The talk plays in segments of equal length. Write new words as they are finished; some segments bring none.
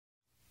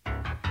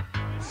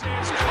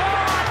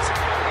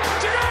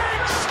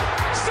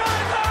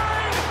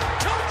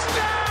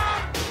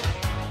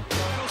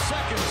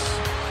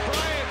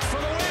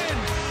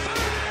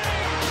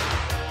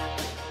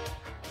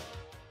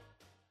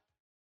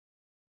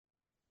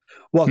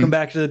Welcome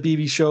back to the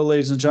BB Show,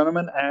 ladies and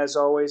gentlemen. As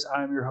always,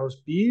 I'm your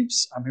host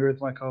Beebs. I'm here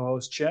with my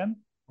co-host Chen.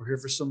 We're here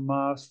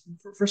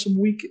for some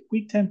week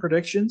 10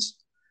 predictions.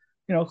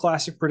 You know,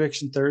 classic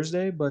prediction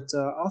Thursday. But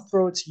I'll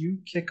throw it to you.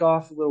 Kick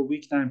off a little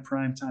week 9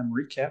 primetime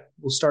recap.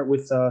 We'll start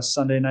with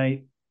Sunday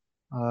night.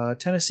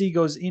 Tennessee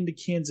goes into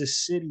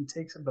Kansas City,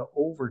 takes them to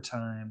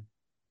overtime.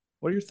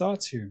 What are your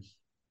thoughts here?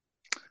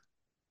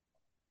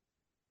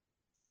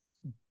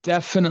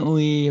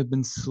 Definitely have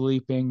been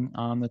sleeping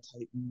on the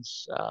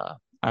Titans.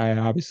 I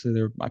obviously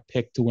they're my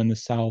pick to win the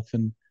South,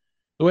 and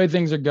the way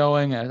things are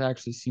going, it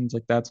actually seems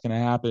like that's going to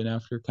happen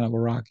after kind of a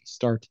rocky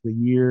start to the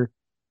year.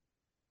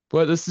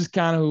 But this is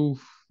kind of who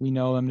we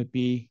know them to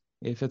be.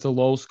 If it's a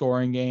low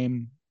scoring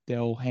game,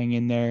 they'll hang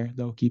in there.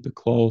 They'll keep it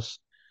close.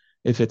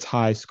 If it's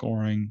high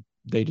scoring,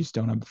 they just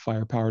don't have the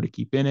firepower to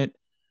keep in it.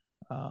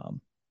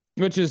 Um,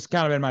 which is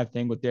kind of been my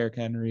thing with Derrick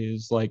Henry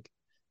is like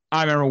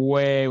I remember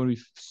way when we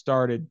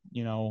started,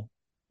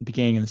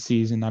 beginning of the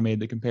season, I made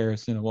the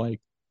comparison of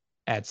like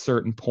at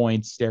certain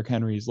points, Derrick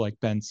Henry is like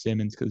Ben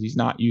Simmons because he's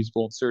not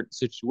usable in certain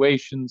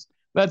situations.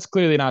 That's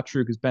clearly not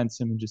true because Ben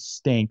Simmons just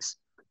stinks.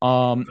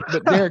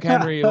 But Derrick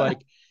Henry,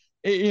 like,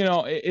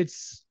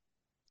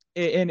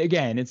 and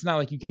again, it's not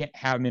like you can't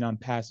have him in on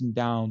passing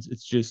downs.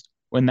 It's just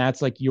when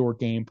that's like your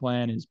game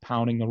plan is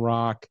pounding the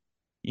rock,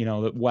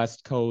 the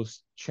West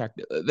Coast check.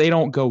 They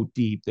don't go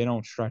deep. They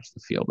don't stretch the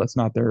field. That's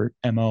not their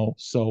MO.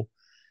 So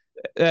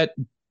that,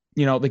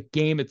 the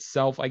game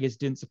itself, I guess,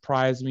 didn't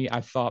surprise me.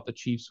 I thought the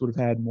Chiefs would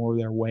have had more of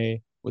their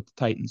way with the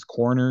Titans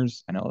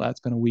corners. I know that's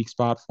been a weak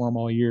spot for them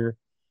all year.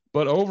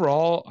 But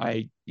overall,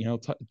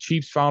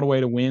 Chiefs found a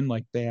way to win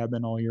like they have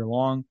been all year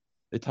long.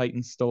 The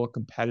Titans still are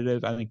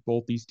competitive. I think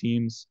both these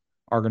teams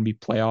are going to be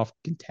playoff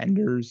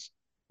contenders.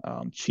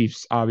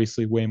 Chiefs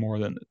obviously way more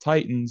than the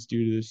Titans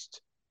due to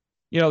just,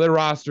 their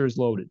roster is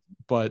loaded,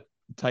 but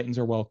the Titans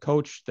are well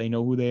coached. They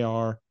know who they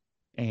are,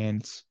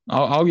 and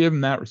I'll give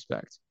them that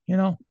respect.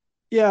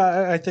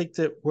 Yeah, I think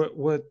that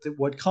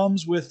what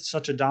comes with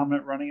such a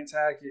dominant running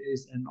attack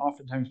is, and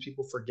oftentimes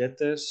people forget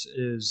this,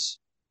 is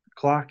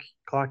clock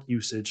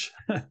usage.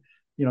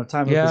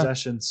 Time of Yeah,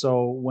 possession.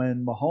 So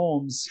when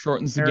Mahomes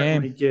shortens the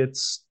inherently game.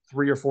 gets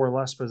 3 or 4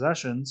 less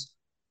possessions,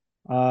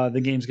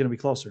 the game's going to be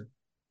closer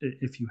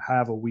if you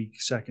have a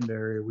weak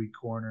secondary, a weak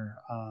corner.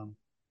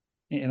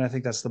 And I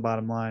think that's the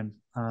bottom line.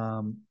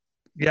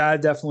 Yeah,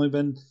 I've definitely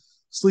been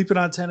sleeping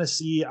on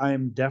Tennessee. I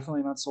am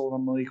definitely not sold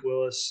on Malik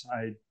Willis.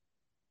 I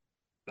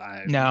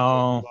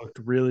No, looked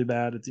really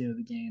bad at the end of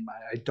the game.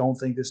 I don't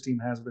think this team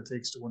has what it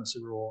takes to win a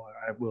Super Bowl.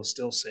 I will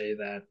still say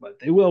that, but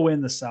they will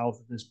win the South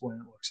at this point.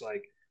 It looks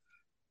like,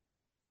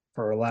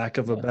 for a lack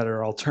of a yeah,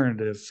 better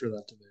alternative for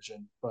that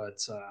division. But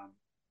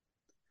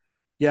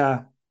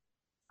yeah,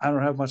 I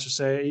don't have much to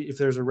say. If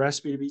there's a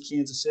recipe to beat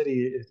Kansas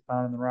City, it's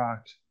pounding the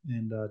rock.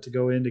 And to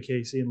go into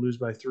KC and lose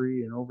by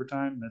 3 in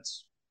overtime,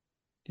 that's,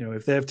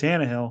 if they have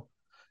Tannehill,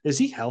 is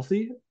he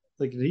healthy?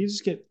 Like, did he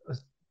just get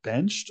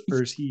benched, or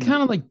he's is he?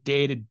 kind of like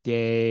day to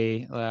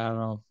day. I don't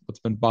know what's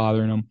been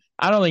bothering him.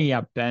 I don't think he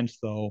got benched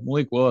though.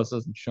 Malik Willis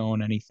hasn't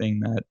shown anything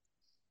that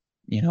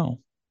you know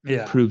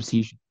Yeah, proves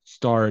he should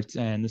start,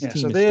 and this yeah. So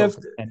team is still if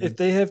contending.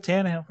 they have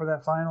Tannehill for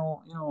that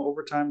final,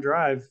 overtime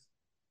drive,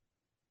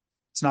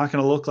 it's not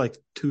going to look like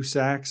 2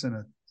 sacks and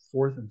a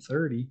 4th and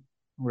 30,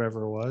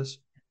 whatever it was.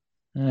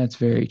 That's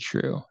very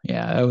true.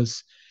 Yeah, that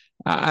was.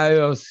 I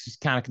was just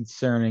kind of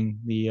concerning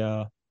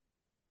the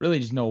really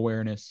just no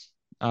awareness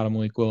out of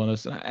Malik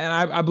Willis, and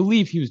I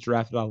believe he was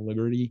drafted out of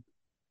Liberty.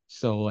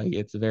 So like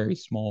it's a very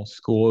small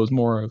school. It was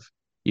more of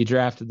you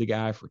drafted the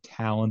guy for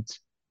talent.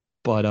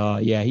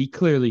 But yeah, he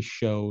clearly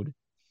showed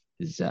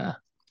his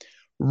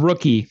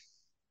rookie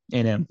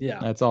in him.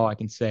 Yeah, That's all I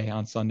can say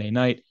on Sunday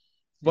night.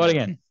 But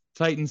yeah. again,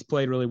 Titans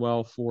played really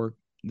well for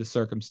the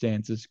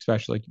circumstances,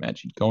 especially like you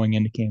mentioned, going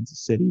into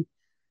Kansas City.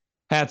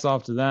 Hats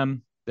off to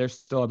them. They're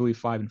still, I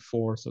believe,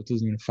 5-4, so it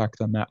doesn't even affect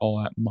them at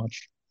all that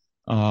much.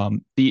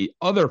 The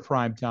other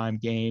primetime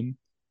game,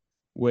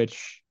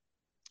 which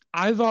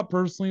I thought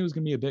personally was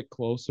going to be a bit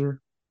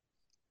closer.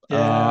 I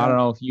Yeah. don't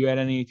know if you had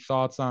any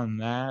thoughts on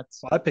that.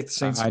 Well, I picked the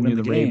Saints I to win knew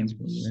the the Ravens game.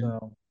 were going to win.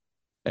 So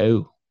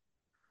Oh,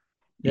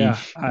 yeah,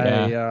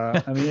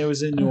 yeah. I mean, it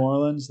was in New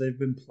Orleans. They've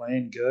been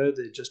playing good.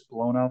 They just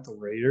blown out the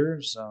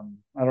Raiders. I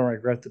don't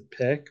regret the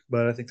pick,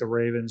 but I think the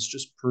Ravens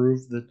just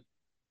proved that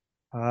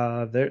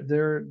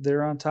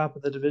they're on top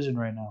of the division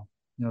right now.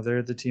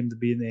 They're the team to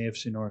beat in the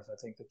AFC North. I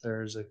think that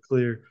there's a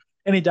clear,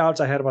 any doubts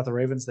I had about the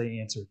Ravens, they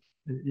answered,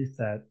 if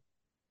that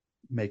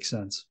makes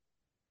sense.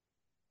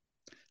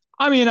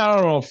 I mean, I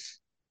don't know if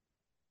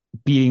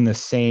beating the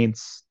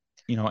Saints,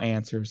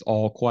 answers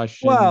all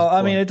questions, Well,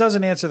 I mean, but it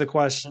doesn't answer the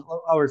question.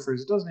 I'll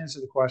rephrase. It doesn't answer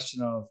the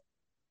question of,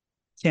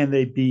 can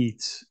they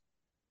beat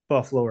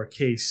Buffalo or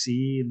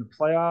KC in the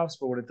playoffs?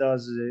 But what it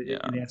does is yeah,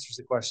 it answers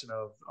the question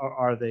of,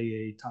 are they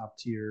a top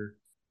tier,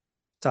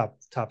 top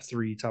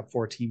three, top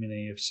four team in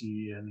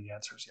AFC? And the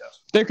answer is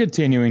yes. they're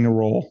continuing to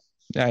roll.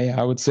 Yeah,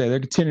 I would say they're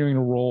continuing to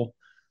roll.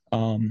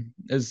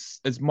 As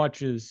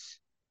much as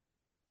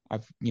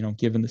I've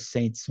given the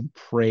Saints some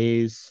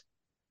praise,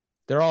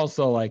 they're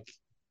also like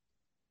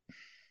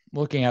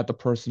looking at the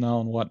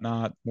personnel and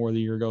whatnot, more the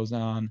year goes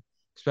on,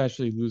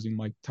 especially losing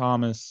Mike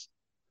Thomas,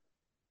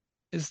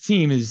 his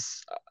team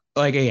is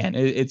like again,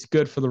 it's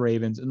good for the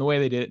Ravens and the way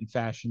they did it in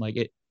fashion. Like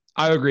it,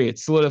 I agree, it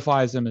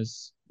solidifies them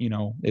as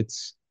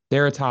it's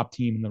they're a top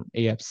team in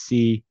the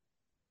AFC.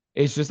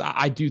 It's just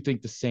I do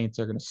think the Saints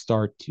are going to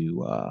start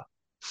to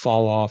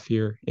fall off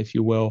here, if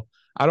you will.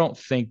 I don't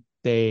think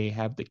they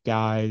have the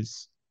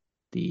guys,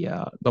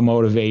 the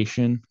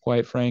motivation,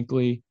 quite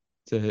frankly.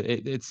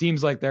 It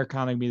seems like they're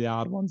kind of be the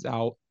odd ones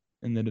out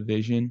in the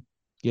division.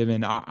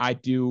 Given I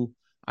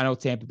know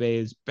Tampa Bay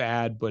is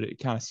bad, but it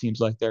kind of seems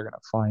like they're going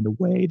to find a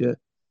way to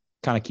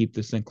kind of keep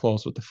this thing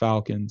close with the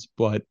Falcons.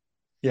 But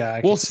Yeah,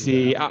 I we'll could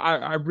see see. that.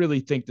 I really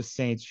think the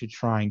Saints should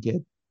try and get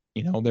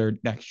their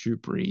next Drew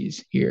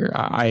Brees here.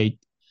 I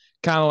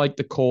kind of like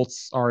the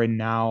Colts are in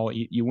now.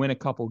 You win a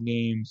couple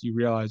games, you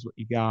realize what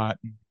you got.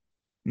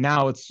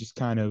 Now it's just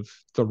kind of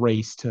the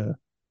race to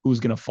who's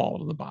going to fall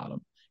to the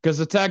bottom because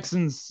the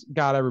Texans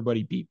got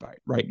everybody beat by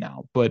right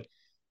now. But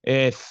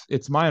if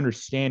it's my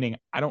understanding,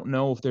 I don't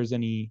know if there's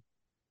any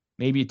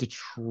maybe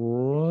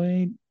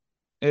Detroit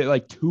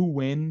like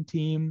 2-win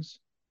teams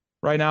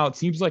right now. It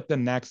seems like the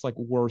next like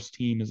worst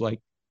team is like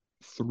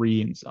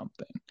 3 and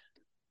something,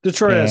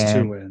 Detroit has two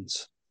and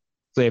wins.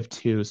 they have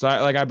 2. So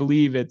I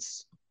believe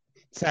it's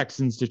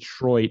Texans,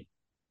 Detroit,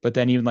 but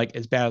then even like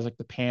as bad as like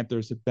the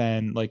Panthers have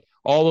been, like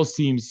all those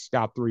teams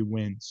got 3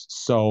 wins.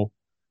 So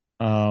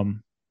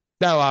um,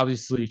 that'll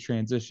obviously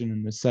transition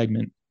in the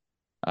segment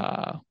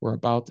we're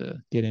about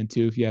to get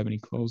into. If you have any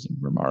closing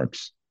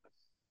remarks,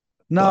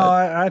 No,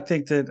 but I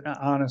think that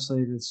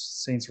honestly, this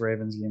Saints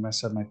Ravens game, I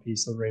said my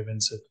piece. The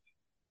Ravens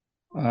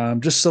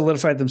have just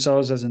solidified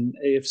themselves as an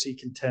AFC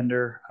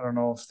contender. I don't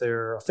know if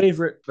they're a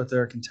favorite, but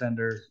they're a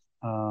contender.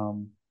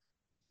 Um,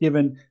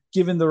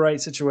 given the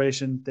right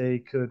situation, they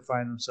could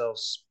find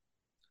themselves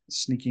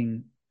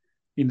sneaking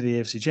into the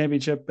AFC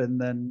Championship and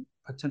then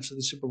potentially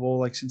the Super Bowl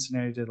like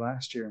Cincinnati did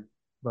last year.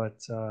 But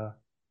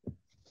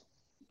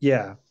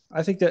yeah,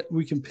 I think that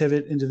we can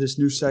pivot into this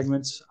new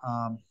segment.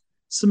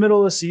 It's the middle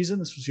of the season.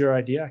 This was your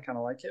idea. I kind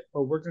of like it,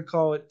 but we're going to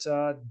call it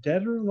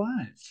Dead or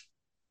Alive.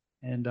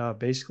 And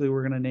basically,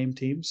 we're going to name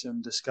teams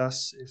and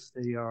discuss if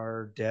they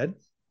are dead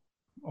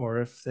or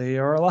if they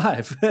are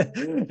alive,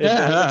 if they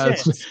have a yeah,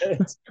 chance.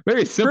 It's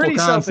very simple pretty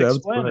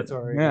concept, but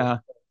self-explanatory here.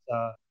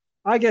 yeah.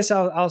 I guess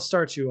I'll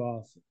start you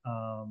off.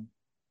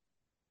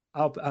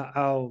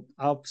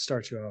 I'll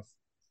start you off.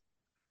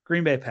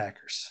 Green Bay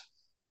Packers.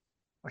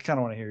 I kind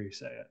of want to hear you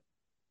say it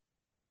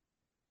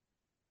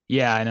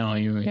Yeah, I know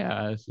you.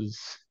 Yeah, this is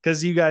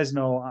because you guys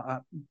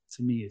know.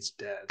 To me, it's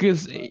dead.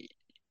 because But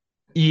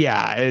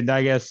yeah, and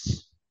I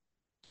guess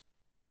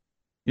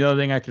the other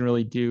thing I can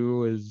really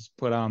do is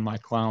put on my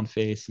clown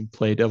face and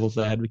play devil's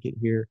advocate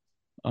here.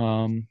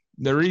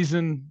 The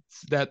reason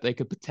that they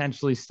could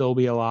potentially still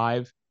be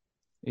alive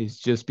is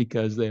just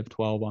because they have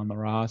 12 on the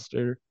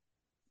roster.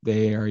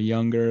 They are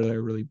younger,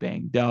 they're really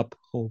banged up.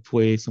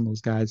 Hopefully, some of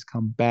those guys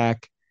come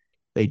back.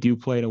 They do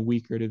play in a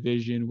weaker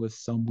division with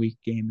some weak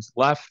games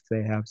left.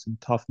 They have some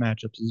tough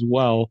matchups as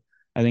well.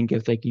 I think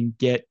if they can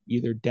get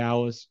either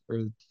Dallas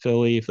or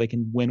Philly, if they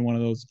can win one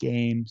of those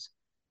games,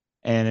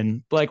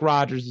 and like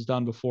Rodgers has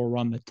done before,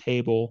 run the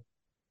table.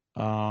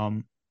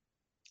 Um,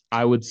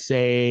 I would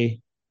say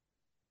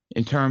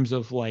in terms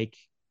of like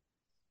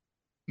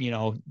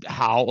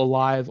how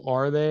alive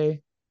are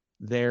they?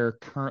 They're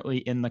currently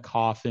in the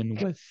coffin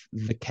with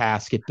the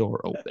casket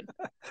door open.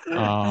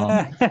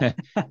 Um,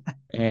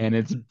 and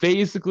it's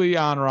basically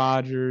on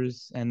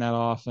Rodgers and that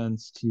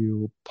offense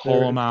to pull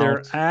them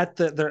out.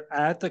 they're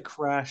at the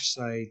crash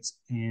site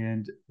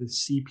and the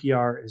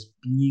CPR is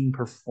being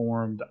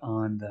performed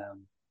on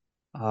them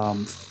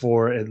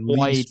for at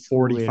Quite least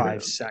 45 literally.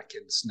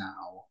 seconds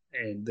now,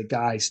 and the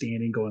guy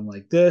standing going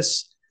like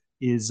this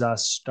is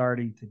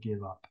starting to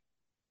give up.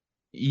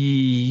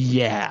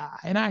 Yeah,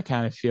 and I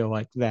kind of feel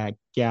like that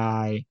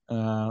guy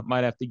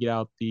might have to get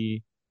out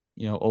the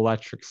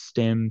electric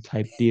stim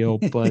type deal,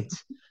 but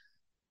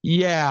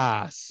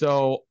yeah,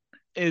 so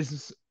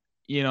is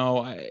you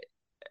know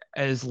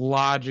as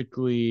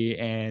logically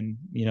and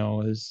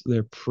as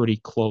they're pretty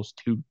close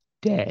to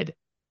dead.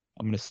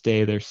 I'm gonna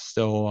stay they're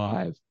still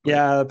alive, but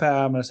Yeah,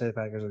 I'm gonna say the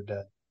Packers are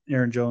dead.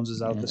 Aaron Jones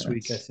is out yeah, this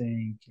week, I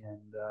think,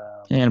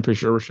 and I'm pretty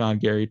sure Rashawn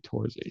Gary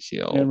tore his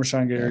and ACL.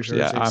 Rashawn Gary Actually,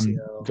 tore his I'm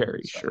ACL.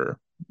 very So sure.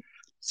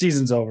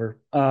 season's over.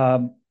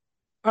 All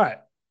right,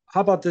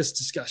 how about this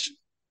discussion?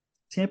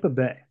 Tampa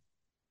Bay.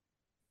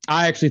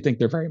 I actually think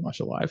they're very much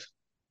alive.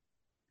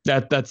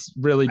 That's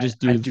really just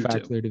I due to the do fact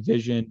of too. their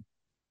division.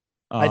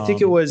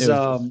 It was just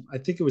I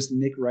think it was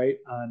Nick Wright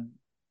on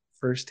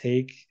First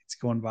Take. It's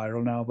going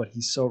viral now, but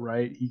he's so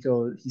right.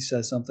 He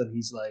says something.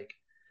 He's like,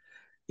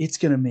 "It's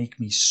gonna make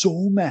me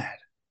so mad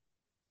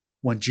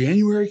when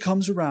January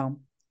comes around.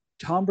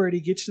 Tom Brady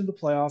gets into the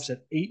playoffs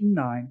at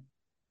 8-9.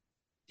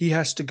 He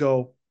has to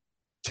go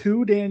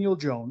to Daniel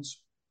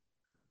Jones.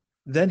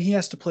 Then he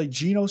has to play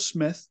Geno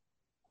Smith,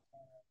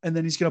 and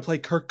then he's gonna play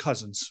Kirk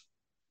Cousins,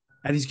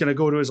 and he's gonna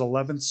go to his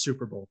 11th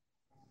Super Bowl."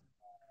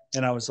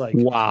 And I was like,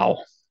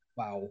 wow.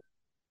 "Wow."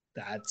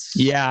 That's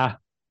Yeah,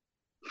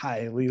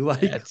 highly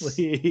that's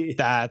likely.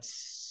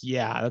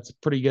 that's a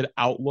pretty good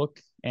outlook.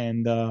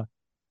 And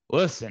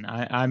listen,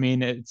 I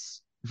mean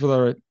it's for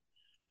the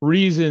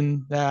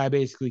reason that I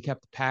basically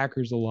kept the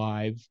Packers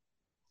alive.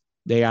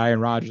 They Aaron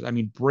Rodgers. I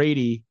mean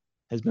Brady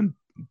has been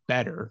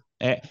better.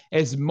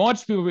 As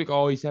much people like,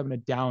 oh, he's having a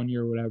down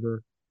year or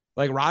whatever.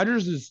 Like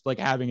Rodgers is like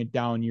having a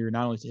down year,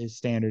 not only to his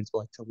standards, but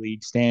like to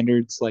league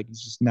standards. Like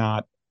he's just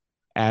not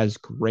as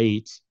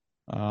great.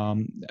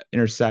 Um,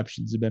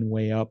 Interceptions have been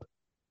way up.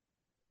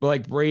 But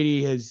like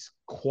Brady has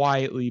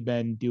quietly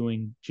been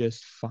doing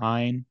just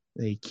fine.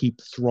 They keep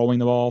throwing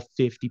the ball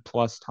 50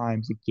 plus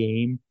times a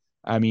game.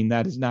 I mean,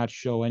 that does not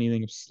show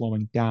anything of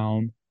slowing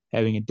down,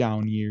 having a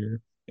down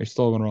year. They're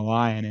still going to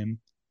rely on him.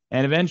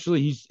 And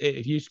eventually,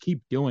 if you just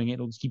keep doing it,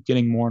 it'll just keep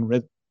getting more in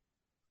rhythm.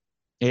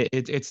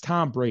 It's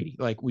Tom Brady.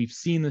 Like we've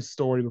seen this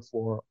story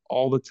before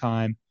all the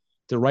time.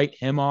 To write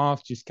him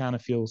off just kind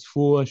of feels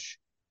foolish.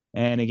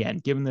 And again,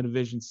 given the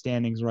division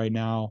standings right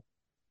now,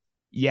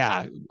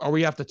 yeah, are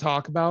we have to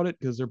talk about it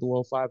because they're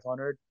below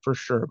 500 for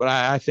sure. But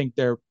I think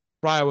they're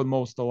probably the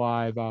most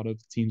alive out of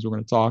the teams we're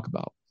going to talk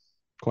about,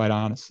 quite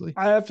honestly.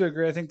 I have to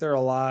agree. I think they're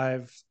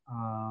alive.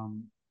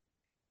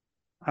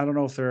 I don't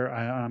know if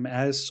I'm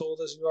as sold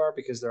as you are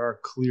because there are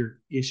clear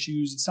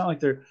issues. It's not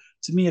like they're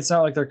to me. It's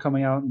not like they're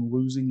coming out and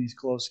losing these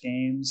close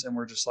games, and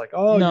we're just like,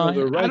 oh, No,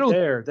 they're I right don't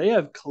there. They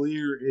have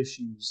clear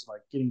issues,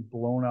 like getting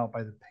blown out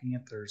by the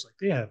Panthers. Like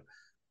they have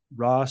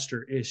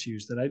roster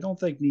issues that I don't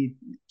think need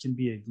can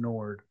be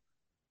ignored.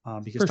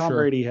 Because for Tom sure.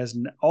 Brady has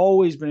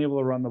always been able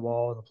to run the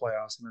ball in the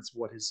playoffs, and that's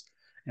what his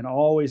and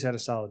always had a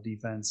solid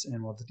defense.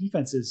 And while the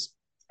defense is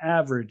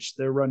average,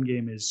 their run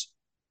game is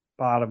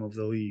bottom of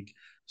the league.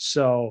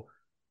 So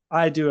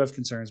I do have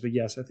concerns, but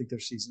yes, I think their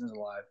season is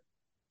alive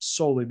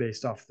solely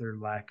based off their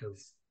lack of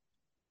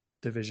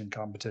division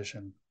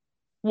competition.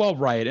 Well,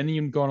 right. And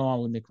even going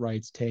along with Nick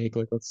Wright's take,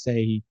 like let's say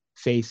he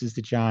faces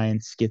the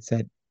Giants, gets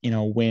that,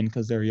 win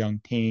because they're a young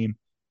team.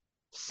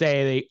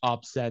 Say they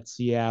upset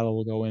Seattle,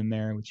 will go in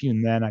there, which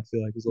even then I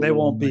feel like is a They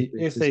little won't be unlikely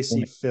at if this they see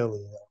point.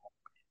 Philly.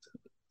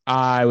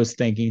 I was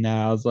thinking that.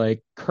 I was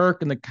like,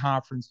 Kirk in the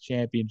conference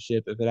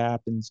championship, if it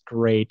happens,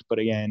 great. But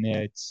again,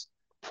 it's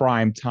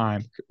prime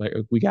time. Like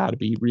we got to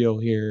be real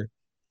here.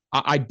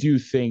 I do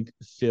think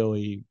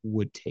Philly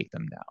would take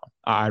them down.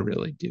 I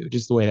really do.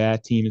 Just the way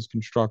that team is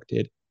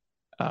constructed.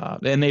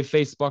 And they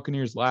faced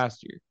Buccaneers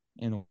last year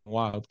in the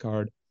wild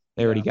card.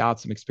 They already Yeah, got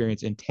some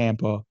experience in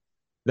Tampa.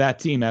 That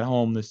team at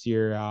home this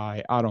year,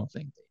 I don't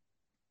think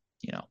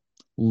they,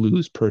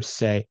 lose per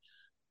se.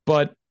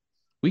 But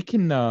we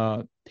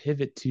can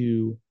pivot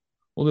to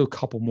we'll do a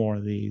couple more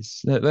of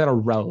these that are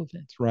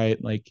relevant,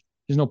 right? Like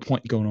there's no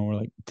point going over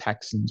like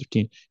Texans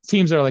or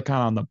teams that are like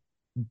kind of on the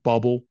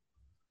bubble,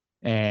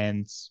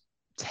 and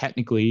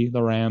technically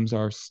the Rams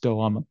are still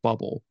on the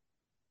bubble.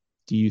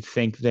 Do you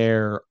think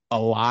they're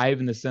alive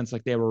in the sense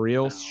like they have a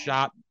real no,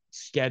 shot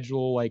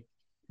schedule, like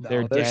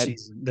they're no, their dead?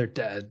 season, they're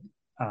dead.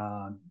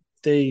 Uh,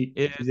 they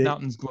they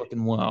Nothing's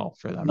looking well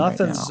for them right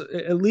nothing's now.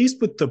 at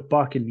least with the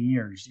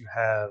Buccaneers. You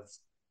have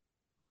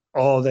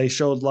they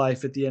showed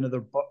life at the end of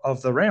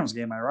the Rams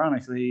game,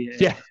 ironically,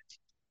 Yeah.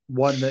 and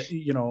won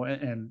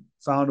and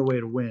found a way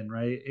to win,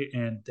 right?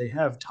 And they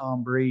have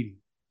Tom Brady.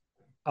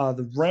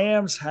 The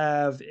Rams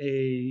have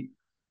a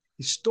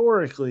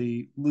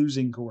historically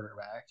losing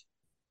quarterback.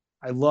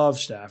 I love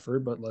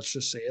Stafford, but let's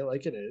just say it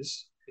like it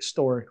is.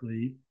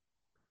 Historically,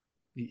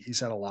 he's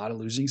had a lot of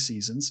losing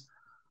seasons.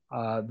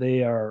 They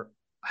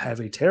have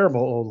a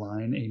terrible O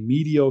line, a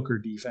mediocre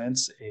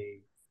defense, a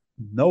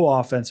no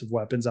offensive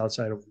weapons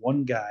outside of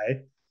one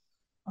guy,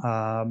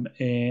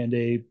 and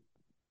a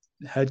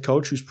head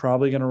coach who's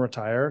probably going to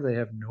retire. They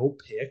have no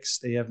picks.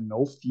 They have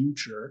no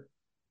future.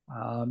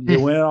 They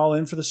went all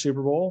in for the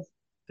Super Bowl.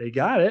 They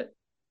got it,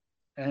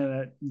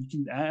 and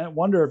you can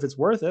wonder if it's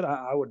worth it.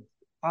 I would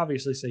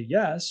obviously say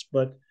yes,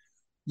 but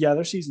yeah,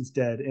 their season's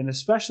dead, and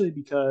especially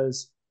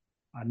because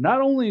not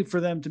only for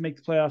them to make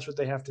the playoffs, but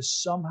they have to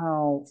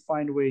somehow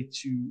find a way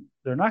to.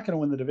 They're not going to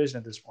win the division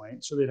at this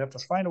point, so they'd have to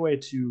find a way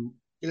to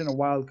get in a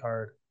wild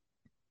card.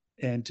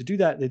 And to do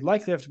that, they'd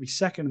likely have to be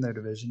second in their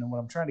division. And what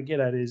I'm trying to get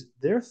at is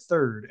they're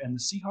third, and the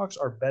Seahawks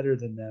are better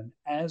than them,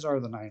 as are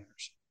the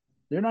Niners.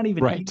 They're not even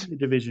in Right. the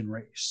division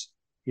race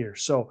here.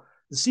 So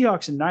the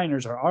Seahawks and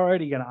Niners are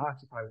already going to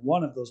occupy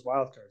one of those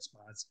wild card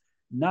spots.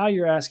 Now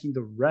you're asking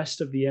the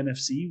rest of the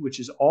NFC, which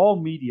is all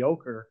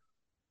mediocre.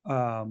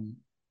 Um,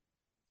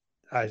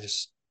 I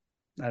just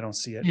I don't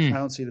see it. Hmm. I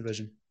don't see the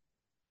vision.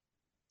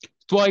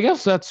 Well, I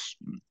guess that's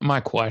my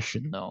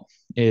question though,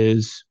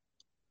 is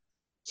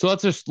so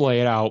let's just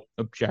lay it out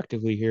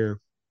objectively here.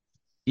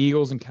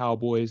 Eagles and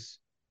Cowboys,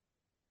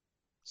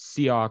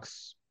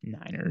 Seahawks,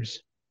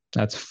 Niners.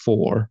 That's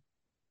four.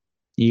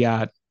 You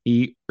got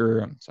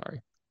I'm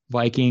sorry,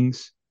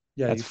 Vikings.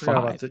 Yeah, That's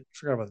five, you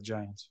forgot about the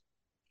Giants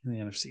in the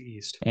NFC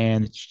East.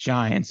 and it's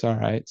Giants. All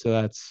right, so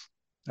that's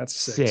That's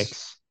six.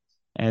 six,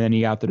 and then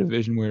you got the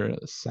division winner of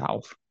the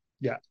South.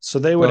 Yeah. So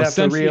they would So have to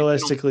essentially,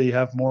 realistically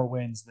have more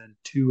wins than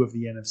two of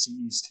the NFC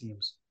East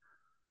teams.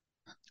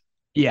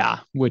 yeah,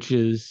 which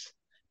is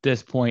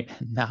this point,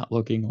 not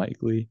looking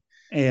likely,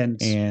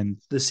 And and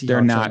the they're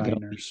Seahawks or not going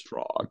to Niners.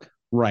 leapfrog.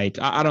 Right.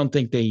 I don't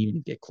think they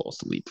even get close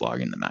to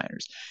leapfrogging the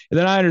Niners. And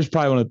the Niners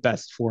probably one of the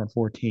best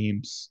 4-4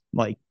 teams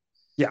like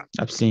Yeah.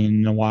 I've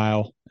seen in a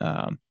while.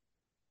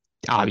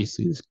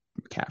 Obviously, this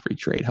McCaffrey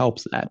trade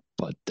helps that,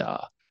 but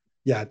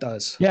Yeah, it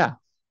does yeah, a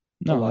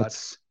no, lot.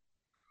 it's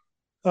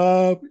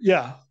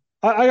Yeah,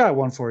 I got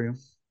one for you.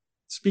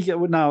 Speaking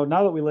of, now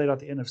that we laid out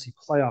the NFC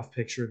playoff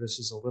picture, this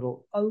is a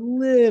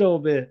little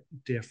bit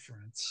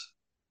different.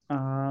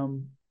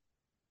 Um,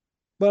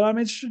 but I'm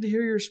interested to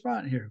hear your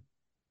spot here.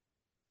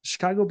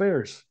 Chicago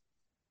Bears.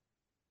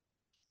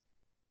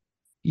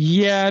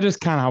 yeah, just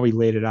kind of how we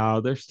laid it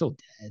out. They're still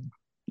dead.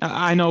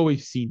 I know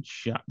we've seen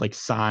like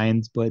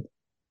signs, but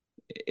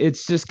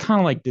it's just kind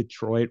of like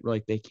Detroit, where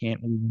like they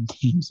can't really win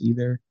games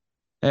either.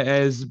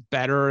 As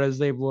better as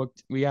they've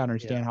looked, we gotta Yeah.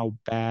 understand how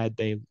bad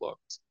they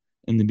looked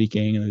in the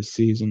beginning of the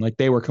season. Like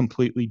they were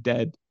completely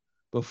dead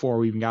before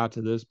we even got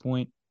to this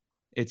point.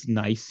 It's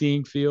nice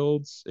seeing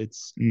Fields.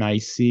 It's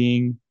nice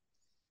seeing,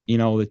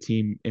 the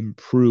team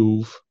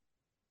improve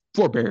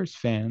for Bears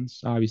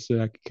fans. Obviously,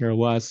 I could care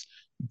less.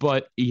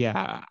 But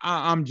yeah,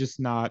 I'm just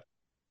not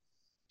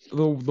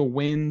the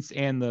wins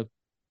and the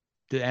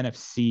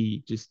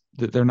NFC. Just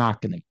they're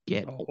not going to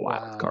get Oh a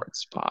wild wow. card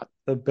spot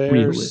The Bears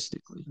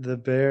realistically. the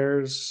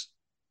Bears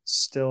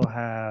still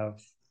have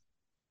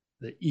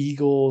the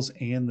Eagles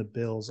and the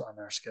Bills on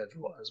their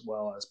schedule, as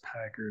well as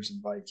Packers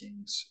and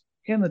Vikings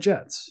and the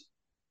Jets.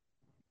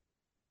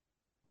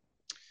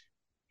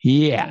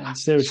 Yeah. And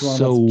say what you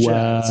want about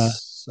the So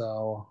Jets.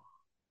 So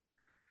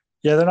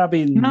yeah, they're not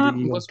beating the not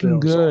Eagles, looking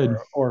Bills, good.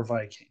 or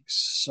Vikings.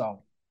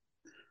 So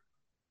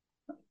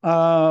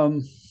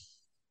um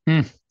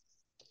Hmm.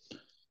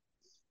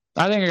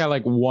 I think I got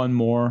like one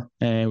more,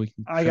 and we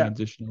can I got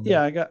transition over.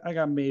 yeah, I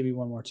got maybe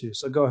one more too.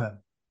 So go ahead.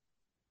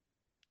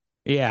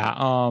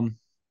 Yeah.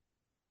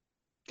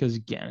 Because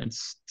again,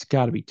 it's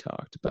got to be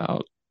talked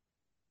about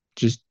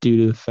just due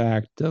to the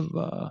fact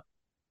of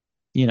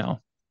you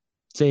know,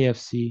 it's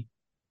AFC,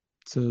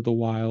 to the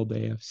wild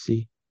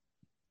AFC.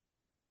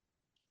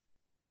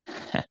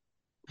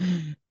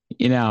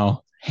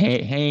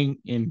 Hang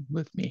in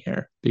with me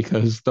here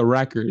because the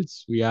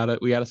records we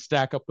gotta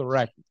stack up the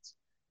records.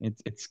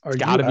 It's Are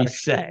got you to be actually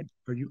said.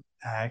 are you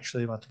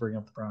actually about to bring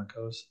up the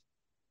Broncos?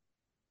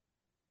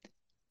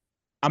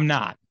 I'm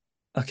not.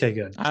 Okay,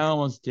 good. I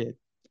almost did.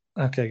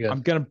 Okay, I'm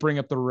good. gonna bring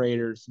up the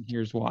Raiders, and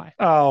here's why.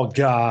 Oh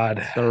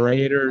God. The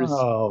Raiders,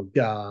 Oh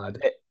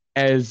God.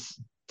 as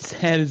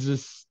sad as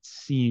this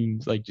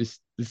seems, like just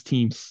this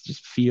team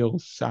just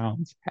feels,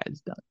 sounds,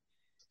 has done.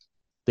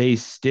 They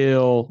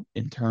still,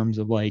 in terms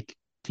of like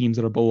teams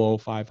that are below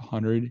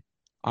 500,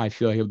 I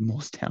feel like have the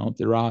most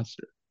talented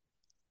roster.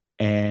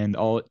 And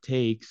all it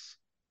takes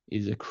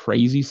is a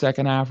crazy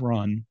second half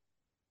run.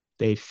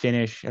 They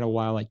finish at a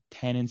while like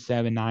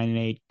 10-7,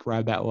 9-8,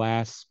 grab that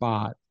last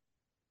spot,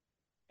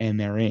 and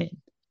they're in.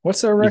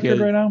 What's their record Because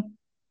right now?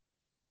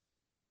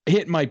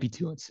 it might be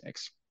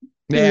 2-6.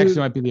 They actually Dude.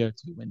 might be the other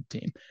two win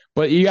team.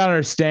 But you gotta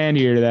understand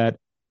here that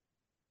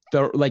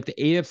the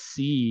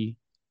AFC,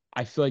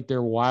 I feel like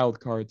they're wild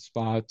card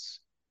spots.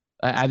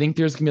 I think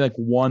there's gonna be like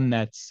one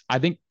that's I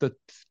think the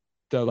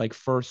like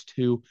first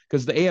two,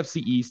 because the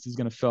AFC East is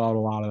gonna fill out a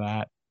lot of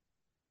that.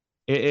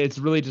 It's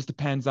really just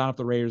depends on if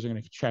the Raiders are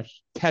gonna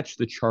catch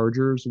the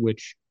Chargers,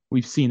 which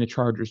we've seen the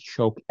Chargers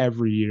choke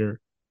every year.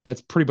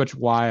 That's pretty much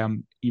why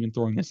I'm even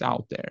throwing this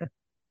out there.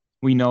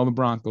 We know the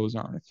Broncos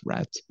aren't a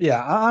threat.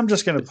 Yeah, I'm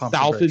just gonna The pump the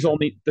South brakes is on.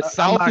 only the I'm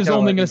South not is gonna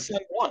only let gonna you. send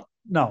one.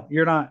 No,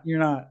 you're not. You're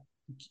not.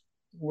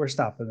 We're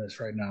stopping this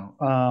right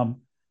now.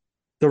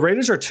 The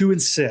Raiders are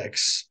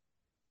 2-6.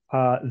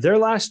 Their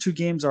last two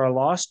games are a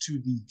loss to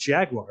the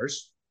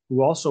Jaguars,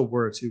 who also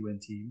were a 2-win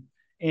team,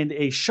 and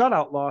a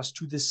shutout loss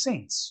to the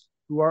Saints,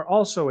 who are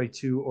also a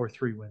 2 or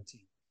 3 win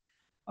team.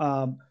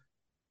 Um,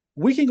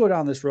 we can go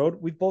down this road.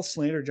 We've both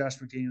slandered Josh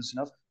McDaniels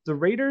enough. The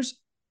Raiders,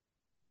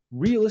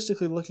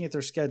 realistically looking at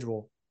their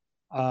schedule,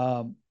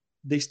 um,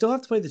 they still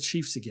have to play the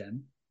Chiefs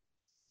again.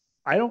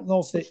 I don't know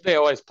if Which they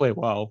always play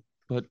well.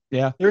 But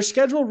yeah, their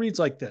schedule reads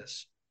like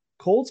this: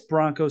 Colts,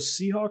 Broncos,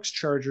 Seahawks,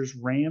 Chargers,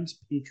 Rams,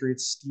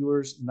 Patriots,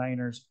 Steelers,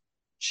 Niners,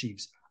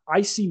 Chiefs.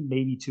 I see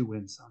maybe 2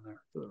 wins on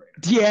there for the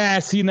Raiders. yeah.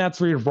 See, that's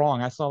where you're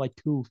wrong. I saw like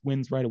 2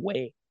 wins right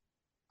away.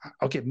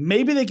 Okay,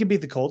 maybe they can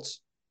beat the Colts.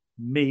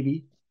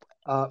 Maybe.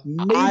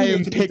 Maybe I they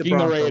am can beat the picking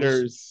the Broncos.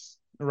 Raiders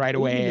right Maybe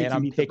away, they and can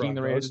I'm beat the picking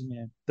the Raiders, Broncos.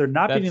 man. They're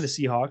not beating the That's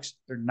Seahawks.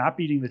 They're not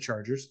beating the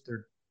Chargers.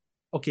 They're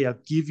okay. I'll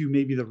give you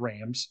maybe the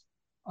Rams.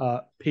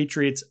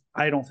 Patriots.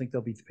 I don't think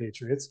they'll beat the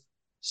Patriots.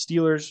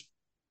 Steelers,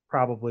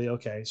 probably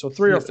okay. So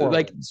three or four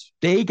like wins.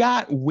 they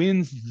got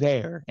wins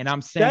there, and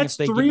I'm saying if That's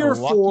they get three a or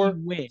lucky four,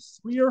 win,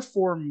 3 or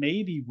 4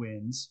 maybe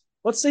wins.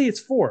 Let's say it's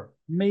 4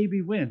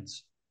 maybe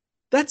wins.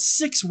 That's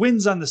 6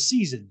 wins on the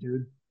season,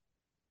 dude.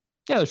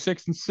 yeah, they're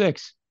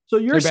 6-6. So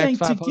you're They're back to saying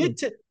to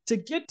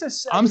 500. get to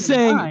I'm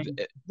 7 and 9, saying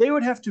they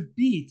would have to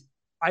beat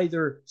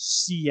either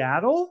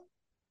Seattle,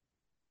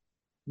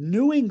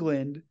 New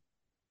England,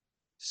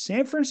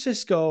 San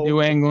Francisco,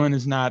 New England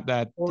is not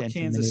that or Kansas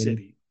intimidating.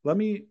 City. Let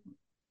me.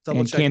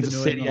 Double And check the Kansas New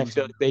City, England I ones.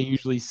 feel like they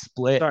usually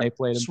split. Sorry, They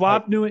played them.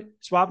 swap New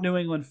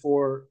England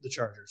for the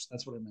Chargers.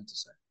 That's what I meant to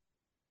say.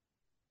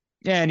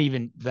 Yeah, and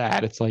even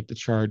that, it's like the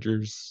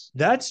Chargers.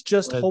 That's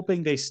just But,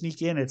 hoping they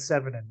sneak in at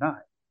 7-9.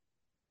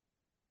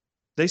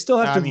 They still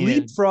have I to mean,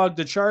 leapfrog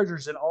the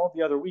Chargers in all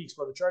the other weeks,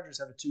 but the Chargers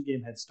have a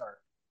 2-game head start.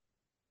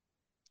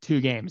 2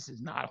 games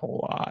is not a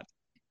whole lot.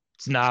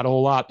 It's not a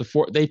whole lot.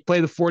 They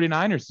play the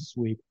 49ers this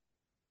week.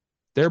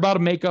 They're about to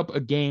make up a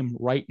game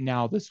right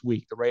now this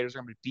week. The Raiders are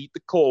going to beat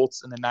the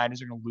Colts, and the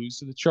Niners are going to lose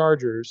to the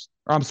Chargers.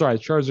 Or I'm sorry, the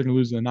Chargers are going to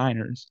lose to the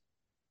Niners.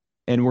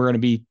 And we're going to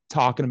be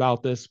talking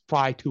about this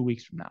probably 2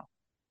 weeks from now.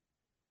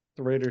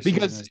 The Raiders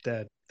season is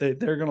dead. They're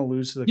going to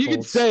lose to the Colts. You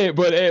can say it,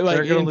 but they're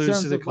going to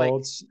lose to the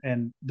Colts,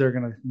 and they're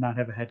going to not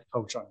have a head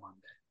coach on Monday.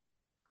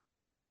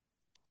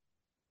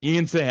 You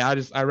can say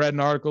I read an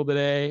article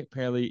today,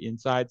 apparently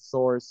inside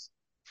source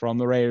from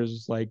the Raiders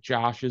was like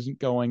Josh isn't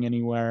going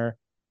anywhere.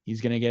 He's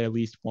going to get at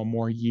least one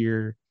more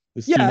year.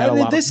 This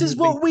is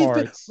what we've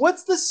been.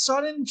 What's the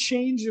sudden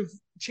change of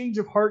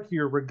heart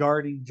here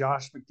regarding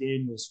Josh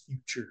McDaniels'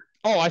 future?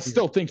 Oh, I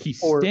still think he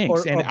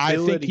stinks, and I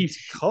think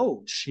he's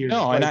coach here.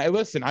 No, and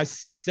I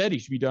said he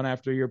should be done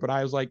after a year, but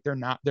I was like, they're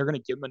not. They're going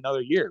to give him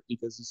another year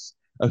because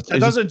that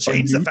doesn't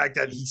change the fact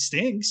that he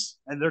stinks,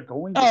 and they're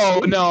going.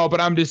 No, but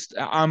I'm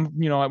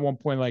at one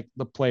point like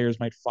the players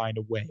might find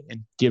a way,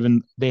 and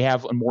given they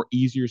have a more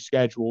easier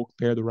schedule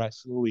compared to the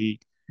rest of the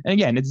league. And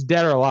again, it's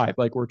dead or alive.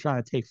 Like we're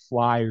trying to take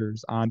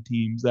flyers on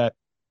teams that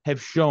have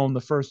shown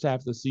the first half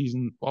of the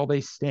season, well,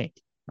 they stink.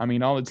 I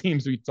mean, all the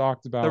teams we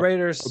talked about. The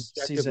Raiders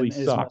season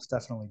is most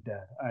definitely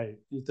dead.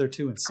 They're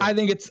 2-6. I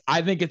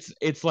think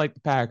it's like the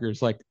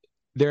Packers. Like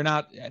they're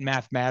not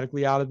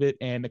mathematically out of it,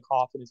 and the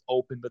coffin is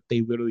open, but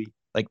they literally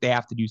they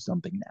have to do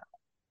something now.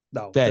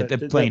 No, they're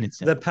plain and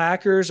simple. The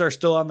Packers are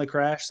still on the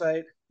crash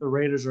site. The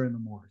Raiders are in the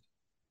morgue.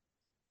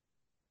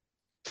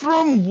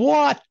 From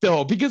what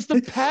though? Because the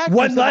Packers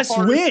one less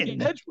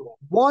win,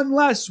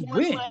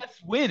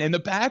 and the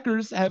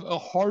Packers have a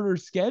harder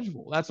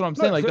schedule. That's what I'm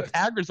saying. Like the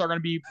Packers are going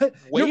to be.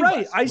 You're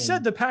right. I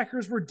said the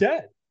Packers were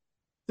dead.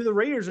 The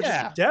Raiders are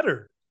just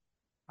deader.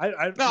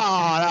 We'll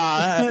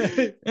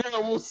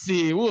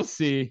see.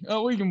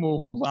 We can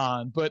move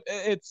on, but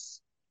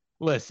it's.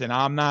 Listen,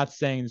 I'm not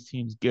saying this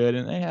team's good,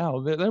 and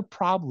they're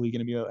probably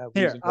going to be.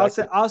 Here,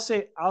 I'll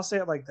say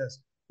it like this.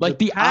 Like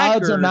the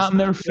odds are not in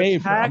their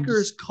favor. The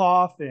Packers'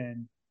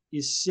 coffin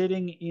is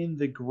sitting in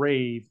the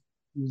grave.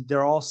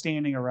 They're all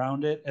standing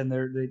around it, and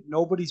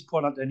nobody's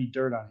put up any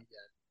dirt on it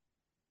yet.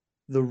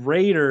 The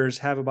Raiders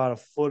have about a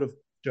foot of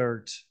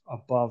dirt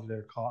above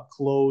their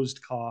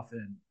closed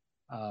coffin,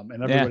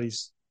 and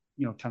everybody's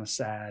kind of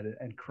sad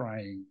and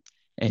crying.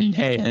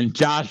 And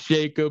Josh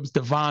Jacobs,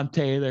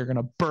 Devontae, they're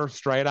gonna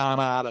burst right on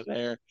out of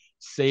there.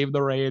 Save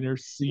the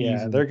Raiders season.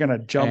 Yeah, they're going to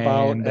jump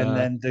out, and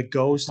then the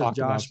ghost of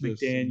Josh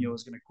McDaniel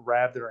is going to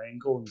grab their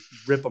ankle and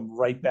rip them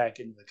right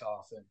back into the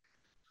coffin.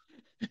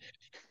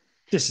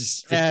 This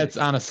is it's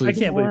honestly, I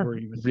can't believe we're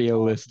even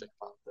realistic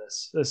about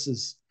this. This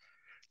is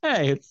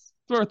it's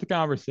worth the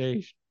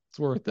conversation. It's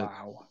worth it.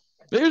 Wow.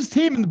 There's a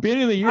team in the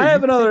beginning of the year. I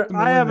have another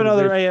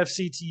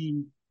AFC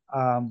team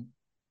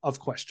of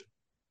question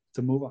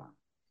to move on.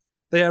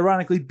 They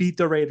ironically beat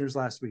the Raiders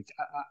last week.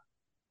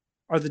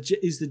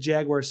 Is the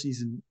Jaguar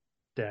season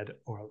dead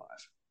or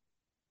alive?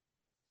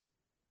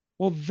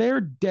 Well, they're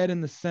dead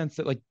in the sense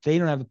that they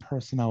don't have the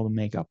personnel to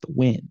make up the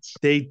wins.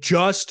 They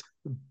just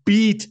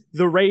beat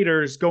the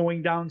Raiders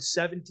going down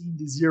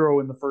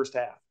 17-0 in the first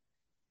half.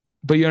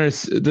 But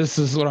this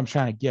is what I'm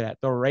trying to get at.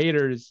 The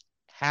Raiders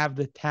have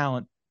the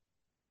talent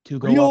to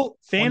go real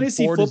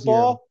fantasy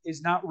football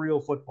is not real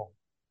football.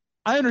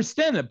 I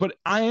understand that, but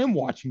I am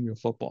watching real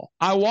football.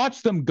 I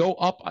watched them go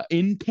up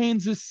in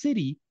Kansas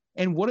City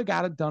and would have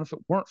got it done if it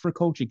weren't for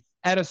coaching.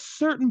 At a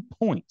certain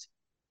point,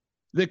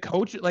 the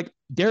coach,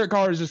 Derek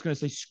Carr is just going to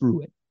say,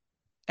 screw it.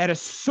 At a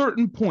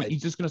certain point,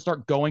 he's just going to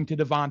start going to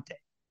Devontae.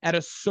 At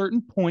a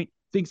certain point,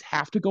 things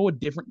have to go a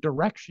different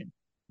direction.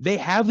 They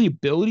have the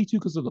ability to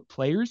because of the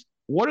players.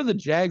 What are the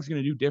Jags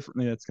going to do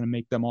differently that's going to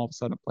make them all of a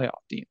sudden a playoff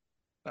team?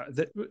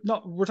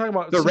 We're talking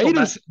about the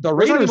Raiders.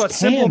 We're talking about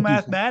simple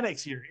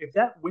mathematics here. If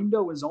that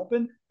window is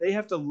open, they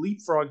have to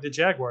leapfrog the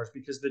Jaguars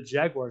because the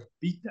Jaguars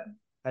beat them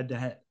head to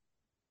head.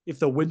 If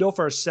the window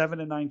for a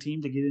 7-9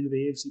 team to get into the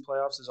AFC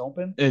playoffs is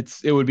open,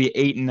 it would be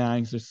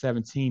 8-9, so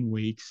 17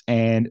 weeks.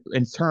 And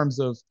in terms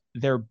of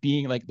there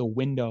being the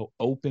window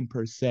open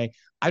per se,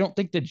 I don't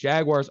think the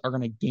Jaguars are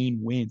going to gain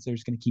wins. They're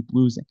just going to keep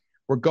losing.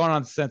 We're going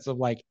on the sense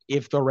of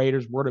if the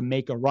Raiders were to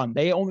make a run,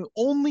 they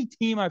only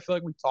team I feel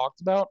like we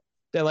talked about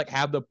that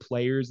have the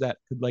players that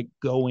could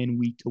go in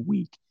week to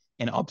week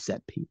and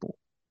upset people.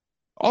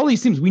 All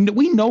these teams,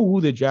 we know who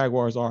the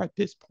Jaguars are at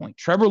this point.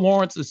 Trevor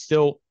Lawrence is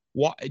still.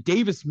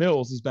 Davis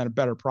Mills has been a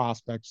better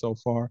prospect so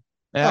far.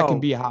 That can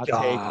be a hot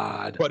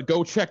take. But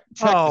go check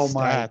the stats.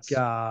 My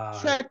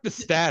God. Check the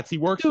stats. He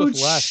works with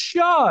less.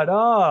 Shut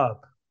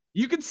up.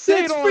 You can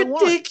say it all you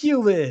want.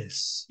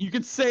 Ridiculous. You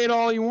can say it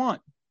all you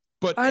want.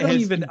 But I'm not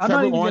even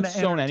Lawrence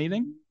shown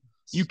anything?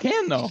 You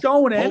can, though.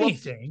 Shown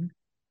anything?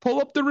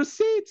 Pull up the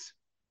receipts.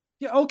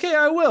 Yeah, okay,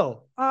 I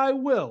will. I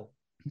will.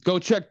 Go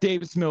check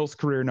Davis Mills'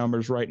 career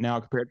numbers right now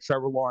compared to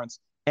Trevor Lawrence.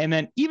 And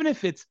then even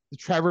if it's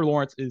Trevor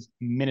Lawrence is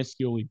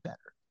minusculely better,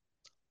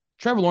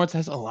 Trevor Lawrence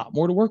has a lot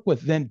more to work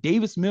with than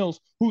Davis Mills,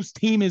 whose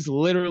team is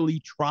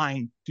literally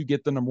trying to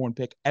get the number one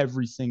pick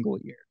every single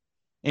year.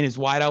 And his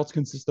wideouts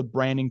consist of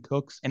Brandon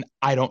Cooks, and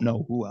I don't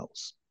know who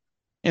else.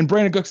 And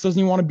Brandon Cooks doesn't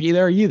even want to be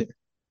there either.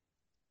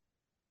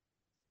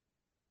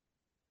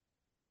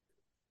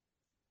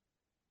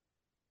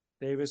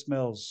 Davis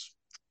Mills,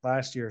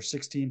 last year,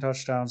 16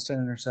 touchdowns, 10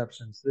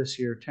 interceptions. This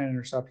year,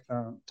 10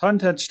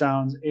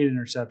 touchdowns, 8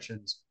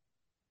 interceptions.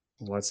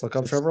 Let's look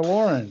up Trevor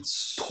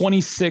Lawrence.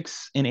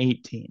 26 and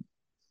 18.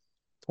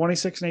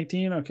 26 and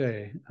 18.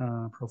 Okay.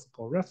 Pro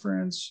Football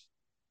Reference.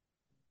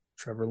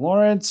 Trevor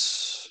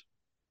Lawrence.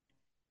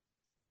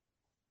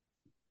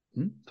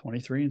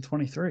 23 and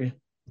 23.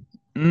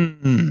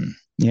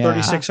 Yeah.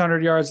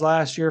 3,600 yards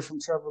last year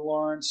from Trevor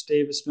Lawrence.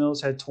 Davis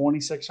Mills had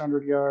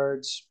 2,600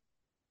 yards.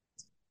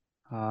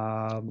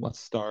 What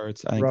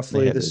starts? I think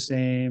roughly the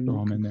same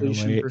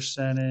completion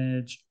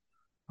percentage.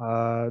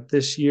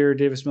 This year,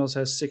 Davis Mills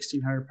has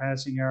 1,600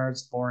 passing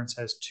yards. Lawrence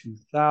has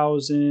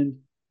 2,000.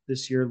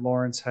 This year,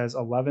 Lawrence has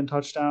 11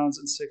 touchdowns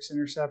and 6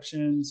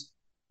 interceptions.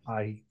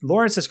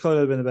 Lawrence has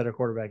clearly been the better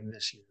quarterback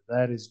this year.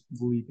 That is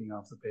leaping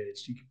off the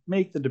page. You can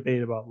make the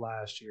debate about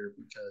last year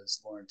because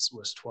Lawrence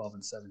was 12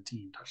 and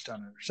 17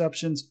 touchdown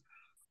interceptions.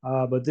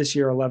 But this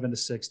year, 11 to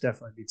 6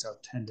 definitely beats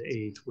out 10 to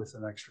 8 with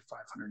an extra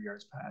 500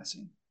 yards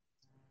passing.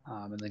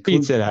 And then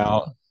beats it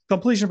out.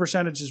 Completion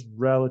percentage is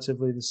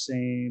relatively the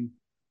same.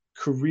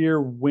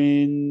 Career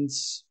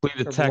wins. I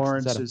believe the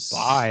Texans had a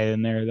bye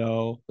in there,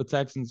 though. The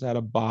Texans had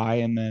a bye,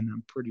 and then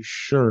I'm pretty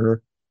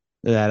sure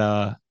that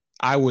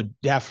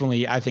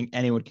I think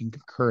anyone can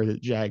concur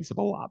that Jags have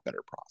a lot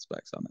better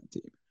prospects on that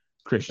team.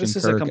 Christian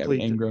Kirk, Evan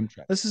Ingram.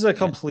 This is a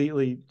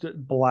completely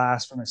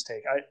blasphemous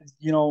take.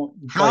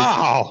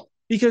 How?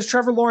 Because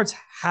Trevor Lawrence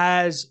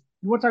has.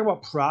 You want to talk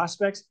about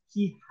prospects?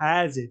 He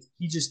has it.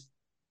 He just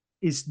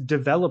is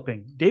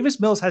developing. Davis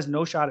Mills has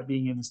no shot at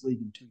being in this league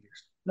in 2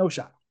 years. No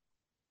shot.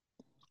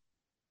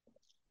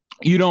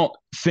 You don't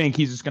think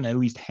he's just going to at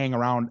least hang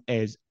around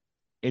as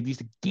at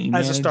least a game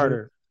manager?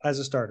 As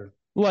a starter.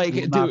 Like,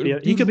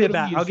 dude, he could be a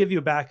back. I'll give you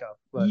a backup.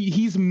 But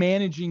he's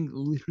managing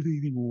literally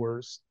the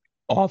worst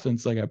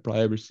offense like I've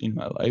probably ever seen in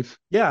my life.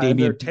 Yeah,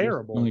 they're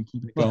terrible.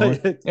 Keep it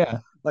going. Yeah,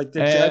 like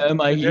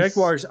the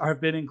Jaguars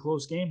have been in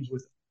close games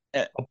with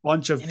a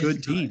bunch of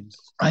good teams.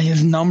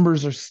 His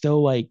numbers are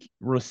still like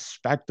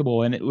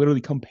respectable and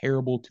literally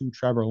comparable to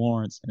Trevor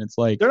Lawrence, and it's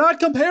like they're not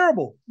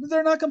comparable.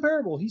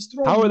 He's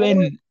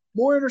throwing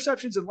more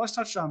interceptions and less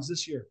touchdowns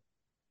this year,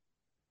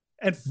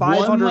 and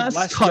 500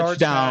 less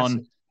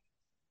touchdowns.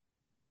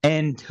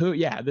 And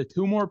the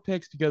 2 more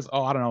picks because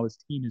I don't know, his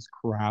team is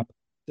crap.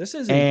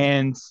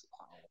 And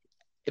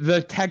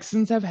the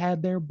Texans have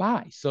had their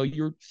bye, so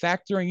you're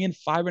factoring in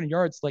 500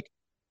 yards. Like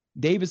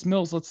Davis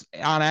Mills, let's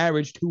on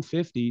average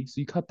 250,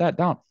 so you cut that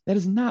down. That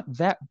is not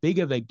that big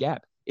of a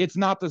gap. It's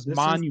not this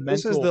monumental.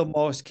 This is the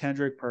most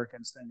Kendrick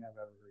Perkins thing I've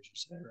ever heard you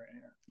say right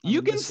here.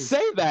 You can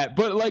say that,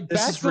 but like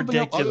that's something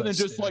else other than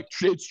just like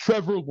it's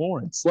Trevor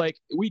Lawrence. Like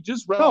we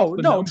just read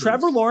numbers.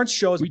 Trevor Lawrence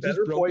shows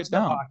better points in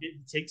the pocket.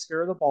 He takes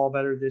care of the ball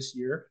better this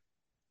year.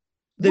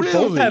 They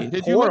both have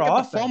Did you look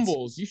at the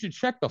fumbles? You should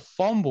check the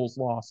fumbles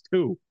loss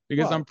too,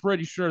 because I'm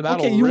pretty sure that.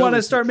 Okay, you want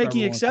to start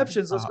making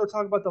exceptions? Let's go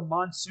talk about the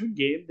monsoon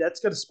game. That's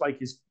going to spike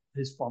his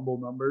fumble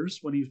numbers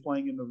when he was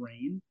playing in the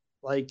rain.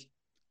 Like.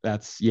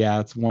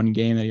 It's one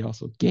game that he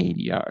also gained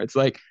yards.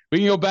 Like we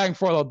can go back and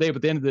forth all day, but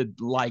at the end of the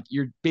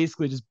you're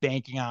basically just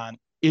banking on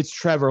it's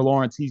Trevor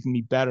Lawrence. He's gonna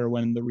be better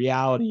when the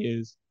reality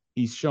is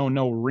he's shown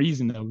no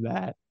reason of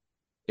that.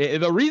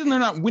 The reason they're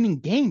not winning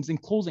games and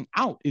closing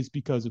out is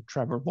because of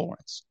Trevor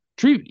Lawrence.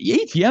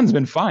 ATM's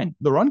been fine.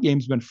 The run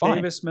game's been fine.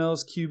 Davis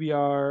Mills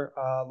QBR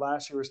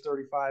last year was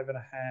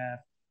 35.5.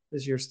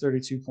 This year's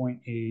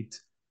 32.8.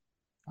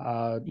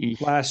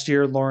 Last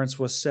year Lawrence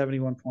was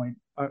 71.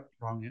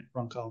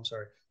 Wrong column.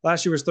 Sorry.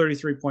 Last year was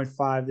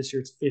 33.5. This year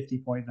it's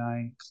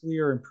 50.9.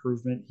 Clear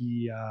improvement.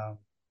 He,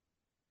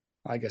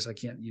 I guess I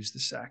can't use the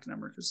sack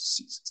number because the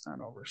season's not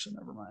over, so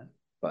never mind.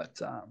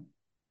 But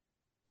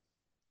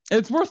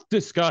it's worth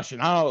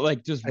discussion. I don't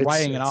like just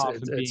writing it off.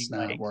 It's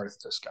not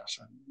worth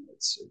discussion.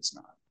 It's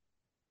not.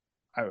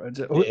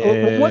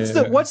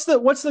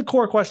 What's the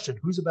core question?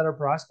 Who's a better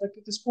prospect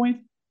at this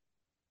point?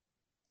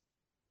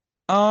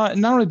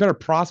 Not only better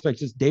prospect,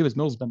 just Davis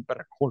Mills has been a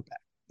better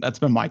quarterback. That's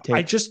been my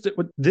take.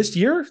 This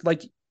year,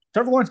 like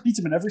Trevor Lawrence beats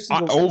him in every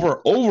single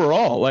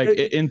overall, like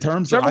in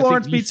terms of Trevor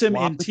Lawrence beats him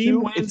in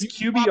team wins,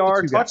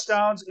 QBR,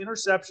 touchdowns,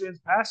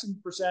 interceptions, passing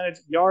percentage,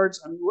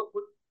 yards. I mean,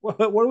 what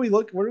are we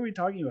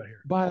talking about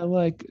here? By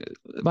like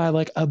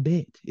a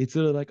bit. It's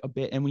like a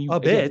bit, and when you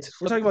we're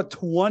talking about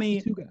 20%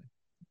 in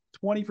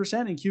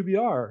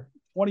QBR.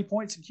 20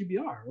 points in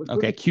QBR.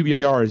 Okay,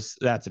 QBR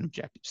that's an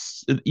objective.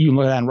 You can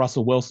look at that and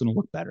Russell Wilson will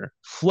look better.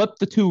 Flip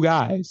the 2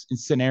 guys in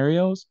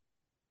scenarios.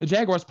 The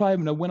Jaguars probably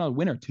going to win a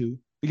win or 2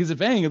 because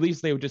if anything, at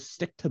least they would just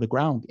stick to the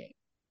ground game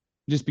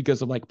just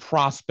because of like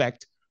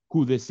prospect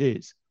who this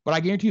is. But I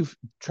guarantee you, if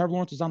Trevor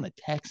Lawrence was on the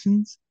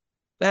Texans,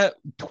 that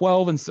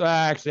 12 and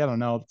actually, I don't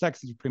know. The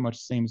Texans are pretty much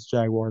the same as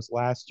Jaguars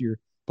last year.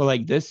 But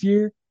like this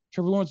year,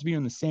 Trevor Lawrence is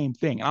doing the same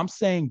thing. And I'm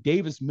saying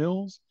Davis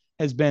Mills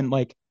has been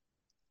like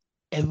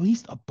at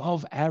least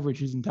above average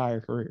his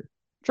entire career.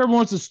 Trevor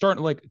Lawrence is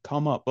starting to like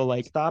come up, but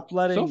like Stop so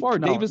letting far,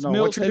 no, Davis no. What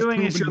Mills you're has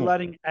doing is proven you're more.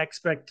 letting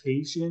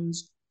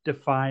expectations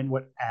define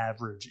what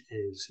average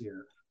is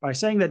here. By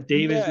saying that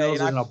Davis Yeah, Mills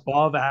and is I an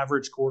above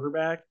average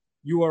quarterback,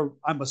 you are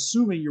I'm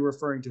assuming you're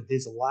referring to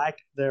his lack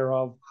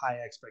thereof high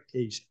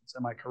expectations.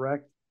 Am I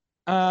correct?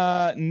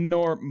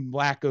 nor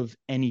lack of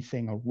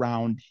anything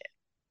around him.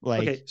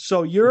 Okay, Like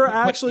so you you're can't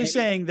put actually any.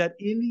 saying that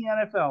in the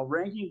NFL,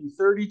 ranking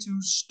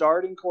 32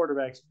 starting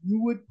quarterbacks,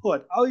 you would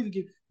put, I'll even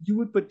give, you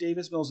would put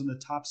Davis Mills in the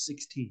top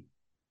 16.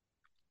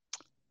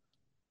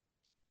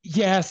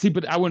 Yeah, see,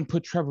 but I wouldn't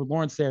put Trevor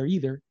Lawrence there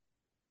either.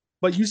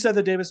 But you said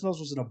that Davis Mills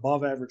was an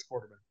above average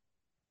quarterback.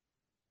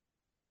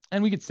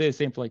 And we could say the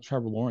same for like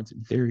Trevor Lawrence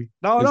in theory.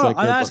 No, It's no, like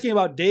I'm they're but asking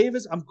about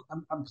Davis. I'm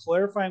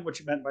clarifying what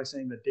you meant by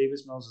saying that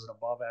Davis Mills is an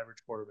above average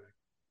quarterback.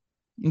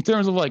 in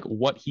terms of like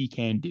what he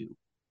can do.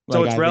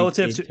 So Like I think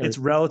in it's terms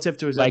relative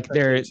to his like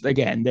they're expectations.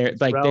 again It's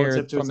they're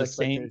relative to from his the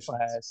same expectations.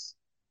 class.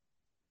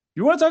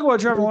 You want to talk about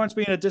Trevor Lawrence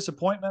being a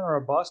disappointment or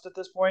a bust at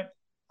this point?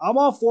 I'm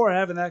all for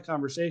having that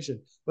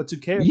conversation. But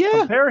to Yeah.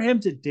 compare him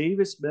to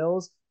Davis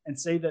Mills and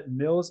say that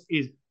Mills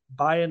is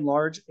by and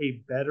large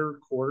a better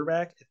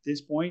quarterback at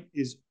this point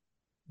is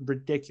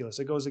ridiculous.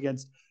 It goes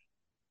against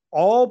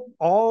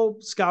all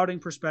scouting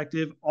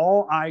perspective,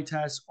 all eye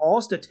tests,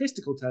 all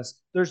statistical tests.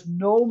 There's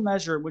no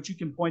measure in which you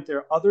can point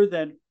there other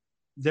than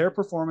their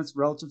performance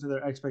relative to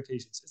their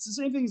expectations. It's the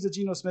same thing as the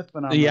Geno Smith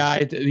phenomenon.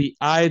 The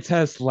eye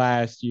test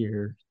last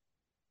year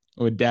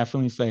would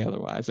definitely say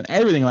otherwise, and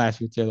everything last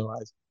year would say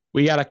otherwise.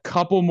 We got a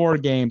couple more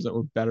games that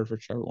were better for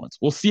Trevor Lawrence.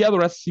 We'll see how the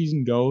rest of the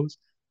season goes.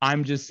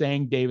 I'm just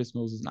saying Davis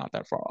Mills is not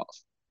that far off.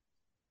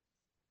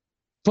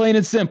 Plain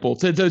and simple.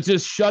 To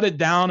just shut it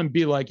down and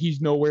be like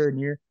he's nowhere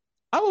near.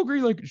 I will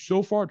agree. Like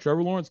so far,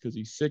 Trevor Lawrence because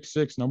he's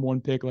 6'6", number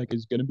one pick, like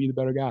is going to be the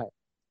better guy.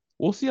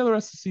 We'll see how the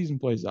rest of the season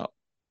plays out.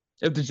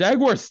 If the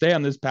Jaguars stay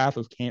on this path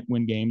of can't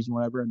win games and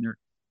whatever, and they're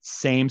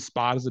same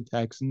spot as the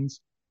Texans,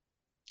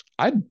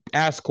 I'd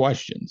ask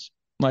questions.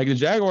 Like the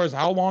Jaguars,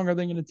 how long are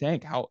they going to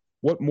tank?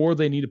 What more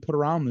they need to put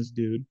around this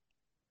dude?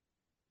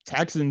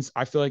 Texans,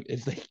 I feel like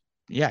if they,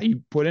 yeah,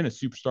 you put in a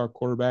superstar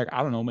quarterback,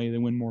 I don't know, maybe they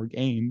win more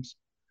games.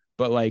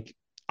 But like,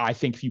 I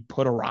think if you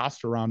put a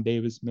roster around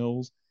Davis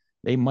Mills,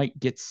 they might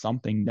get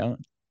something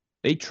done.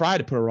 They tried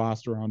to put a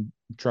roster on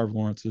Trevor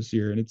Lawrence this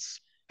year, and it's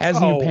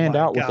hasn't even Oh panned my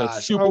out with a gosh.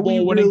 Are Super we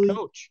Bowl winning really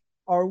coach.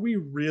 are we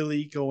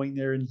really going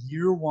there in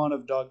year one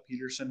of Doug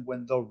Peterson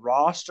when the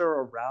roster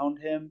around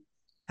him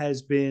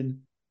has been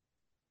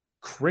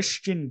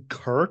Christian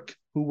Kirk,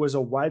 who was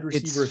a wide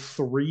receiver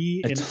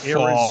three in It's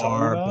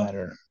far Arizona?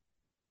 better.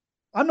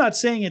 I'm not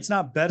saying it's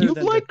not better You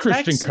than the like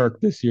Christian Texans.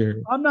 Kirk this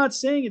year. I'm not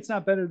saying it's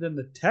not better than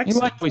the You Texans.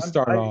 like we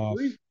start I off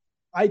agree.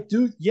 I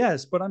do,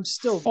 yes, but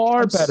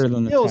far I'm better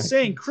than the still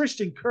saying Texans.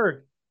 Christian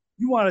Kirk.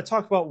 You want to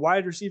talk about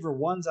wide receiver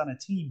ones on a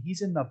team?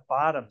 He's in the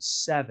bottom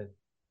 7.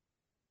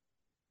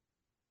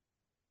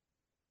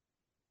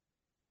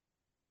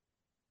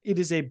 It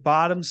is a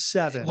bottom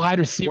 7 Wide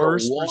receiver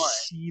worst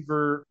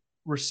one.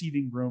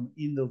 receiving room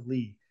in the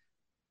league,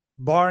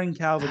 barring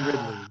Calvin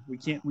Ridley.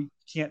 We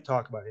can't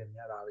talk about him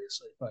yet,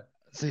 obviously. But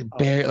say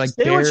what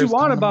you Bears,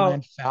 want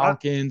about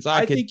Falcons.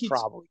 I could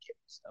probably get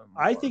some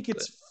more. I think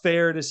it's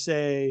fair to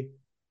say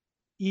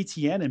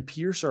ETN and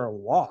Pierce are a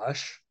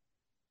wash.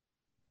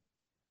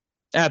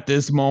 At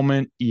this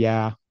moment,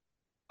 yeah.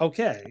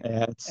 Okay.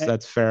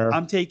 That's fair.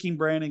 I'm taking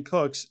Brandon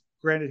Cooks.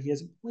 Granted, he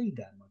hasn't played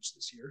that much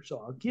this year, so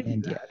I'll give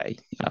you that.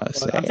 Yeah,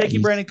 I'm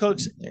taking Brandon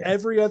Cooks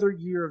every other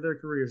year of their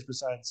careers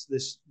besides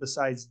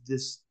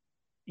this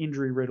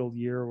injury riddled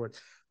year or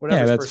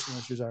whatever his personal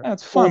issues are.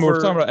 That's fine.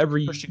 We're talking about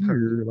every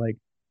year.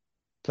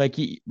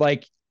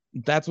 Like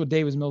that's what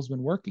Davis Mills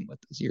been working with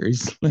this year.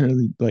 He's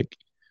literally like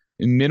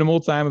in minimal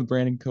time with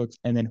Brandon Cooks,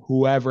 and then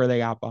whoever they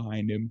got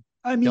behind him.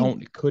 I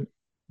mean,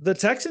 the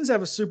Texans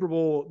have a Super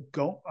Bowl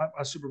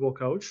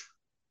coach.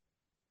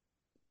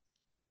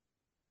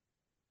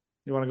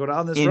 You want to go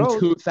down this road? In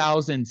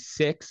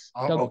 2006,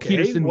 Doug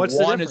Peterson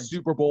won a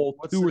Super Bowl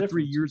 2 or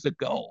 3 years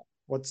ago.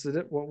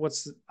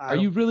 Are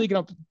you really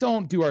gonna?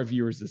 Don't do our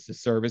viewers this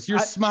disservice. You're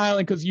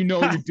smiling because you know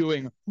what you're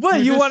doing. Well,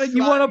 you want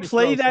to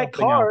play that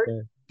card.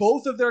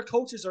 Both of their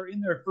coaches are in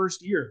their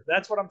first year.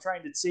 That's what I'm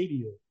trying to say to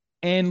you.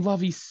 And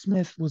Lovie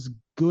Smith was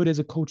good as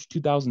a coach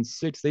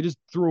 2006. They just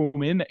threw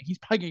him in. He's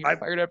probably going to get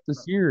fired up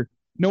this year.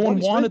 No one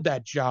wanted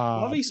that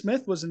job. Lovie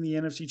Smith was in the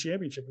NFC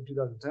Championship in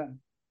 2010.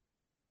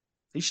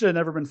 He should have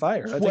never been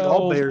fired. I think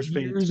all Bears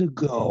fans. Years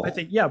ago. I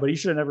think, yeah, but he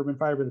should have never been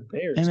fired by the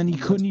Bears. And then he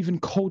couldn't even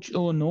coach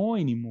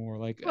Illinois anymore.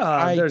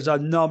 There's a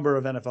number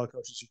of NFL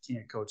coaches who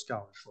can't coach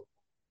college football.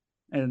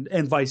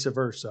 And vice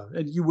versa.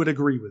 And you would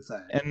agree with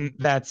that. And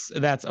that's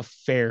a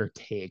fair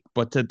take.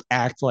 But to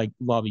act like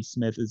Lovie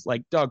Smith is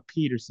like Doug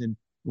Peterson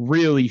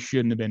really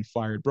shouldn't have been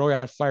fired. Bro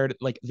got fired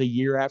like the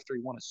year after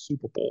he won a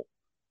Super Bowl.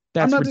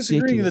 I'm not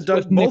disagreeing that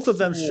both of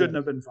them shouldn't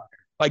have been fired.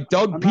 Like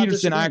Doug I'm not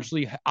Peterson,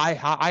 disagreeing. actually,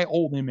 I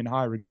hold him in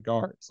high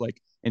regards, like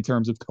in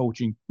terms of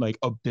coaching, like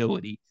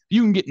ability. If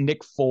you can get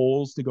Nick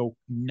Foles to go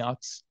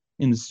nuts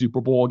in the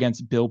Super Bowl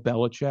against Bill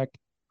Belichick,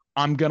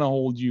 I'm gonna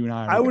hold you in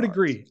high I would regards.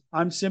 agree.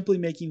 I'm simply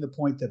making the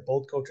point that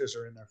both coaches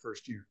are in their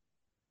first year.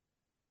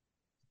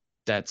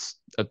 That's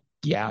a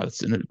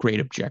that's a great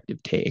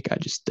objective take. I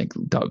just think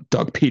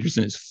Doug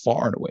Peterson is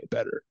far and away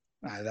better.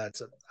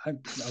 That's a okay.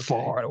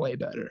 Far and away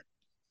better.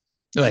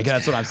 Like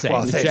that's what I'm saying.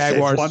 Well, The they've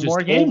Jaguars won just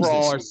more games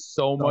overall this are year,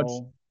 so much.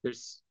 so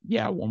There's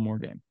one more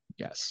game.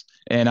 Yes,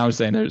 and I was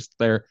saying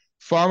they're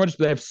far much.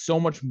 They have so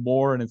much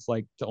more, and it's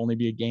like to only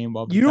be a game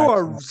of the you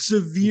are Texans.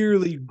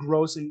 severely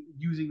grossing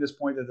using this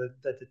point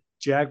that the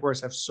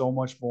Jaguars have so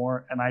much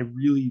more, and I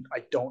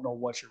don't know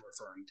what you're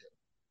referring to.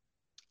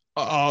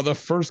 The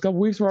first couple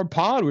weeks of our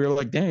pod, we were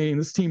like, dang,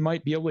 this team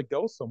might be able to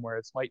go somewhere.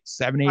 It's like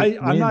 7, 8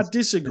 I'm not wins.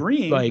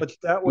 disagreeing, but Like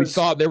that we was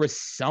thought there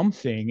was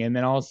something, and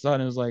then all of a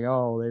sudden it was like,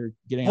 oh, they're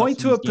getting out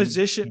some of these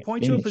games they can't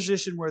point to a finish.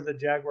 position where the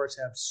Jaguars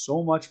have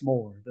so much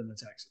more than the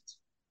Texans.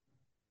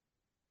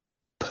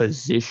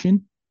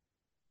 Position.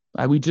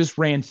 We just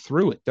ran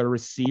through it. The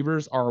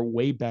receivers are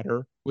way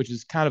better, which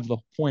is kind of the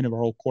point of our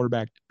whole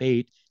quarterback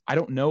debate. I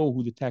don't know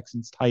who the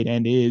Texans tight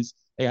end is.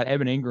 They got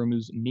Evan Ingram,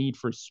 who's need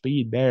for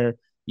speed there.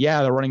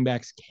 Yeah, the running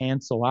backs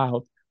cancel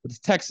out, but the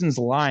Texans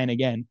line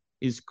again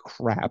is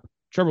crap.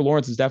 Trevor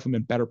Lawrence has definitely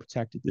been better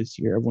protected this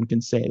year. Everyone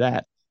can say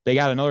that. They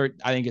got another.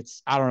 I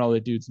don't know the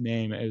dude's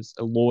name. It was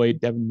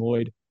Devin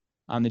Lloyd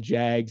on the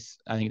Jags.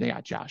 I think they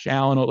got Josh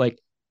Allen. Like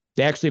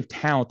they actually have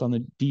talent on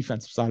the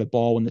defensive side of the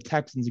ball. When the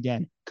Texans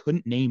again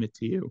couldn't name it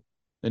to you,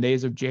 the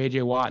days of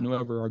J.J. Watt and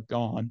whoever are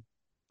gone.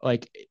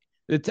 Like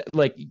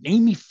like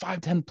name me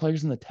 5, 10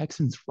 players in the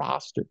Texans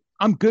roster.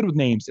 I'm good with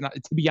names, and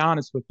to be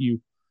honest with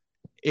you,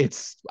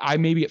 it's I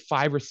maybe at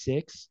 5 or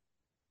 6.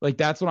 Like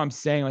that's what I'm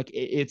saying. Like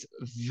it's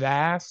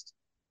vast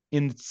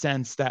in the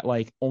sense that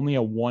like only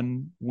a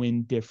 1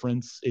 win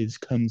difference is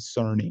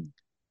concerning.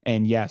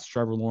 And yes,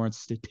 Trevor Lawrence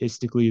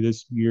statistically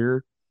this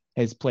year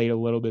has played a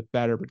little bit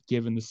better, but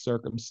given the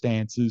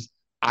circumstances,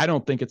 I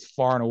don't think it's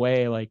far and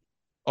away like,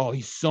 oh,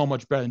 he's so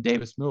much better than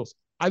Davis Mills.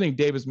 I think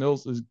Davis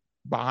Mills is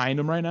behind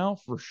him right now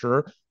for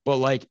sure, but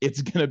like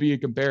it's gonna be a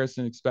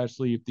comparison,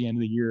 especially if the end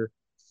of the year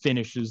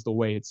finishes the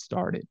way it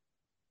started.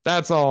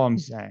 That's all I'm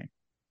saying.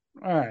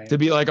 All right. To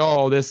be like,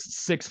 oh, this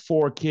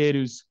 6'4" kid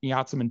who's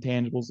got some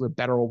intangibles, a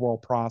better overall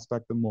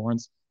prospect than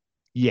Lawrence.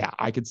 Yeah,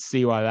 I could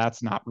see why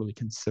that's not really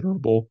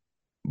considerable.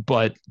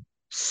 But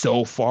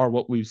so far,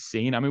 what we've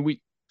seen, I mean,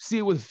 we see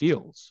it with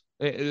Fields.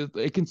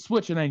 It can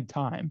switch at any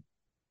time.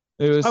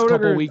 It I was a would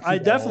couple agree. weeks I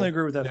definitely ago.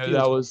 agree with that That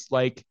Fields one. was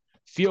like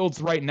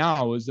Fields right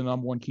now is the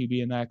number one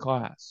QB in that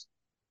class.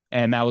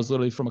 And that was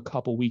literally from a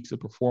couple weeks of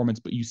performance.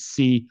 But you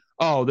see,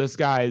 oh, this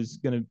guy is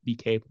going to be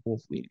capable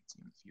of leading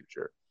in the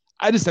future.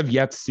 I just have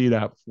yet to see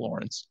that with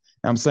Lawrence.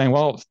 And I'm saying,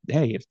 well,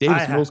 hey, if I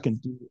Davis Mills have. can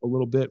do a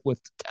little bit with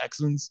the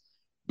Texans,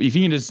 if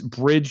he can just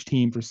bridge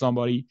team for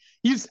somebody,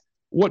 he's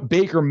what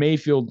Baker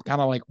Mayfield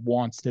kind of like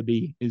wants to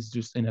be is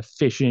just an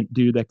efficient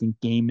dude that can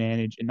game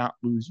manage and not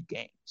lose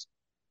games.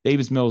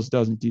 Davis Mills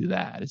doesn't do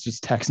that. It's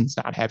just Texans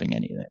not having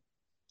any of it.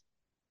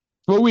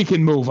 But we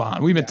can move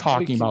on. We've been Yeah, we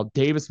talking can. about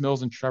Davis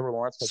Mills and Trevor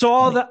Lawrence for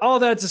So plenty. all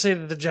that to say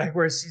that the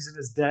Jaguars season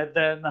is dead.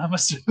 Then I'm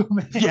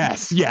assuming.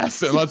 Yes.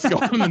 And let's go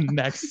on the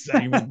next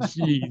segment.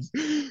 Jeez.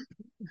 To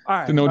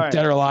All no right.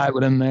 dead or alive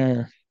within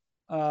there.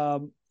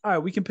 All right.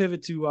 We can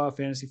pivot to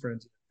fantasy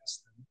frenzy.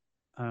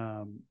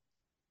 I'll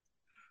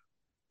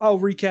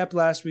recap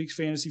last week's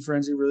fantasy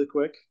frenzy really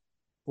quick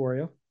for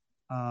you.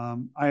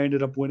 I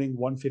ended up winning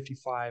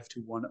 155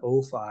 to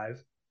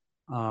 105.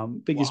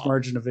 Biggest Wow.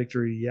 margin of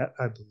victory yet,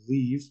 I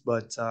believe.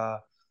 But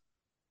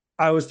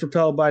I was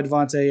propelled by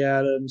Devontae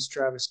Adams,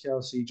 Travis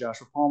Kelce,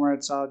 Joshua Palmer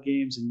had solid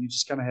games, and you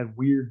just kind of had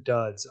weird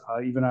duds.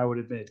 Even I would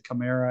admit,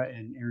 Kamara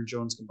and Aaron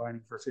Jones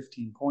combining for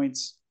 15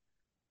 points.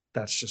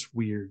 That's just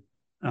weird.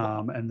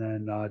 Wow. And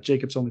then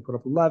Jacobs only put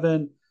up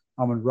 11.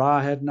 Amon Ra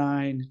had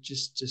 9.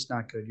 Just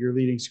not good. Your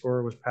leading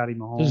scorer was Patty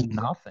Just Mahomes.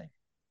 nothing.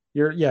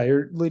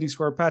 Your leading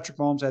scorer Patrick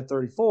Mahomes had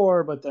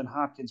 34, but then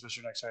Hopkins was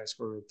your next highest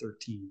scorer with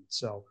 13.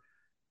 So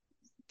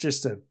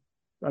just to,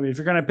 I mean, if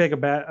you're gonna pick a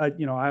bat,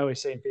 I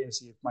always say in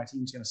fantasy, if my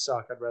team's gonna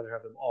suck, I'd rather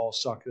have them all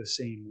suck the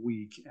same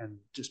week and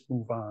just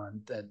move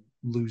on than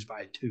lose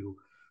by 2.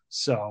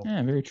 So,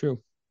 Yeah, very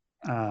true.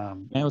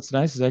 um, Man, what's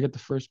nice is I get the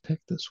first pick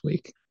this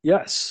week. I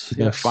yes,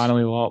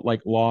 finally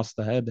lost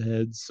the head to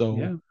head. So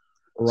yeah.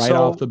 right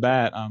off So, the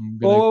bat, I'm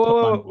gonna whoa, whoa, put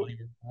my whoa, whoa. money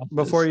where my mouth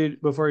Before is.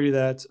 you do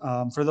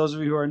that, for those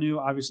of you who are new,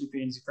 obviously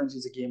Fantasy Frenzy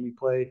is a game we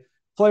play.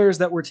 Players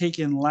that were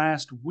taken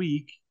last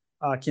week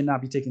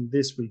cannot be taken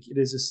this week. It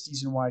is a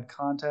season-wide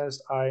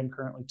contest. I am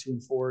currently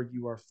 2-4.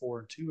 You are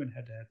 4-2 in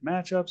head-to-head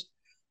matchups.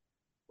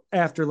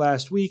 After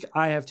last week,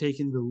 I have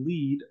taken the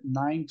lead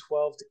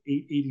 912 to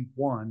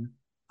 881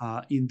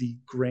 in the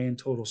grand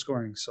total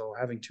scoring. So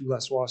having 2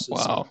 less losses and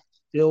Wow.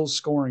 still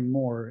scoring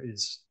more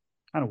is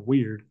kind of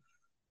weird.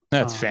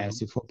 That's Um,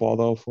 fantasy football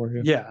though for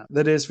you. yeah,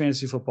 that is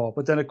fantasy football.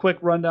 But then a quick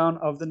rundown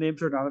of the names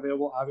that are not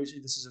available. Obviously,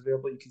 this is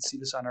available. You can see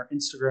this on our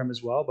Instagram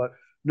as well. But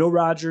No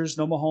Rodgers,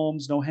 no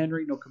Mahomes, no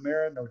Henry, no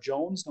Kamara, no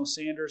Jones, no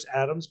Sanders,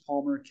 Adams,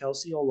 Palmer,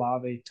 Kelsey,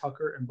 Olave,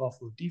 Tucker, and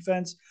Buffalo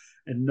defense,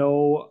 and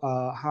no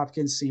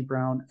Hopkins, St.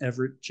 Brown,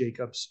 Everett,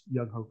 Jacobs,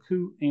 Young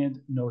Hoku, and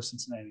no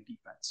Cincinnati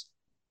defense.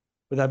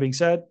 With that being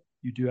said,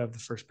 you do have the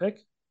first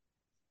pick.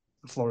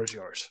 The floor is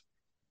yours.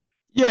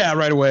 Yeah,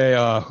 right away.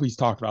 He's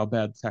talked about how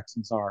bad the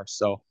Texans are.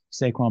 So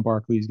Saquon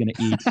Barkley is going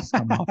to eat. He's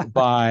coming off a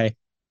bye.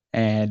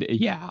 And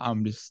yeah,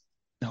 I'm just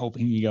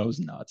hoping he goes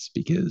nuts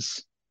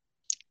because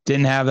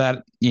didn't have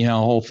that,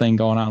 whole thing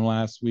going on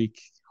last week.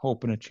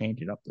 Hoping to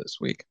change it up this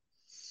week.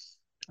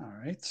 All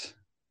right.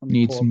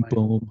 Need some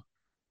boom.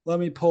 Let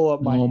me pull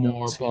up my no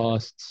notes more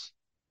busts.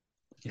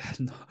 Here.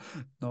 Yeah,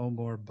 no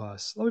more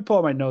busts. Let me pull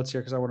up my notes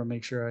here because I want to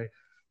make sure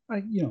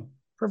I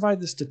provide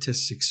the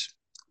statistics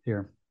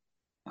here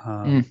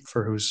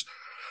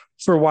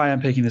for why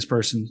I'm picking this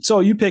person. So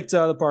you picked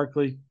the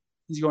Barkley.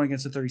 He's going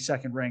against the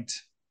 32nd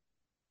ranked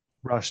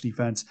rush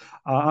defense.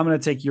 I'm going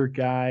to take your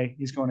guy.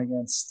 He's going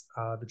against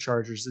the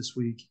Chargers this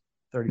week,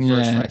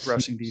 31st ranked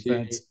rushing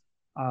defense.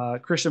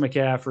 Christian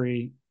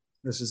McCaffrey.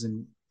 This is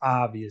an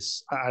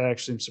obvious. I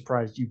actually am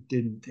surprised you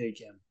didn't take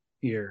him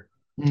here.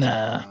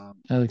 Nah,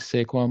 I like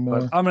Saquon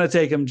more. But I'm going to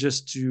take him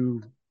just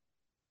to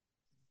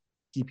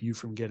keep you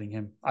from getting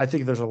him. I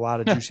think there's a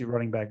lot of juicy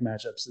running back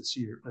matchups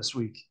this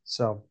week.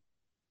 So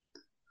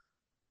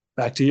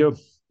back to you.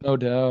 No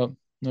doubt.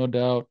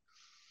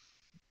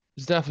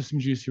 There's definitely some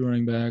juicy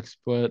running backs,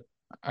 but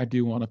I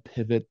do want to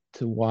pivot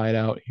to wide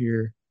out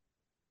here.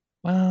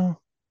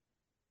 Well,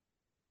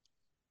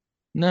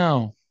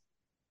 no,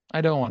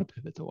 I don't want to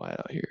pivot to wide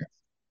out here.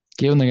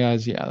 Given the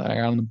guys, that I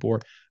got on the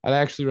board, I'd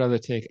actually rather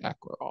take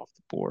Eckler off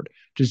the board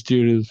just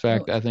due to the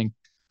fact that I think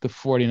the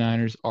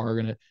 49ers are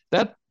going to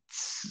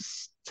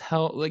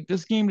 –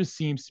 this game just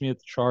seems to me that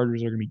the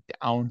Chargers are going to be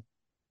down.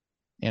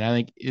 And I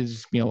think it's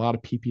just going to be a lot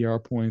of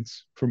PPR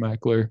points from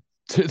Eckler.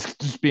 To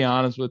just be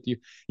honest with you,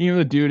 even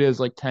the dude has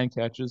like 10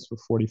 catches for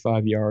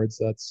 45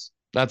 yards.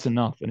 That's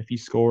enough. And if he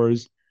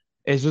scores,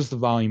 it's just the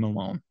volume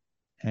alone.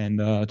 And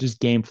just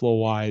game flow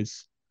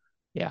wise,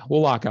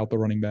 we'll lock out the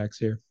running backs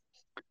here.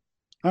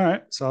 All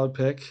right, solid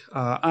pick.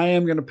 I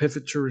am going to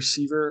pivot to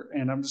receiver,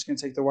 and I'm just going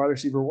to take the wide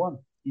receiver one.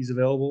 He's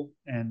available,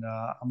 and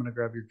I'm going to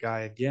grab your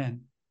guy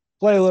again.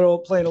 Playing a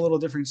little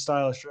different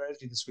style of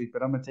strategy this week,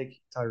 but I'm going to take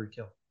Tyreek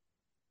Hill.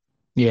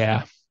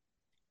 Yeah,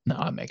 no,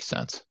 it makes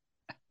sense.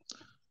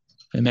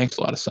 It makes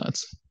a lot of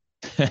sense.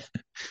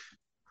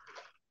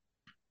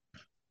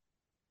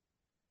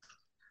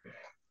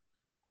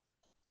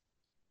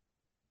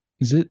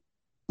 Is it?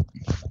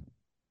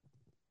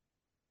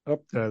 Oh,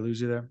 did I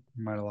lose you there?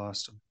 You might have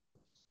lost him.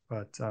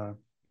 But go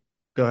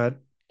ahead.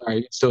 All right,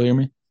 you can still hear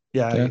me?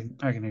 Yeah,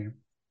 I can hear you.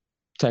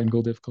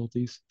 Technical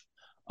difficulties.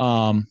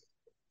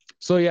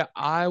 So yeah,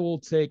 I will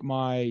take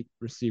my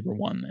receiver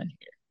one then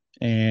here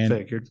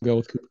and go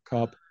with Cooper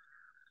Kupp.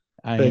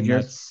 I mean,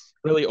 that's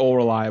really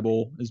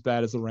reliable. As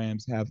bad as the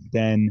Rams have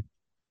been,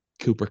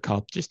 Cooper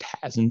Kupp just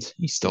hasn't.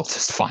 He still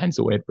just finds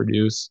a way to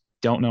produce.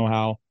 Don't know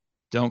how.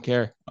 Don't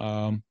care.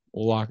 We'll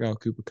lock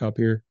out Cooper Kupp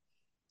here,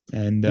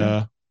 and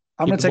I'm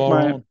gonna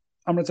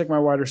take my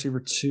wide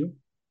receiver two.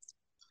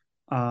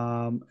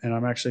 And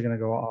I'm actually gonna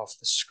go off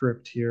the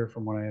script here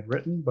from what I had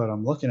written, but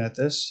I'm looking at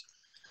this,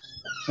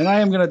 and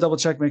I am gonna double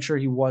check, make sure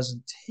he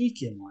wasn't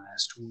taken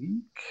last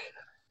week,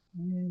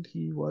 and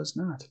he was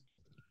not.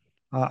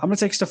 I'm going to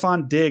take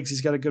Stephon Diggs.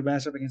 He's got a good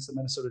matchup against the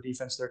Minnesota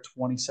defense. They're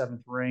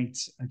 27th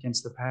ranked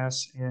against the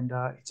pass, and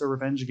it's a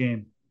revenge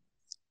game.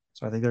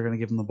 So I think they're going to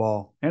give him the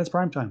ball, and it's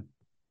prime time.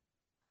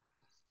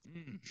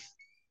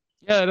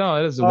 Yeah, no,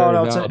 it is a very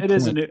valid point.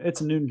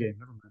 It's a noon game.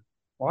 Never mind.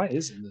 Why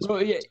isn't this?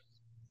 Well, yeah,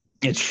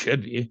 it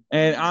should be.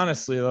 And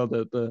honestly, though,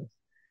 the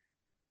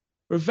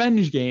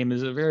revenge game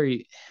is a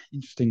very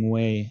interesting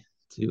way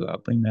to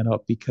bring that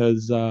up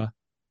because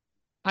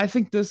I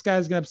think this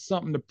guy's going to have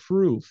something to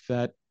prove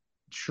that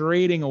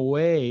trading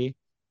away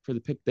for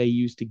the pick they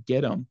used to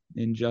get him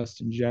in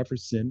Justin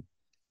Jefferson,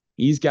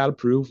 he's got to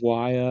prove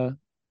why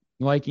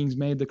Vikings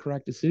made the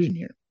correct decision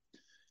here.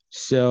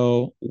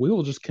 So we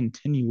will just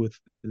continue with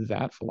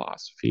that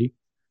philosophy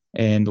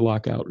and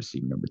lock out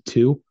receiver number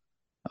two.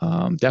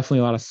 Definitely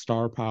a lot of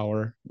star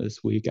power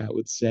this week, I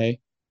would say.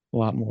 A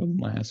lot more than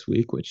last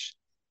week, which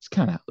is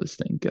kind of how this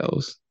thing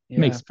goes. Yeah.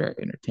 Makes it very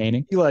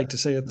entertaining. You like to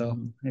say it, though.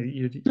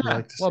 You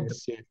like to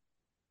say it.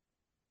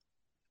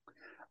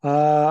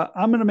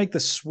 I'm going to make the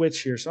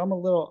switch here. So I'm a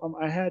little,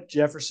 I had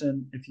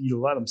Jefferson. If you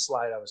let him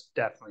slide, I was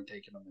definitely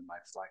taking him in my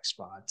flex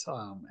spot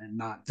and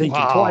not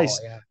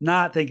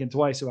thinking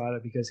twice about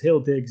it because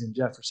Hill, Diggs, and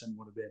Jefferson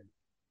would have been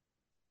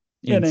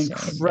an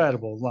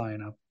incredible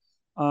lineup.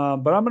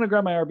 But I'm going to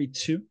grab my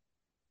RB2,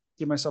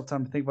 give myself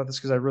time to think about this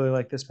because I really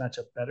like this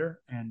matchup better.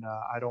 And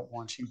I don't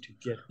want you to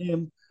get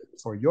him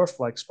for your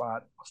flex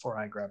spot before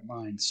I grab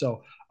mine.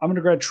 So I'm going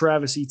to grab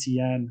Travis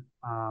Etienne.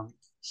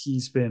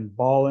 He's been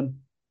balling.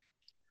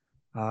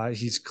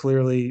 He's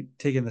clearly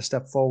taken the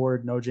step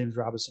forward. No James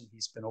Robinson.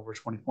 He's been over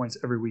 20 points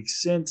every week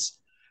since.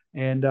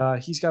 And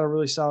he's got a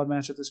really solid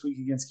matchup this week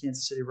against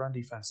Kansas City run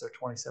defense. They're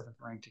 27th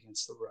ranked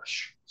against the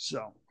rush.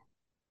 So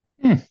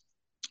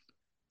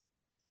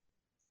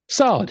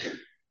Solid,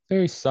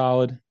 very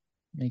solid.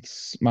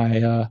 Makes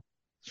my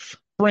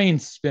brain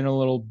spin a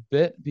little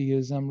bit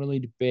because I'm really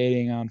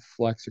debating on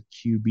flex or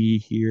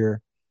QB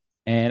here,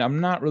 and I'm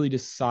not really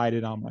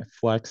decided on my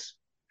flex.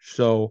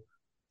 So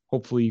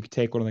hopefully you can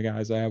take one of the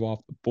guys I have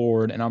off the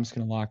board, and I'm just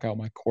going to lock out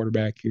my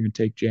quarterback here and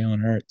take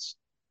Jalen Hurts.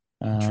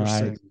 I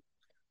Interesting.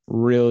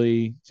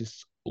 really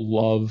just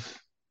love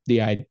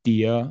the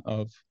idea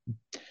of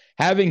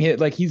having hit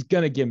like he's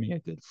going to give me a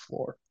good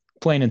floor,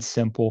 plain and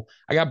simple.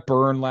 I got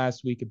burned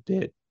last week a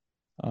bit,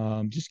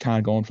 just kind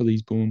of going for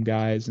these boom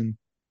guys, and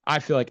I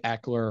feel like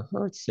Eckler,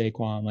 Hurts,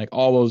 Saquon, like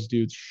all those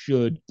dudes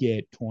should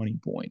get 20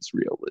 points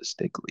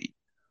realistically.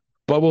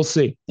 But we'll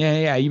see.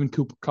 Yeah, even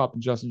Cooper Kupp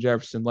and Justin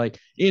Jefferson. Like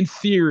in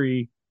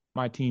theory,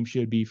 my team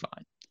should be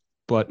fine.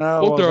 But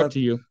Oh we'll well, throw it that to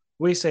you.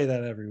 we say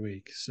that every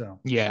week, so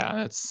Yeah,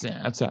 that's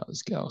how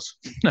this goes.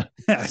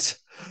 that's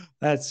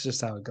that's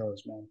just how it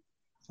goes, man.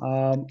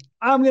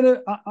 I'm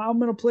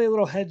gonna play a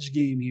little hedge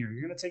game here.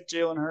 You're gonna take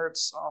Jalen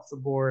Hurts off the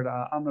board.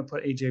 I'm gonna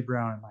put AJ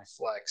Brown in my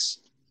flex.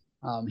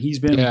 He's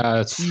been Yeah,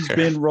 that's he's fair.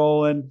 been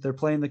rolling. They're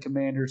playing the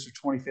Commanders. They're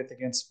 25th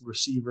against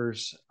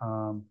receivers.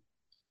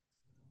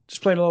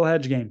 Just playing a little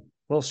hedge game,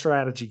 a little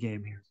strategy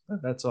game here.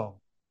 That's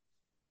all.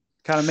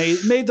 Kind of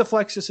made the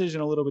flex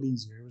decision a little bit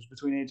easier. It was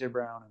between AJ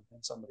Brown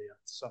and somebody else.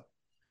 So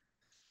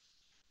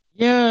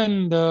Yeah,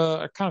 and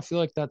I kind of feel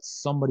like that's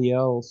somebody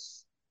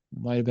else.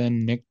 Might have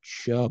been Nick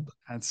Chubb.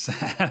 that's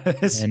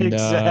And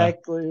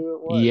exactly who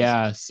it was.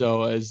 yeah,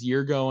 so as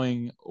you're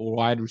going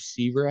wide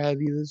receiver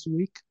heavy this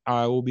week,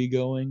 I will be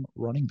going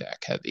running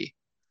back heavy.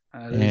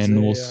 That is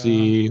And we'll a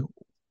see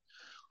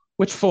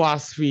which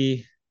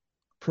philosophy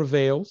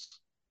prevails.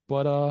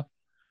 But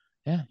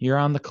yeah, you're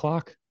on the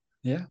clock.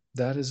 yeah,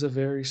 that is a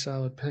very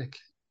solid pick.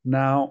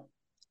 Now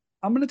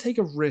I'm going to take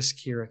a risk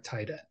here at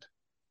tight end.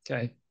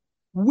 Okay,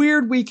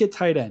 weird week at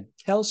tight end.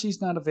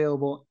 Kelsey's not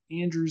available.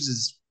 Andrews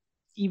is,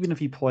 even if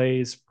he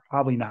plays,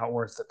 probably not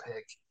worth the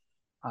pick.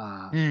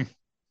 Uh, Mm,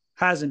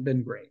 hasn't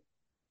been great.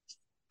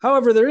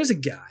 However, there is a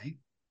guy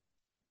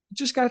who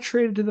just got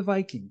traded to the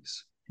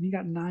Vikings, and he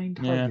got 9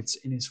 yeah. targets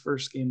in his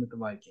first game with the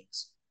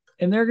Vikings,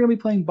 and they're going to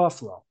be playing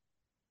Buffalo,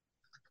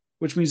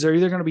 which means they're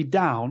either going to be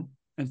down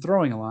and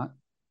throwing a lot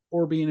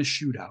or be in a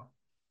shootout.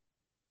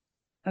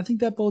 I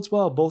think that bodes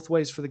well both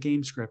ways for the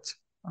game script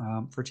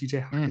for TJ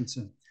Mm.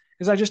 Hawkinson,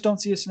 because I just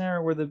don't see a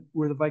scenario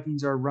where the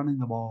Vikings are running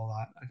the ball a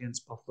lot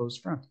against Buffalo's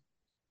front.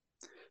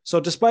 So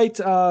despite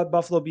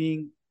Buffalo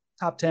being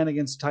top 10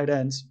 against tight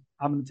ends,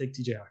 I'm going to take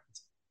TJ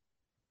Hawkinson.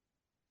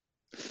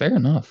 Fair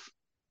enough.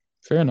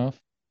 Fair enough.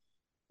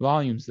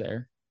 Volume's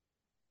there.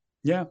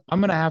 Yeah, I'm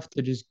gonna have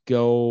to just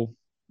go.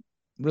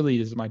 Really,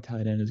 just my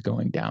tight end is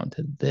going down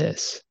to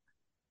this.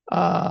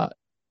 Uh,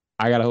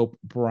 I gotta hope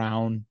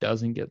Brown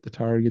doesn't get the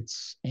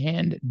targets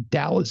and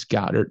Dallas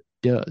Goedert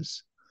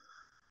does.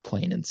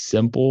 Plain and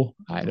simple.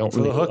 I going don't for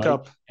the really like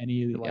hookup.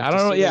 any of You the, like I to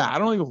don't know. see Yeah, it. I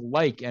don't even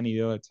like any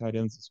of the other tight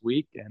ends this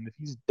week. And if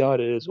he's dud,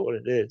 it is what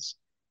it is.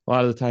 A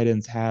lot of the tight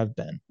ends have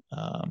been.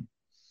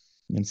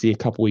 You can see a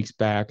couple weeks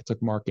back, it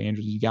took Mark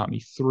Andrews. He got me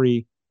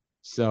 3.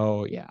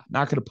 So yeah,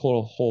 not gonna put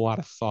a whole lot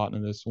of thought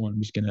into this one.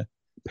 I'm just gonna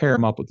pair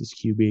him up with this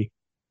QB.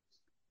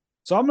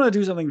 So I'm going to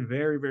do something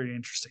very, very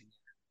interesting.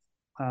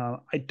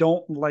 I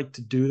don't like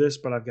to do this,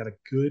 but I've got a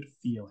good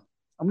feeling.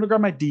 I'm going to grab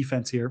my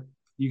defense here.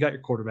 You got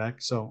your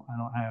quarterback, so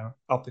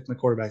I'll pick my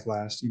quarterback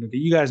last.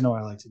 You guys know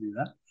I like to do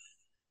that.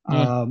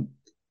 Yeah.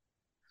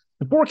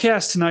 The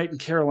forecast tonight in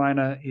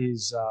Carolina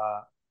is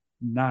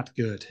not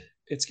good.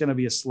 It's going to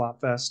be a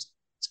slot fest.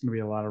 It's going to be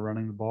a lot of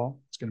running the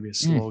ball. It's going to be a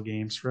Mm. slow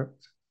game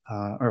script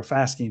or a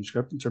fast game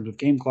script in terms of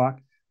game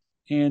clock.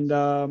 And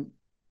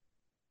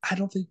I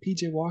don't think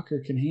PJ Walker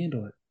can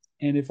handle it.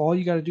 And if all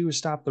you got to do is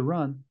stop the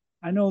run,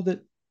 I know that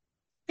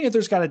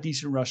Panthers got a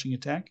decent rushing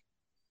attack,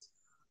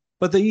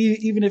 but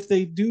even if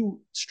they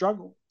do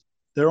struggle,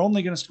 they're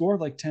only going to score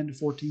like 10 to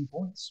 14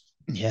 points.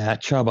 Yeah,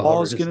 Chuba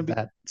Ball's Hubbard going to isn't be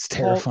that. It's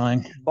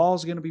terrifying.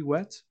 ball's going to be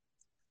wet,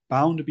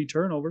 bound to be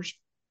turnovers.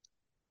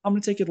 I'm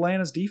going to take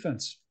Atlanta's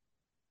defense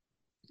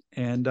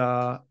and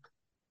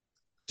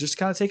just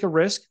kind of take a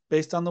risk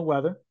based on the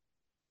weather,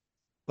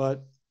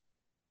 but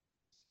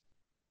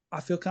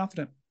I feel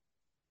confident.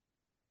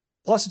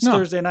 Plus, it's No,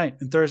 Thursday night,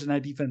 and Thursday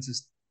night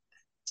defenses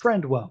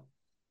trend well.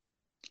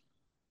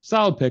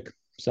 solid pick.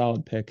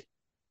 Solid pick.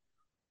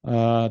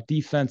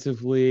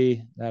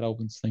 Defensively, that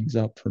opens things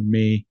up for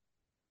me.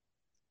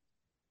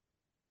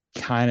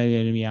 Kind of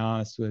to be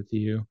honest with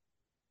you,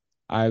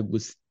 I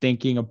was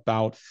thinking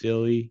about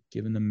Philly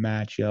given the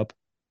matchup,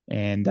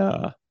 and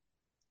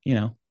you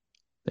know,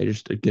 they're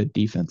just a good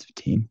defensive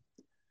team.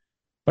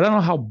 But I don't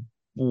know how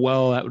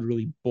well that would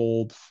really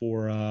bold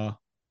for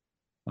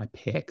my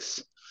picks.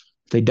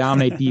 If they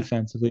dominate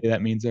defensively,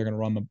 that means they're going to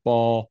run the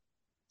ball.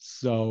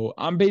 So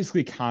I'm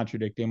basically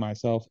contradicting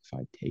myself if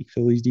I take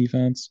Philly's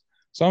defense.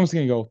 So I'm just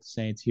going to go with the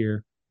Saints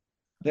here.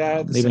 Yeah, I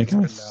had the They've been Saints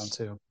kind of, written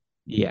down too.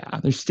 yeah,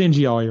 they're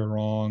stingy all year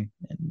long,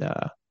 and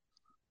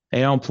they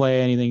don't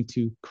play anything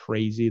too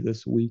crazy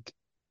this week.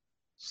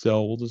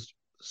 So we'll just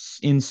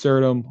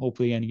insert them.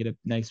 Hopefully, going to get a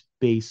nice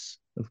base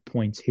of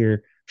points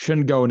here.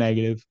 Shouldn't go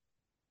negative.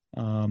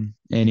 And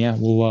yeah,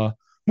 we'll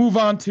move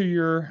on to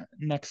your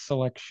next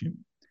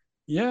selection.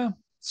 Yeah.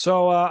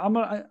 So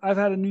I've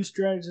had a new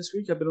strategy this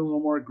week. I've been a little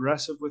more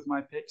aggressive with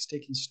my picks,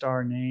 taking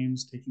star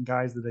names, taking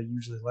guys that I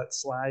usually let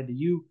slide to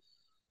you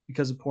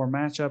because of poor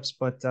matchups.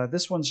 But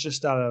this one's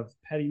just out of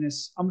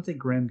pettiness. I'm gonna take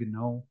Graham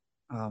Gano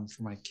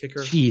for my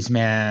kicker. Jeez,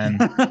 man,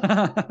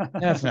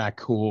 that's not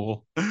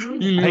cool. You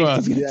knew I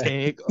was gonna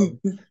take him.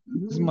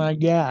 This is my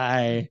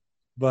guy.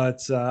 But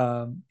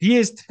he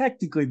is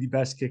technically the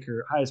best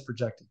kicker, highest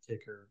projected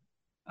kicker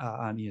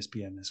on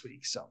ESPN this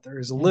week. So there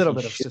is a Yes, little he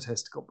bit of should.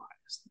 statistical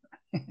bias.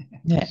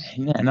 Yeah,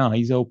 no,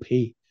 he's OP.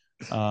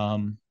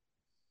 Um,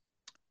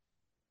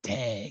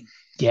 Dang.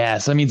 Yeah,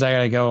 so that means I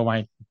gotta go with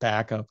my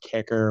backup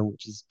kicker,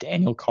 which is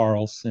Daniel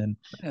Carlson.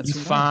 That's He's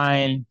who my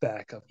fine.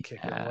 backup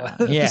kicker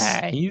was.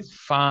 Yeah, he's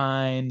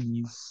fine.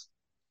 He's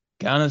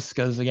gonna,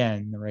 because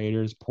again, the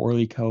Raiders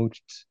poorly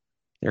coached.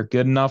 They're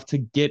good enough to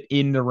get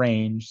in the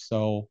range,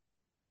 so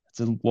it's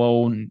a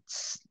low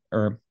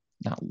or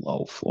not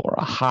low floor,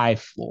 a high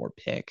floor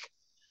pick.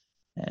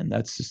 And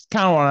that's just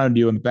kind of what I'm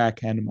doing the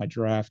back end of my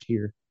draft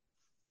here.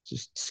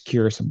 Just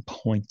secure some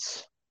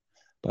points.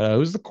 But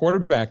who's the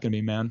quarterback gonna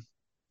be, man?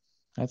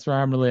 That's where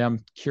I'm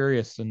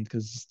curious, and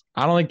because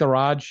I don't think the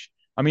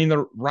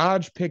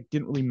Raj pick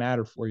didn't really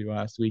matter for you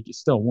last week. You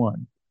still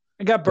won,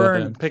 I got but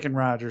burned picking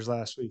Rodgers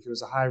last week. It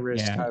was a high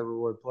risk, yeah. high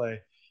reward play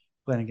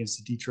playing against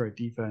the Detroit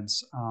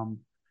defense.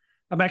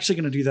 I'm actually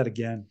going to do that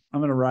again.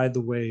 I'm going to ride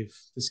the wave.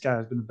 This guy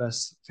has been the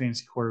best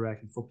fantasy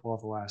quarterback in football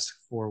the last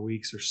 4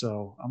 weeks or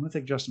so. I'm going to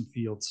take Justin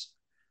Fields.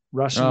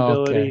 Rushing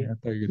Oh, okay. ability. I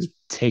thought you were gonna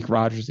take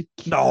Rogers again.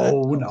 No, I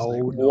was like,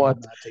 no, no. what?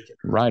 I'm not taking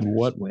Ride Rodgers.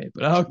 what way?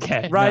 But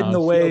okay, Riding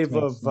no, the Fields wave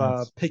makes of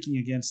sense. picking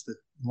against the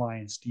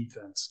Lions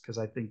defense because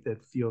I think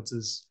that Fields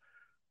is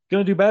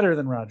going to do better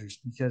than Rodgers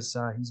because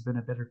he's been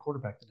a better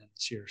quarterback than him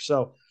this year.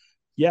 So,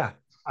 yeah,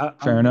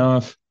 Fair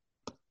enough.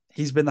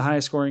 he's been the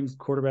highest scoring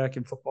quarterback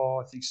in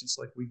football, I think, since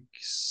like week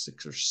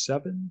 6 or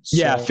 7.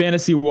 Yeah, So,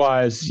 fantasy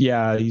wise,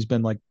 yeah, he's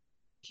been like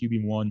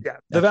QB1. yeah,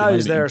 the Actually, it might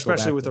value's have there, even go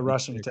especially back with to the week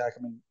rushing six, attack.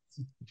 I mean,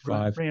 week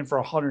five. ran for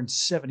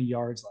 170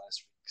 yards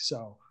last week.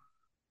 So,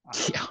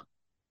 Yeah,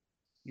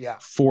 yeah.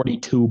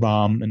 42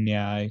 bomb. And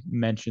yeah, I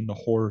mentioned the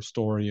horror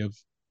story of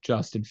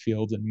Justin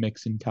Fields and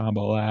Mixon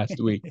combo last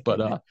week. But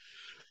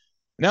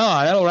no,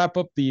 that'll wrap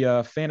up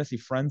the fantasy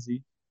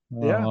frenzy.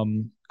 Yeah.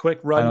 Um, Quick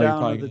I know you're rundown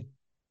probably of the gonna.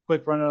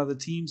 quick rundown of the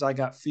teams. I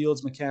got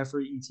Fields,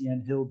 McCaffrey,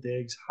 ETN, Hill,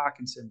 Diggs,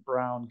 Hawkinson,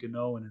 Brown,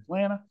 Gano in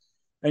Atlanta.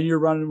 And you're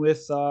running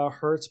with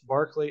Hurts,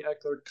 Barkley,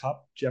 Eckler,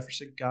 Cup,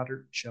 Jefferson,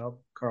 Goddard, Chubb,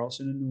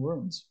 Carlson, and New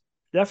Orleans.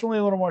 Definitely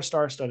a little more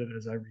star-studded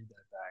as I read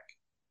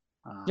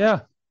that back. Yeah,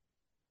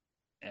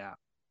 Yeah,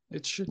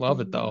 it should love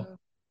it be. though.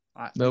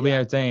 They'll be Yeah,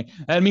 entertaining.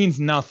 That means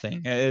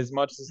nothing as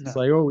much as it's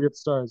no, like, oh, we get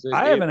stars.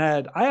 I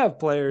have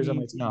players on my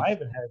Means team. I nothing.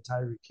 haven't had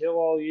Tyreek Hill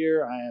all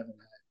year. I haven't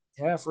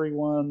had Caffrey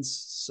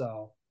ones,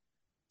 so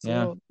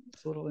Yeah,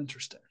 it's a little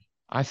interesting.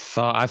 I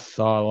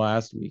thought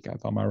last week. I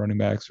thought my running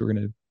backs were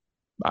gonna.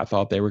 I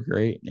thought they were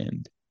great,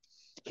 and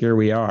here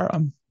we are.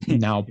 I'm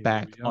now Here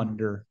back we are.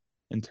 under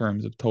in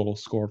terms of total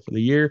score for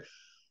the year.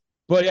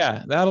 But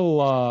yeah,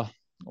 that'll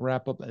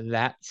wrap up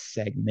that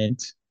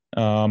segment.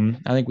 I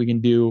think we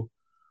can do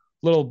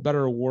a little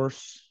better or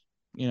worse,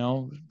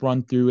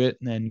 run through it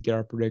and then get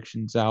our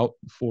predictions out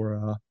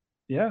before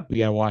Yeah, we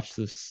gotta watch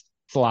this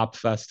flop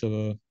fest of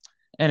a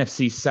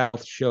NFC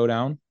South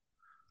showdown.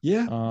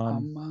 yeah.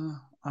 Um,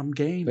 I'm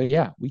game. but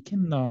yeah, we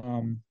can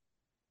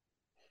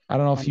I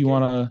don't know if I'm you game.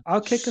 wanna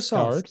I'll kick us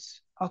off. start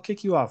I'll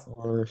kick you off.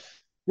 or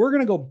We're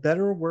gonna go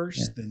better or worse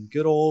yeah. than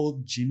good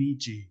old Jimmy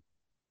G.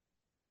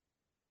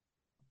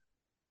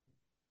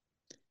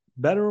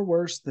 Better or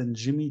worse than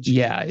Jimmy G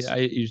Yeah, this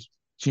week. I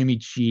Jimmy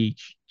G,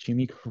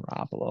 Jimmy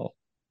Garoppolo.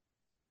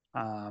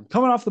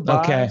 Coming off the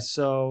bye, Okay.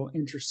 so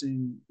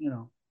interesting.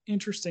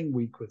 Interesting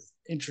week with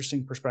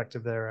interesting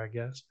perspective there, I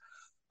guess.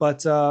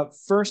 But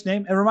first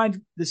name, and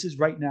remind this is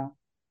right now.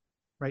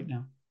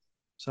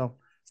 So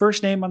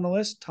first name on the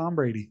list, Tom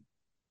Brady.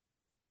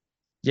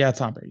 Yeah,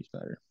 Tom Brady's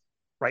better.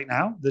 Right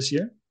now, this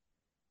year.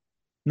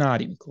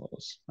 Not even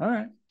close. All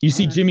right, You all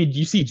see right.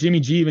 Jimmy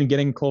G even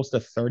getting close to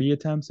 30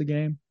 attempts a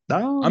game?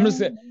 No, I'm just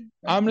no, no.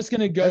 I'm just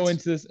gonna go That's.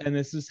 into this, and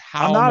this is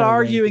I'm how I'm not gonna rank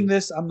arguing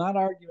this. this. I'm not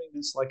arguing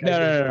this like I No, did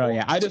no, for no, the no.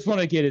 Yeah, I Lions. just want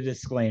to get a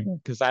disclaimer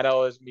because I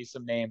know there's gonna be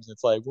some names.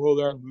 It's like, well,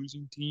 they're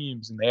losing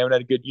teams and they haven't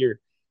had a good year.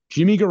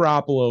 Jimmy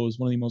Garoppolo is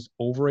one of the most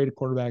overrated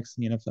quarterbacks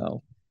in the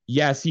NFL.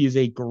 Yes, he is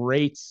a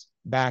great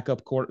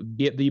backup quarter,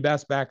 the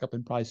best backup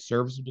and probably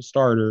serviceable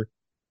starter.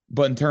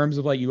 But in terms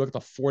of like, you look at the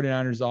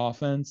 49ers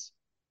offense,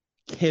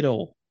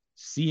 Kittle,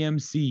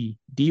 CMC,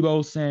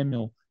 Debo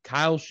Samuel,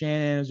 Kyle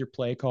Shanahan as your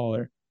play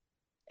caller.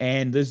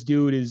 And this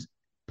dude is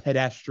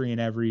pedestrian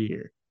every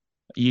year.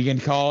 You can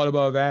call it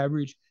above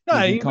average. No,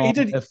 You can he call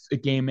him did. a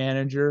game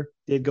manager.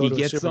 Did go He to a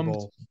gets Super them.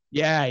 Bowl.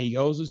 Yeah, he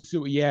goes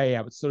to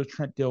yeah. But so does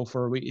Trent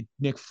Dilfer,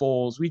 Nick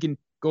Foles. We can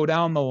go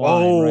down the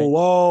line, Whoa, right?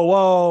 whoa,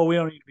 whoa! We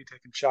don't need to be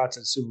taking shots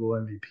at Super Bowl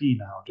MVP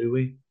now, do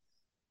we?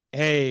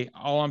 Hey,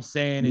 all I'm I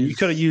saying mean, you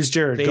could have is used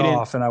Jared they didn't.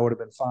 Goff, and I would have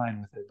been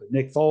fine with it. But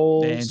Nick And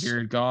Foles,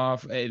 Jared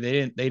Goff, they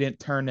didn't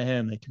turn to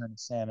him. They turned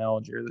to Sam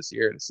Ellinger this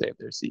year to save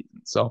their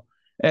season. So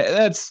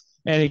that's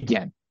and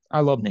again,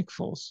 I love Nick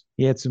Foles.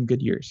 He had some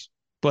good years,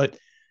 but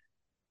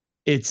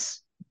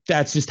it's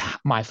that's just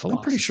my I'm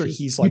pretty sure philosophy.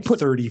 he's You like put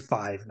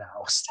 35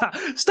 now.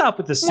 Stop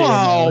with the Sam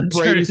well, Ellinger.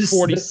 Brady's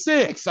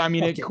 46. I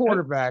mean, at Okay.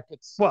 quarterback, it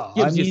Well,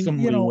 I gives you mean,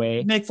 some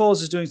leeway. Nick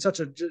Foles is doing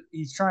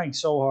he's trying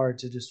so hard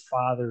to just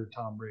father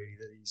Tom Brady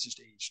that he's just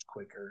aged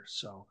quicker.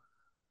 So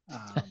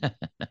um,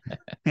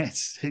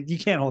 you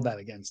can't hold that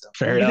against him.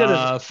 Fair And he did it.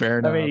 enough, fair I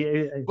enough.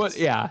 mean, But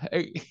yeah,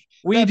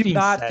 we that do being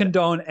not said,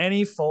 condone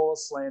any Foles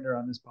slander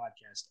on this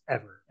podcast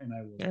ever, and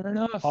I will fair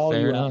enough, call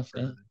fair you out enough. for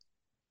Yeah. that.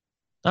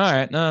 All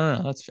right,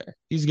 no, that's fair.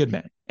 He's a good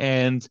man,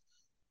 and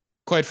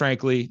quite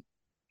frankly,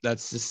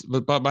 that's just.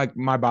 But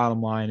my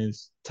bottom line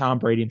is Tom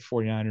Brady and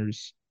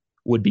 49ers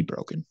would be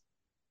broken.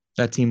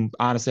 That team,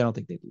 honestly, I don't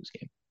think they'd lose a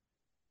game.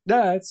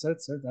 Yeah,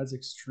 that's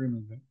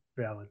extremely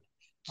valid.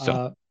 So,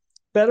 Uh,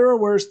 Better or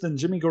worse than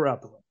Jimmy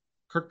Garoppolo,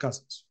 Kirk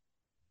Cousins?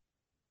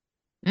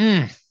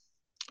 mm,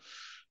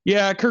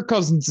 yeah, Kirk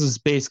Cousins is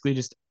basically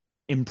just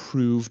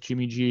improved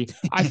Jimmy G.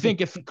 I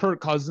think if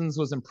Kirk Cousins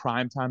was in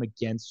prime time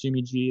against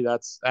Jimmy G,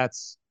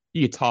 that's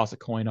you could toss a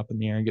coin up in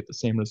the air and get the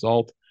same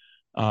result.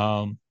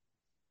 Um,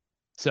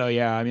 so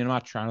yeah, I mean, I'm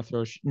not trying to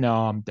throw. No,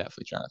 I'm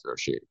definitely trying to throw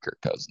shade at Kirk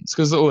Cousins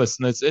because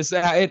listen, it's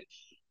it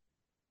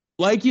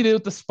like you did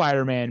with the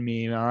Spider-Man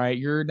meme. All right,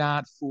 you're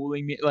not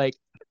fooling me. Like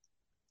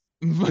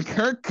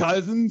Kirk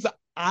Cousins,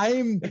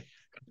 I'm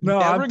No,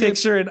 never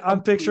gonna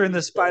I'm picturing the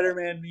completely sold.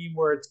 Spider-Man meme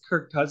where it's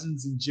Kirk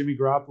Cousins and Jimmy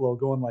Garoppolo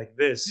going like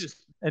this Just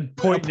and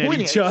pointing at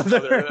pointing each at each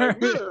other.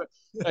 other.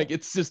 Like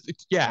it's just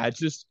it's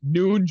just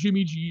noon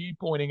Jimmy G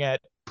pointing at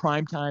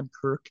primetime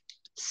Kirk.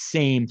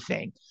 Same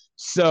thing.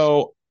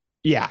 So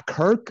yeah,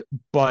 Kirk,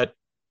 but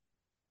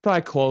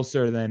probably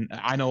closer than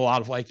I know a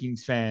lot of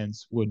Vikings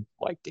fans would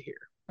like to hear.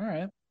 All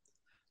right.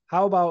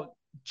 How about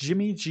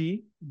Jimmy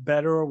G,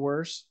 better or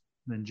worse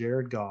than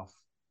Jared Goff?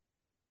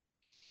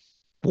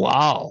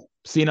 Wow.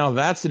 See, now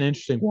that's an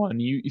interesting one.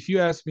 If you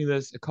asked me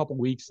this a couple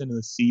weeks into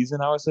the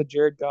season, I would have said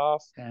Jared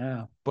Goff.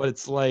 Yeah. But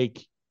it's like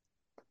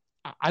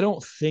I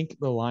don't think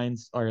the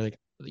Lions are like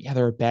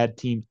they're a bad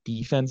team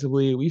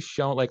defensively. We've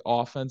shown like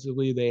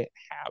offensively they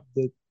have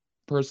the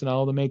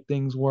personnel to make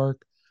things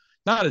work.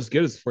 Not as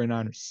good as the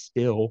 49ers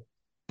still,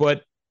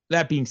 but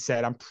that being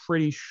said, I'm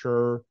pretty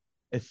sure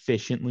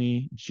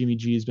efficiently Jimmy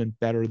G has been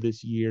better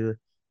this year.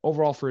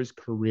 Overall for his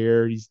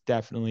career, he's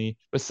definitely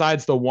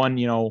besides the one,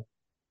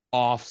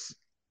 off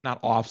not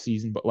off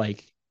season, but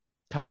like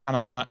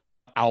kind of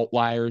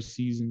outlier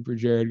season for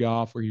Jared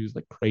Goff where he was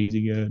like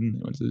crazy good and they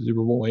went to the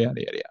Super Bowl, yada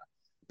yada yada.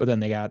 But then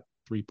they got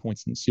 3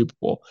 points in the Super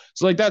Bowl.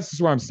 So like that's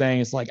just what I'm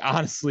saying. It's like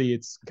honestly,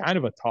 it's kind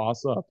of a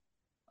toss up.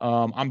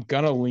 I'm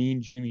gonna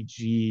lean Jimmy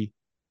G,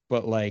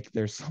 but like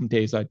there's some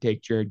days I'd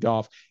take Jared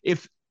Goff.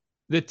 If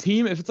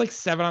it's like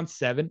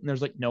 7-on-7 and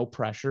there's like no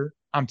pressure,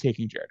 I'm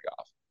taking Jared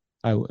Goff.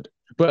 I would.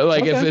 But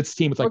like if Okay. it's a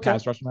team with like Okay.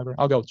 pass rush, whatever,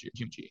 I'll go with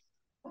Jimmy G.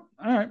 All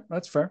right.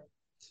 That's fair.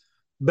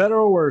 Better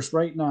or worse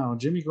right now,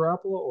 Jimmy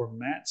Garoppolo or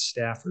Matt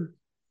Stafford?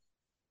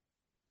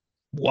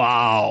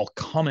 Wow,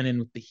 coming in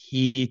with the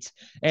heat.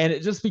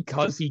 And just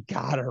because he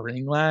got a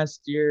ring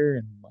last year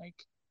and like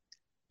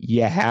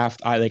you have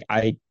to,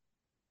 I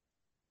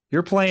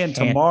You're playing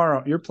can't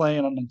tomorrow. You're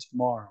playing on them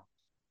tomorrow.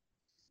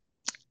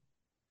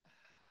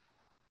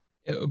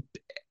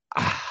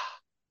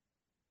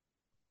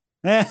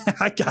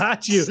 I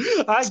got you.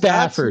 I got you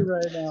Stafford.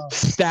 right now.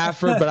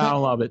 Stafford, but I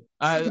don't love it.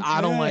 I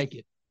don't like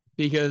it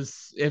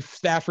because if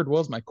Stafford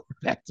was my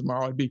quarterback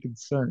tomorrow, I'd be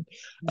concerned.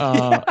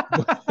 But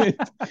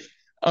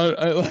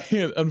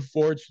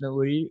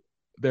unfortunately,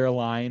 their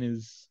line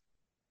is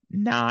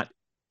not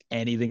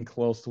anything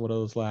close to what it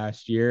was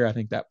last year. I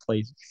think that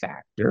plays a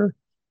factor.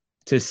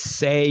 To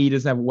say he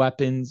doesn't have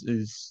weapons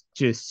is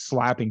just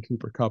slapping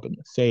Cooper Kupp in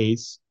the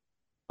face.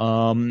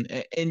 And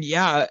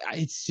yeah,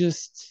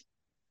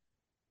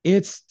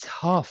 it's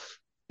tough.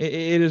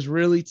 It is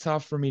really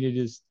tough for me to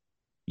just,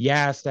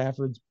 yeah,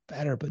 Stafford's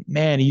better, but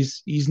man,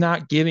 he's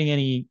not giving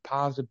any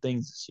positive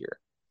things this year.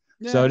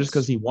 So Yeah, just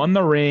because he won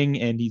the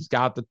ring and he's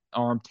got the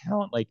arm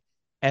talent, like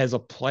as a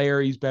player,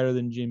 he's better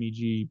than Jimmy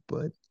G.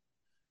 But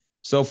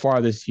so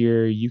far this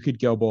year, you could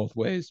go both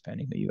ways,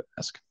 depending who you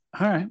ask.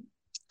 all right.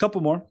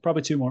 Couple more,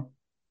 probably two more.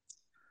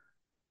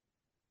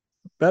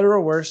 Better or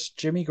worse,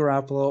 Jimmy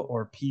Garoppolo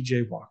or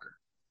PJ Walker?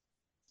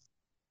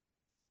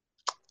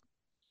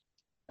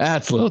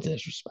 That's a little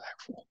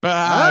disrespectful.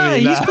 I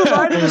mean, He's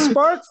provided a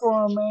spark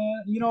for him,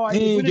 man. If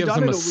he we'd have gives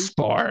done him it a a week,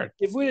 spark.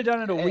 if we'd have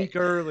done it a week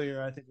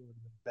earlier, I think it would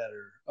have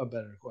been a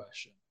better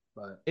question.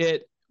 But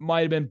It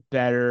might have been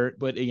better,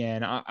 but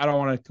again, I don't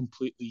want to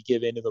completely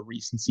give into the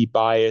recency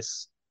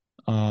bias.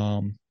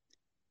 I'm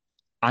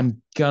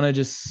gonna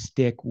just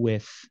stick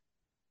with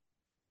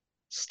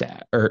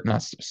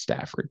not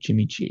Stafford,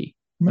 Jimmy G.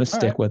 I'm gonna all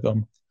stick right, with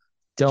him.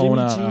 Don't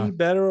Jimmy G,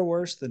 better or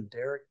worse than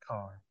Derek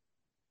Carr?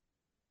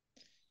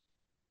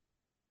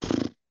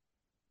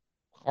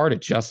 hard to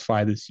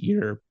justify this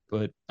year.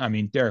 But I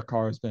mean, Derek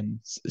Carr has been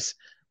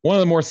one of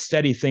the more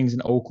steady things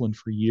in Oakland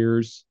for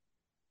years.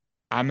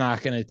 I'm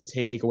not going to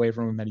take away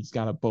from him that he's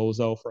got a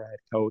bozo for a head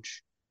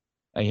coach.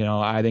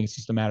 I think it's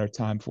just a matter of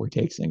time before he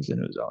takes things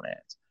into his own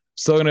hands.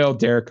 Still going to go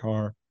Derek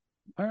Carr.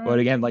 All right. But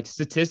again, like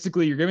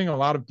statistically, you're giving a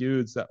lot of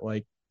dudes that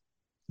like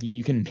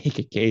you can make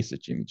a case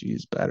that Jimmy G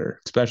is better,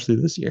 especially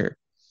this year.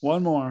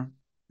 One more.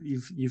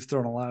 You've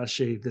thrown a lot of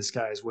shade this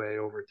guy's way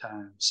over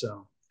time.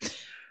 So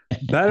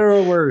better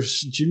or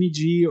worse, Jimmy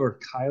G or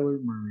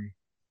Kyler Murray?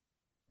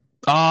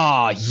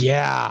 Oh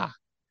yeah.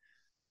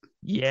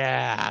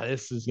 Yeah,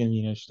 this is gonna be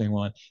an interesting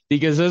one.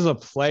 Because as a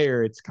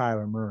player, it's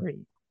Kyler Murray.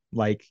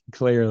 Like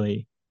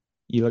clearly,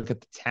 you look at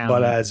the But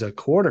talent. as a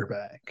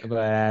quarterback. But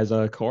as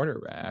a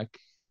quarterback,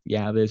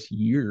 yeah, this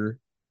year,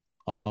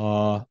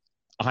 uh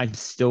I'm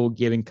still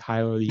giving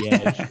Kyler the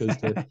edge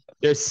because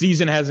their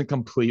season hasn't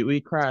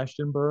completely crashed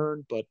and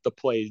burned, but the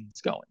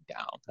play's going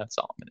down. That's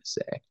all I'm gonna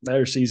say.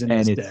 Their season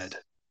And is it's dead.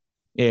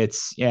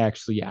 it's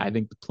actually, yeah, I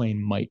think the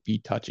plane might be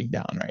touching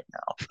down right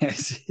now.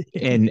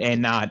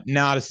 And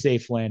not a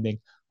safe landing.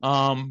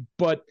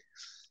 But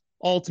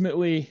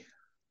ultimately,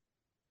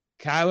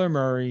 Kyler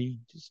Murray,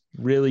 just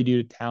really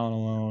due to talent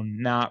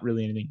alone, not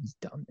really anything he's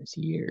done this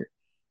year.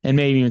 And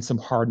maybe even some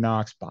Hard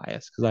Knocks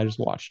bias because I just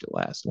watched it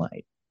last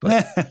night.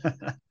 But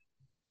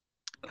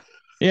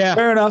yeah.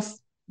 Fair enough.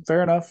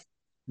 Fair enough.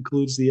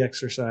 Includes the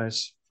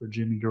exercise for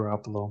Jimmy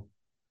Garoppolo.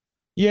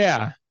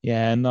 Yeah.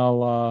 Yeah. And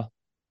I'll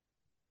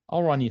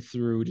run you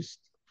through just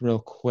real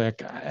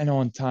quick. I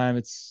know in time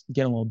it's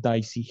getting a little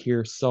dicey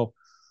here. So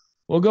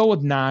we'll go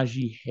with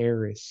Najee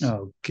Harris.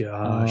 Oh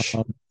gosh.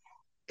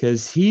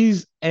 Because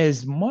he's,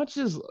 as much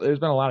as there's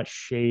been a lot of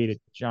shade at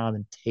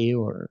Jonathan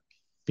Taylor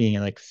being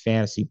like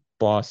fantasy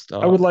bust.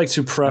 I would like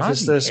to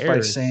preface Najee this by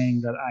Harris.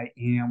 saying that I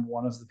am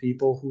one of the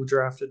people who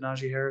drafted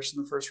Najee Harris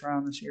in the first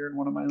round this year in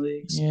one of my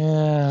leagues.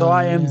 Yeah. So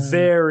I am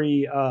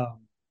very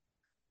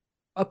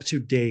up to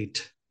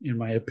date in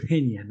my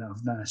opinion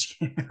of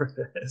Najee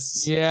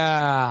Harris.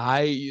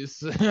 Yeah,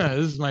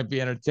 this might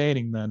be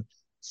entertaining then.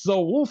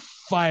 So we'll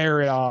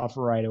fire it off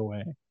right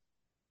away.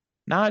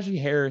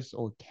 Najee Harris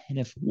or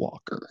Kenneth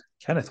Walker?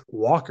 Kenneth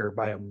Walker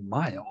by a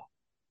mile.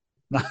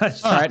 All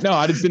right, no,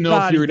 I just didn't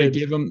know if you were going to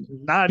give him.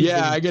 Not yeah,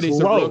 even I get he's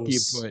a rookie,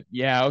 but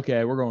yeah,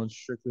 okay, we're going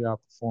strictly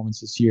off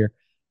performance this year.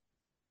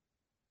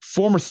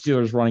 Former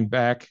Steelers running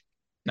back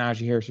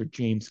Najee Harris or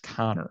James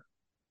Conner?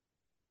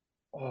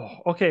 Oh,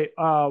 okay.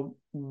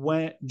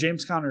 When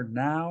James Conner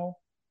now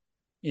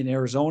in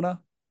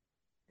Arizona,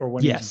 or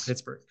when he was in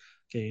Pittsburgh?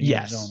 Okay, in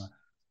Arizona.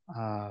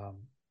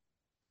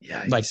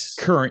 Yeah, like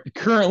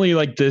currently,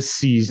 like this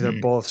season,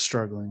 they're both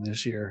struggling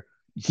this year.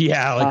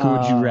 Yeah, like who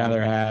would you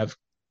rather have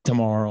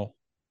tomorrow?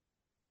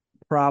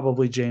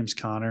 Probably James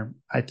Conner.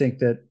 I think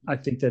that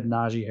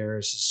Najee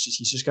Harris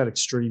he's just got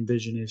extreme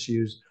vision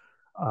issues.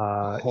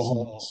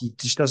 He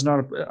just doesn't know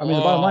how to. I mean,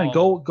 the bottom line,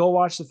 go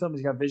watch the film.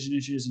 He's got vision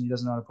issues and he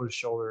doesn't know how to put his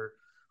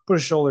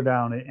shoulder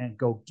down and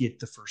go get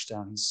the first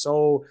down.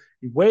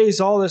 He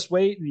weighs all this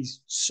weight and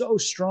he's so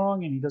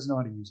strong and he doesn't know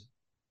how to use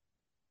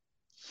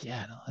it.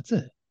 Yeah, no, that's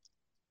it.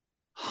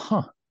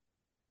 Huh.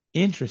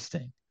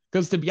 Interesting.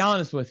 Because to be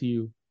honest with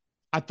you,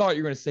 I thought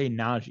you were going to say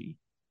Najee,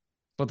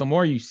 but the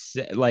more you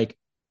say, like,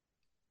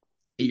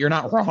 you're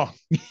not wrong.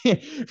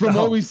 From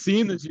what we've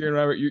seen this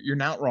year, you're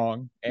not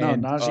wrong.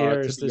 And Najee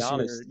Harris this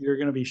year, you're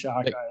going to be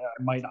shocked. Like,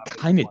 I might not.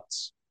 Kind of.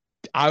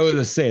 I was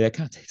going to say that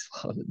kind of takes a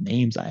lot of the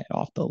names I had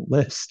off the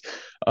list.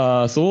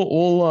 So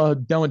we'll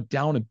dumb it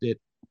down a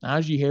bit.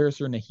 Najee Harris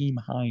or Naheem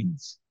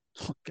Hines?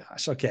 Oh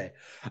gosh, okay.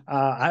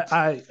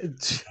 I'll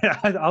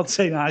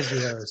say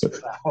Najee Harris for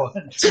that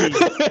one.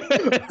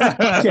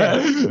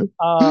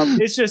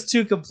 Okay. It's just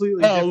two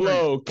completely how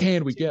low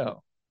can we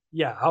go?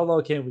 Yeah, how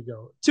low can we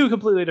go? Two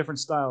completely different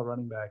style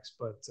running backs,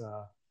 but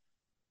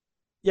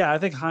yeah, I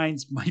think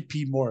Hines might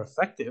be more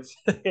effective.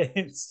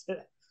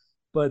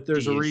 But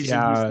there's a reason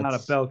he's not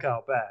a bell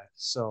cow back.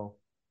 So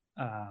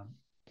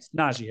it's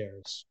Najee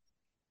Harris.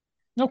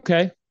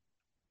 Okay.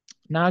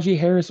 Najee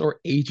Harris or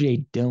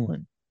AJ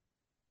Dillon?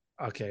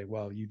 Okay,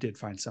 well, you did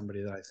find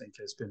somebody that I think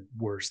has been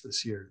worse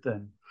this year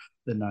than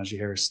Najee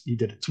Harris. He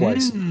did it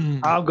twice.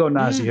 I'll go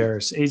Najee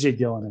Harris. AJ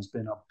Dillon has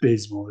been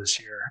abysmal this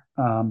year.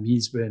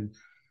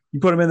 You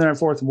put him in there at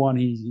 4th and 1,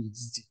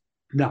 he's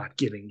not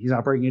getting. He's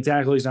not breaking a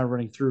tackle. He's not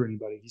running through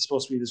anybody. He's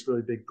supposed to be this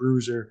really big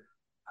bruiser.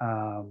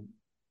 And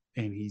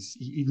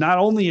he not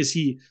only is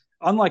he,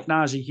 unlike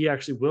Najee, he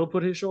actually will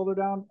put his shoulder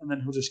down and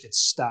then he'll just get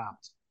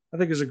stopped. I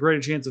think there's a greater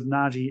chance of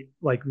Najee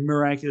like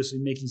miraculously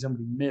making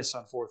somebody miss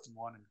on 4th and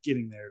 1 and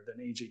getting there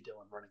than AJ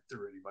Dillon running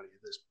through anybody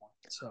at this point.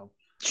 So,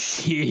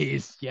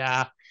 jeez,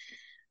 yeah,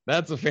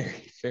 that's a very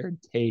fair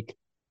take.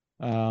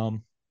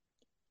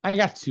 I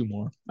got two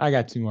more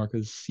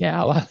because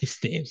yeah, a lot of these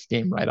names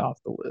came right off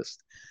the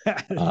list.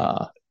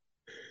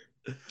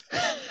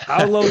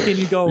 How low can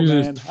you go,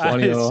 man?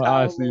 Funny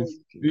though.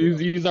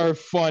 These are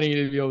funny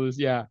to be able to.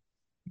 Yeah,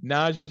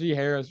 Najee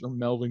Harris or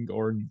Melvin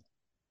Gordon.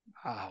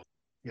 Oh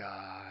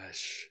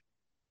gosh,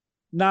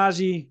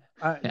 Najee.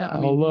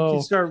 You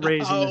can start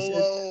raising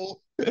this.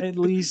 at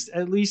least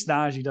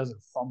Najee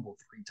doesn't fumble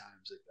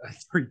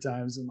three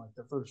times in like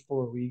the first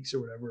 4 weeks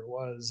or whatever it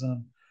was.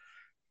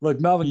 Look,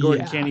 Melvin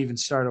Gordon can't Yeah, even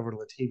start over to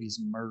Latavius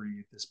Murray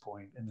at this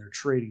point, and they're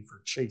trading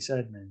for Chase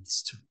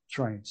Edmonds to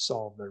try and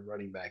solve their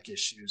running back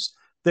issues.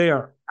 They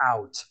are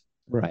out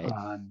right.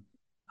 on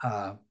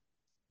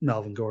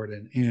Melvin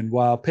Gordon, and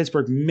while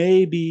Pittsburgh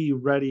may be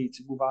ready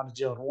to move on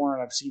to Jalen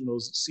Warren, I've seen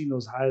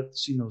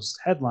those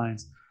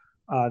headlines.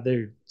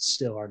 They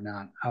still are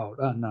not out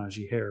on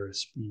Najee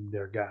Harris being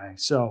their guy.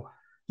 So,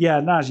 yeah,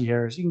 Najee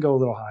Harris, you can go a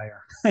little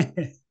higher.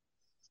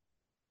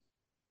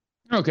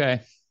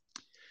 Okay.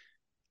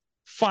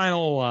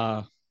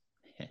 Final,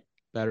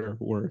 better or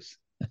worse.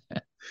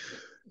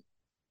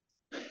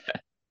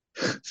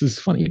 This is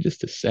funny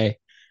just to say.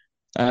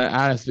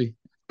 Honestly,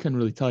 couldn't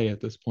really tell you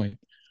at this point.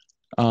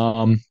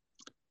 Um,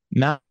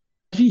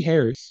 Najee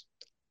Harris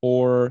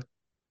or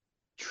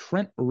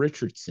Trent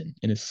Richardson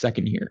in his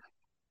second year.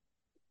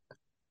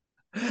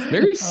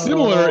 Very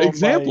similar Oh my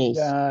examples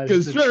gosh,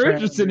 because the Trent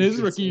Trent Richardson,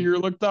 his rookie Richardson, year,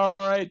 looked all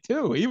right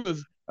too. He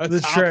was a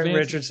the top Trent fantasy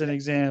Richardson pick.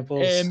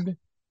 examples. And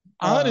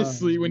Oh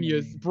honestly, when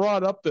you man,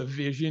 brought up the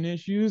vision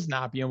issues,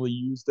 not being able to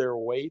use their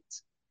weight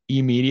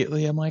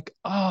immediately, I'm like,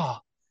 oh,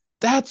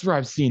 that's where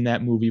I've seen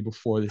that movie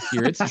before this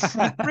year. It's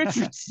Trent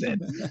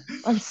Richardson.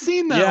 I've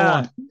seen that yeah,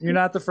 one. you're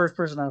not the first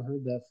person I've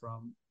heard that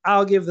from.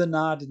 I'll give the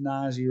nod to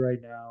Najee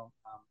right now,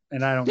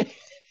 and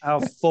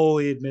I'll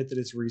fully admit that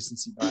it's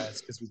recency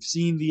bias because we've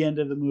seen the end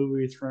of the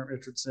movie with Trent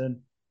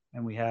Richardson,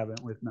 and we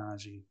haven't with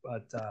Najee.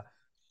 But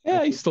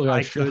Yeah, he still got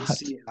a I could shot.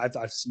 see.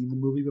 I've seen the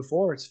movie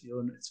before. It's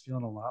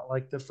feeling a lot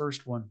like the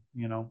first one.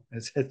 The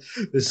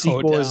No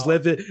sequel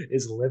doubt.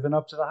 is living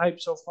up to the hype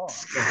so far.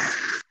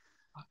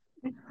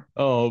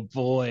 Oh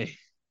boy.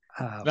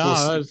 We'll No,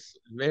 see, that's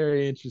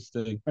very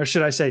interesting. or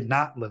should I say,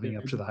 not living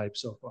up to the hype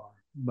so far.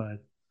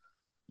 But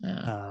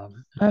Yeah,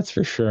 um, that's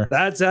for sure.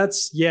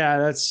 that's yeah,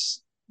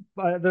 that's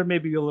there may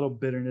be a little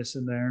bitterness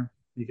in there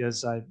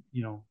because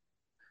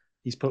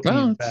he's put me in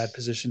a Well, bad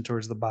position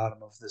towards the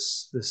bottom of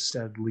this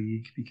said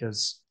league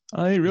because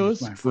I mean, he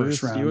was my realistically, the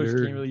first Steelers rounder.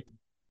 can't really.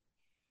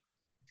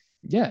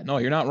 Yeah, no,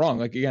 you're not wrong.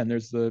 Like again,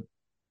 there's the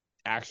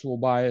actual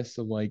bias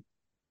of like,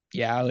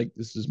 yeah, like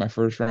this is my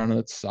first round and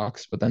it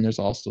sucks. But then there's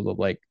also the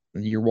like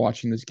you're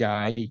watching this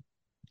guy, he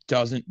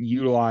doesn't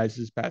utilize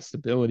his best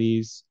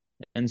abilities,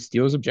 and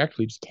Steelers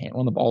objectively just can't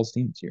run the ball as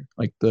teams here.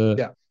 Like the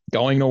Yeah,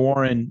 going to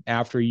Warren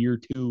after year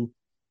two,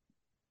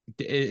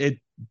 it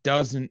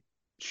doesn't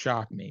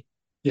shock me.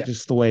 yeah.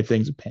 Just the way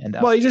things have panned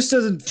Well, out. he just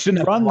doesn't Shouldn't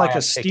have to run like buy a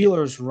a ticket.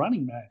 Steelers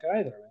running back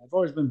either. I've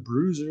always been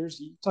bruisers.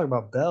 You talk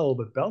about Bell,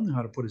 but Bell knew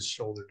how to put his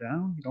shoulder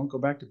down. You don't go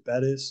back to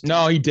Bettis,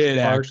 No, he did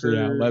actually.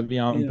 Yeah, Parker.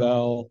 Le'Veon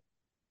Bell.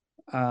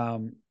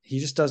 He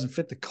just doesn't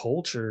fit the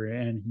culture,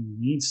 and he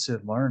needs to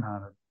learn how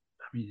to.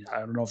 I mean, I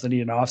don't know if they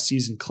need an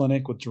off-season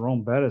clinic with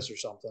Jerome Bettis or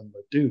something,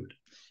 but dude,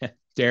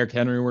 Derrick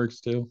Henry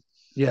works too.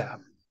 yeah.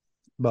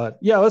 But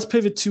yeah, let's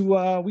pivot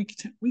to week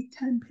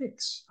 10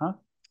 picks, huh?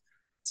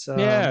 It's,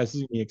 Yeah, this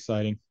is gonna be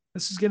exciting.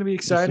 this is going to be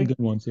There's some exciting. good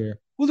ones here.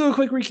 We'll do a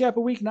quick recap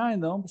of week 9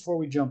 though before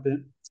we jump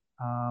in.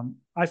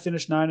 I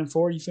finished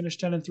 9-4. You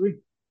finished 10-3.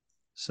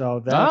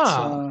 So that's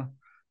Ah,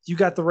 you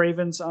got the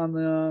Ravens on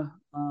the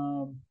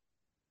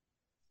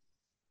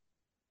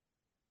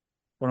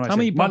what am I how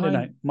many saying? Monday behind?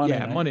 night. Monday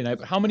Yeah, night. Monday night.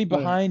 But how many Monday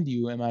night. behind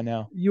you am I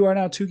now? You are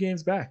now 2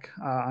 games back.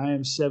 I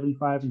am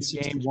 75 and 2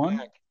 games 61,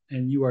 back.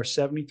 and you are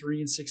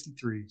 73 and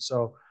 63.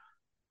 So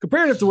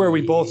comparative to where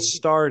we both Yeah,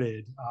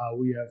 started,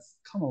 we have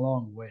come a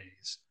long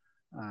ways.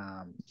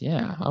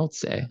 yeah, I would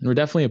say we're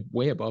definitely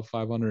way above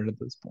 500 at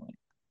this point.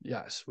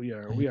 Yes, we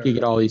are. You We could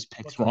get are all these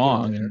picks looking good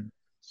wrong there. and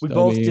We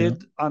still both be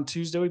did on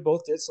Tuesday. We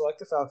both did select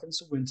the Falcons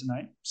to win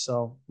tonight.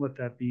 So let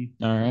that be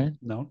all right.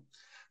 known.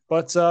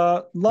 But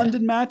Yeah,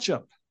 London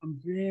matchup. I'm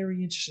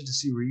very interested to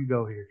see where you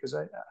go here because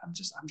I'm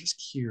just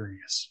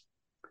curious.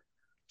 I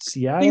think it's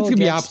Seattle gonna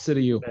be against opposite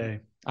of you. Bay.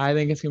 I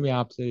think it's gonna be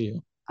opposite of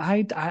you.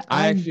 I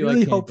I'm actually like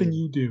really Tampa hoping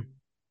here. you do.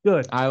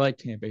 Good. I like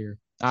Tampa here.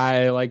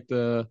 I like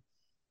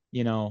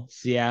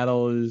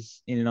Seattle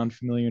is in an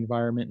unfamiliar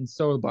environment, and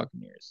so are the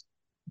Buccaneers.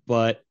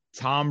 But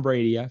Tom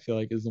Brady, I feel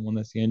like, is the one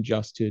that's going to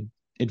adjust to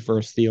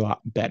adversity a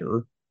lot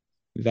better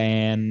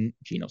than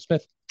Geno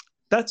Smith.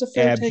 That's a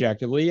fair take.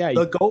 Objectively, yeah,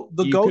 The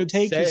you goat could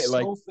take say is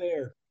like so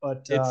fair,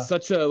 but it's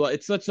such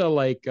a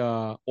like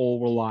all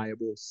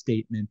reliable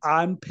statement,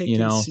 I'm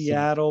picking So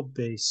Seattle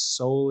based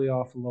solely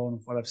off alone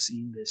of what I've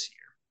seen this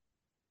year.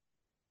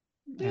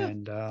 yeah,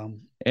 And and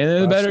they're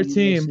what the I've better seen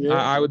this team. year,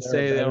 I would they're a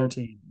say better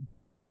team.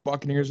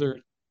 Buccaneers are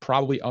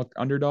probably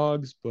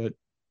underdogs, but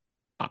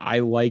I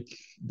like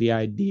the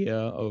idea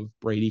of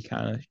Brady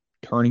kind of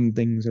turning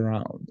things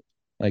around.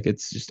 Like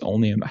it's just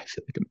only, I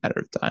feel like, a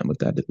matter of time with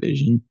that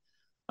division.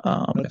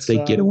 If That's they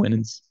get a win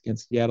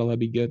against Seattle, that'd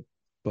be good.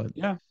 But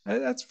yeah,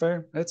 that's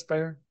fair. That's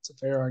fair. It's a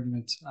fair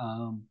argument.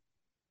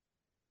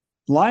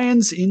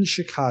 Lions in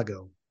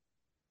Chicago.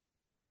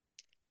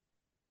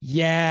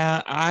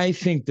 yeah, I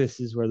think this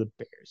is where the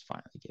Bears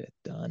finally get it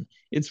done.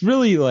 It's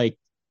really like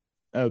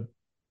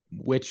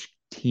which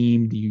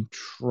team do you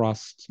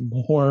trust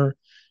more?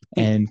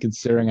 And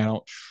considering I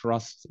don't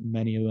trust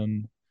many of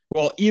them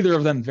Well, either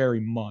of them very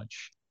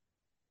much.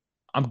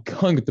 I'm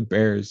going with the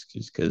Bears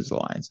just because the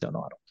Lions don't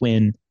know how to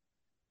win.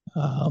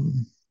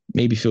 Um,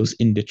 Maybe if it was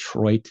in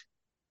Detroit.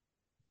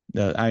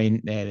 They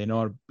know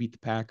how to beat the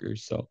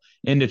Packers. So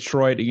in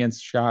Detroit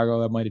against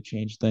Chicago, that might have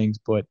changed things.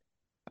 But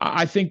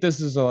I think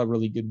this is a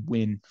really good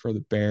win for the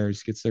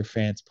Bears. Gets their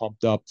fans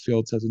pumped up.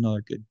 Fields has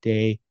another good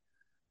day,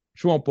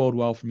 which won't bode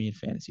well for me in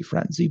fantasy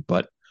frenzy.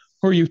 But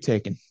who are you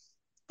taking?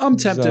 I'm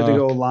Who's tempted to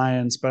go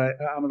Lions, but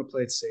I'm going to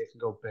play it safe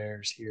and go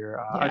Bears here.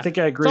 I yeah. think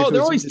I agree So if it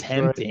they're was in always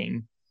Detroit.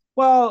 tempting.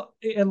 Well,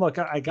 and look,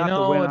 I got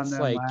the win on It's them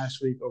like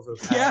last week over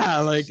the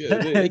yeah, Packers.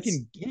 they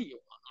can get you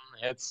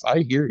on. It's I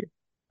hear you.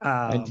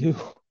 I um, do.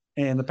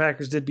 and the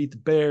Packers did beat the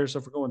Bears. So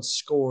if we're going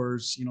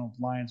scores,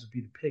 Lions would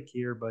be the pick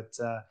here. But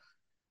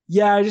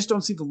yeah, I just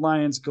don't see the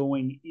Lions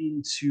going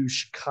into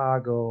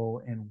Chicago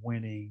and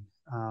winning.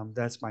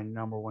 That's my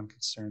number one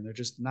concern. They're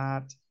just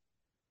not.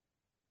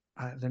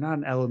 They're not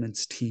an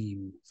elements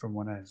team from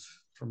what I've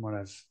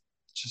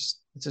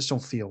just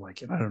don't feel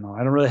like it. I don't know. I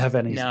don't really have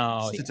any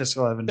No, yeah.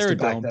 statistical evidence They're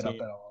to a back dome that up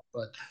team. at all.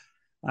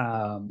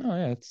 Um, Oh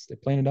yeah, they're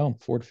playing it down.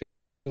 Ford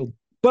Field.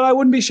 but I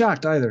wouldn't be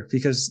shocked either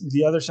because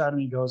the other side of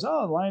me goes,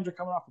 oh, the Lions are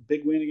coming off a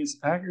big win against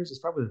the Packers. It's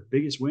probably the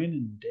biggest win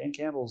in Dan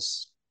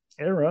Campbell's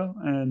era,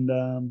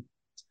 and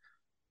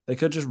they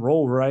could just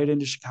roll right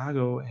into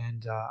Chicago.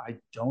 And I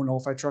don't know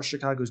if I trust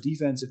Chicago's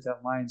defense if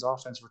that Lions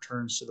offense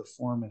returns to the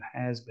form it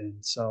has been.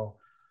 So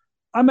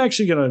I'm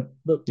actually gonna.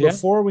 But Yeah.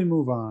 before we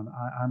move on,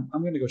 I'm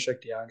gonna go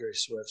check DeAndre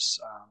Swift's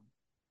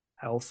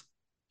health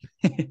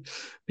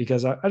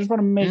because I just want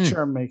to make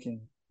sure I'm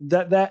making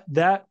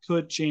that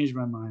could change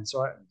my mind.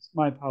 So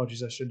my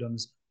apologies. I should have done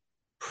this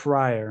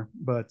prior,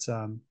 but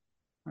all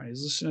right,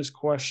 his listing is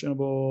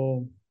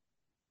questionable.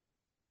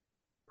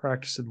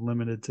 Practice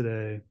limited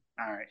today.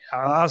 All right,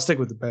 I'll stick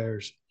with the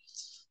Bears.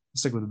 I'll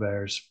stick with the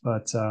Bears.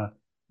 But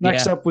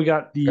next Yeah. up, we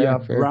got the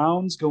Fair.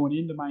 Browns going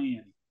into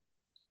Miami.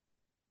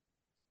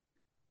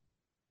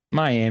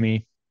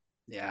 Miami.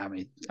 Yeah, I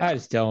mean, I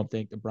just don't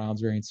think the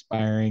Browns are very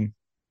inspiring.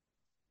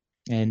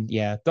 And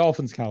yeah,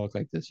 Dolphins kind of look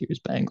like this year's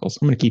Bengals.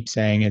 I'm gonna keep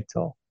saying it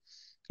till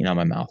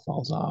my mouth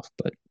falls off.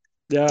 But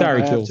yeah, I Tyreek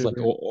have Hill's to like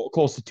agree.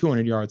 close to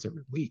 200 yards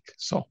every week.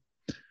 So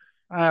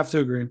I have to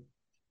agree.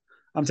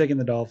 I'm taking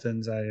the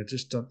Dolphins. I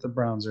just don't, the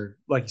Browns are,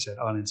 like you said,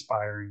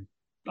 uninspiring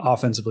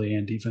offensively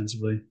and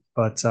defensively.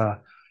 But how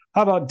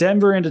about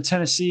Denver into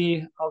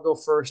Tennessee? I'll go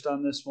first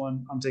on this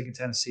one. I'm taking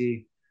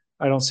Tennessee.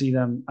 I don't see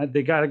them.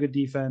 They got a good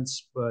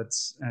defense, but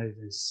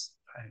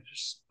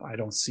I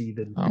don't see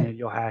the oh,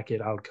 Nathaniel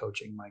Hackett out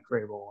coaching Mike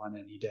Vrabel on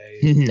any day.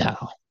 no,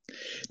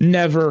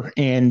 never.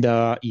 And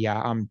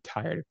yeah, I'm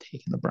tired of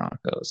taking the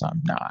Broncos.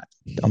 I'm not.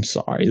 I'm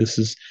sorry. This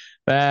is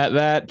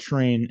that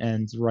train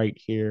ends right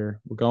here.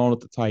 We're going with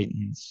the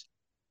Titans.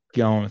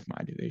 Going with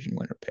my division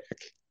winner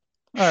pick.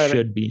 All right,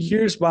 Should be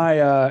here's my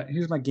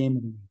game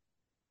of the week.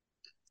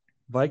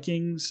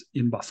 Vikings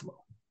in Buffalo.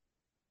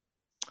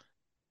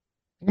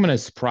 I'm going to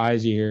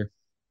surprise you here.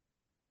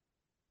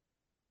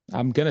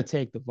 I'm going to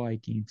take the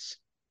Vikings.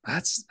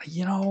 That's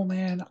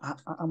man,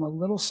 I'm a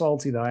little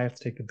salty that I have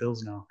to take the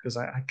Bills now because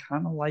I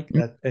kind of like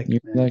that pick, You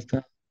man. like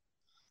that?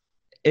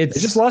 They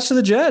just It's lost to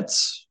the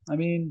Jets. I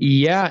mean,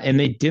 yeah, and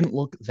they didn't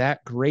look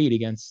that great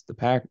against the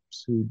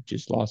Packers, who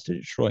just lost to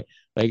Detroit.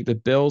 Like the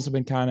Bills have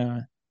been kind of,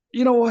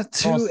 you know what,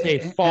 I don't want too, to say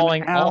and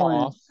falling Allen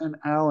off. and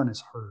Allen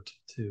is hurt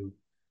too.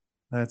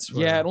 That's Yeah,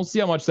 where I don't see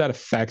how much that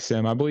affects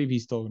him. I believe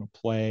he's still going to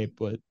play,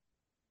 but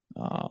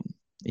um,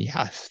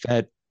 yeah, if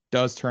that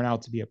does turn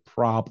out to be a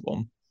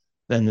problem,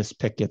 then this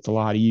pick gets a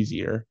lot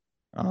easier.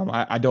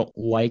 I don't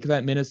like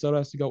that Minnesota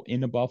has to go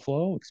into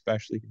Buffalo,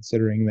 especially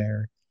considering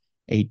they're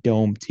a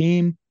dome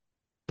team.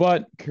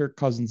 But Kirk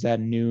Cousins at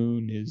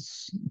noon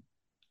is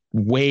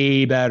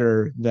way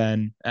better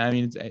than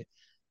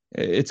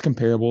it's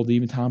comparable to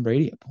even Tom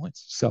Brady at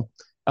points. So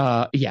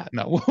yeah,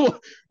 no,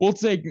 we'll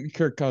take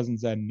Kirk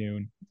Cousins at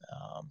noon.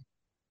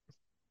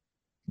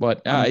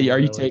 But I'm are you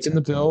really taking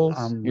the tempted. Bills?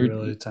 I'm You're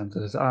really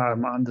tempted.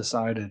 I'm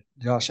undecided.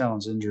 Josh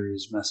Allen's injury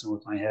is messing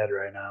with my head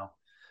right now.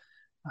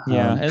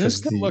 yeah, and this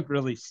Because could the look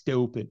really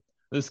stupid.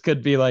 This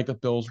could be like the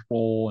Bills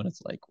roll, and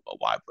it's like, well,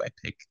 why would I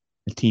pick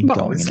a team no,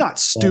 going it's into not well,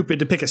 stupid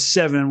to pick a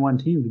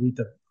 7-1 team to beat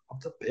the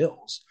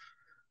Bills.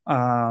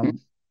 Um,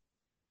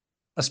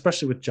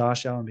 especially with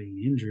Josh Allen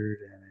being injured.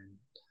 And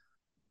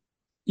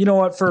you know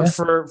what? For yeah,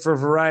 for for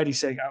variety's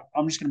sake,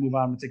 I'm just going to move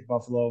on and take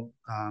Buffalo.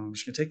 I'm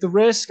just going to take the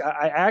risk.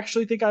 I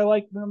actually think I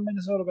like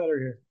Minnesota better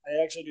here.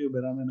 I actually do,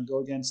 but I'm going to go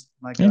against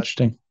my gut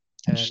interesting,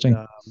 and interesting.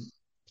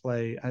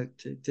 play.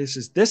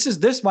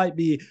 This might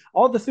be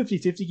all the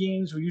 50-50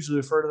 games. We usually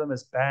refer to them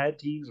as bad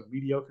teams or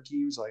mediocre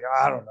teams. Like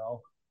I don't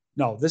know.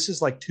 No, this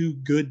is like two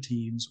good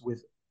teams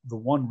with the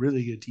one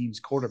really good team's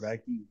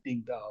quarterback being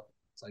dinged up.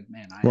 It's like,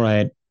 man,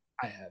 Right,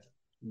 I have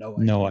no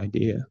no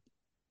idea. idea.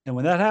 And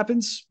when that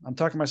happens, I'm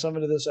talking myself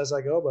into this as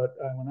I go, but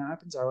when that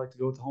happens, I like to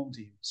go with the home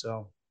team.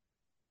 So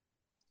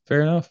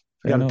Fair enough.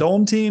 we Fair got a enough.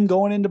 dome team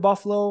going into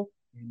Buffalo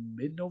in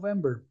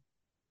mid-November.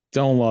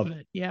 Don't love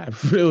it. Yeah,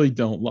 I really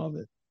don't love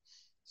it.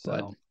 But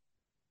So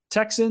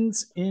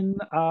Texans in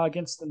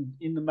against them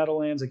in the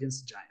Meadowlands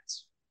against the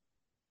Giants.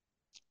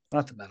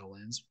 not the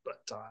Meadowlands,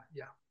 but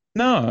yeah.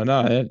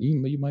 No,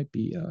 you might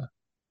be.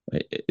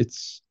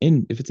 It's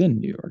in if it's in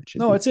New York, it should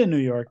No, be. it's in New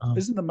York. Um,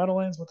 Isn't the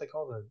Meadowlands what they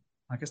call the?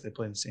 I guess they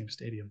play in the same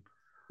stadium.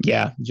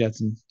 yeah,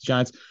 Jets and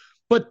Giants,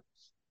 but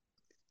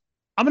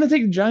I'm gonna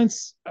take the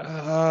Giants.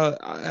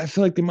 I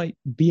feel like they might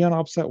be on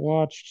upset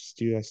watch. Just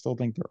dude, I still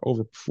think they're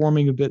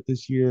overperforming a bit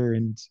this year,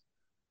 and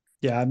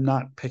Yeah, I'm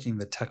not picking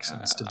the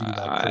Texans to be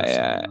that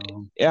person.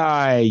 No.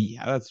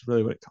 yeah, that's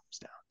really what it comes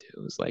down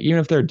to. It's like even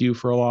if they're due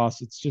for a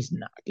loss, it's just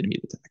not gonna be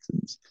the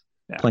Texans,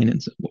 Yeah, plain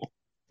and simple.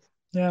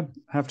 yeah,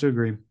 have to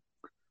agree.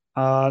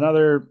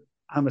 Another.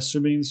 I'm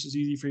assuming this is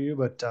easy for you,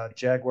 but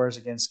Jaguars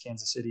against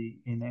Kansas City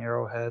in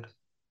Arrowhead.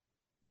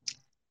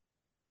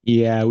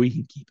 Yeah, we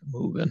can keep it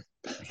moving.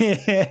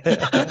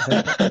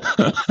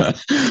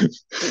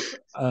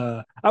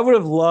 I would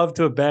have loved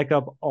to have back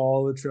up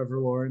all the Trevor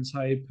Lawrence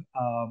hype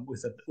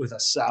with a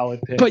solid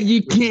But pick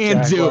you with the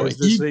can't do Jaguars it.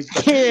 this You week,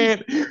 but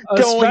can't going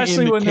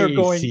especially into when they're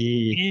going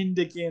KC.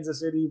 into Kansas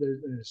City,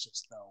 there's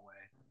just no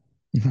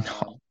way.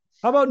 No.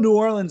 How about New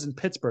Orleans and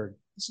Pittsburgh?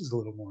 This is a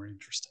little more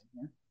interesting.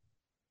 Yeah?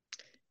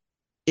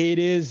 It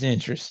is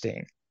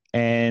interesting.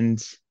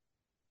 And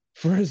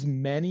for as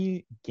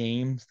many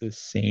games the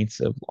Saints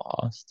have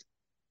lost,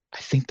 I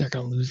think they're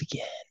going to lose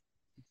again.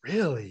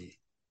 Really?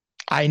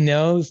 I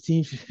know this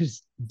team's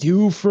just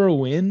due for a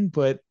win,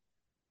 but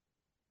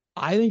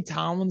I think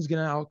Tomlin's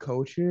going to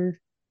outcoach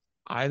her.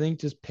 I think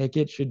just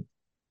Pickett should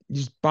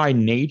just by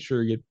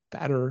nature get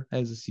better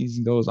as the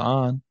season goes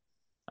on.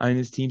 I mean,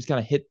 this team's kind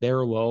of hit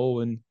their low,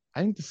 and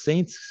I think the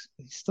Saints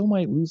still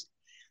might lose.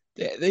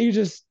 They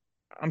just,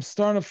 I'm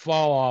starting to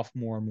fall off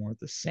more and more with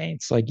the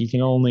Saints. Like you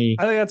can only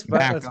I think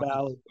back that's up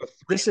valid. a three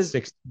This and is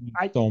sixteen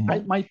I so I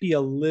much. might be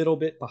a little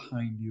bit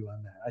behind you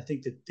on that. I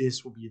think that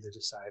this will be the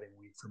deciding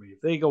week for me.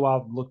 If they go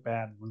out and look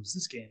bad and lose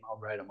this game, I'll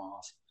write them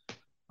off.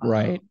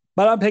 Right.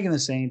 But I'm picking the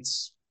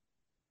Saints.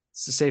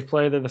 It's a safe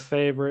play. They're the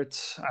favorite,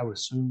 I would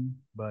assume.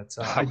 But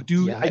Yeah,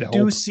 I'd hope.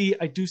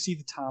 I do see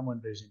the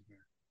Tomlin vision here.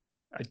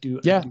 I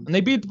Yeah, do. and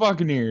they beat the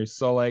Buccaneers,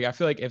 so like I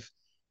feel like if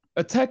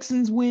a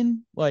Texans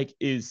win like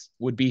is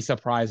would be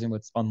surprising, but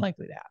it's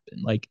unlikely to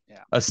happen. Like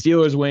Yeah. a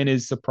Steelers win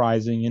is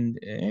surprising, and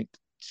it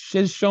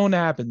has shown to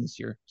happen this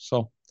year.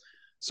 So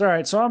So all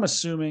right. So I'm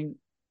assuming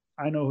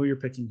I know who you're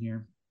picking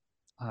here.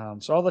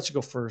 So I'll let you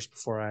go first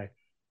before I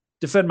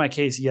defend my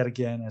case yet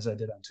again, as I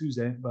did on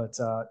Tuesday. But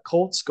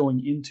Colts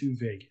going into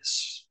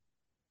Vegas.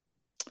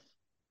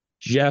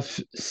 Jeff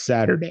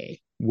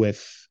Saturday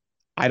with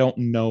I don't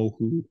know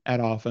who at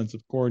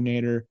offensive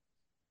coordinator.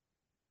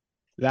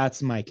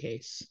 That's my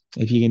case.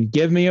 If you can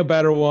give me a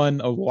better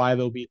one of why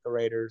they'll beat the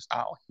Raiders,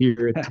 I'll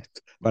hear it.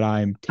 But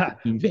I'm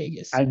taking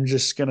Vegas. I'm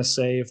just gonna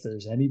say if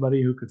there's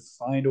anybody who could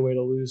find a way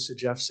to lose to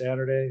Jeff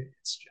Saturday,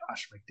 it's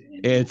Josh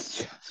McDaniel.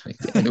 It's Josh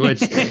McDaniel,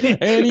 which,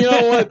 and you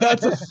know what?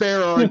 That's a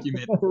fair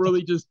argument. We're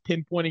really just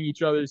pinpointing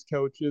each other's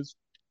coaches.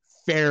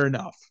 Fair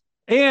enough.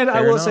 And I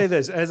Fair will say enough.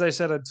 this, as I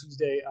said on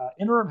Tuesday,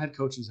 interim head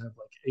coaches have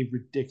like a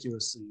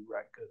ridiculously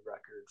good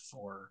record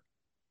for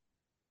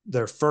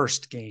their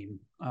first game,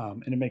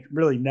 and it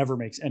really never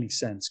makes any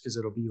sense because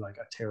it'll be like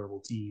a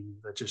terrible team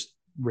that just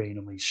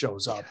randomly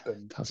shows up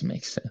and Doesn't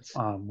make sense.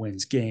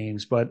 wins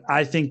games. But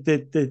I think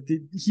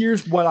that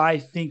here's what I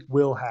think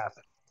will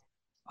happen.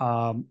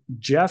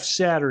 Jeff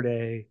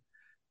Saturday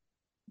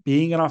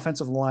being an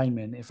offensive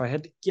lineman, if I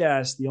had to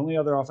guess, the only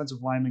other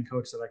offensive lineman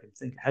coach that I can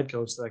think, head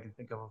coach that I can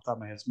think of off the top of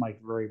my head is Mike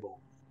Vrabel.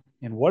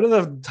 And what do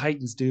the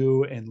Titans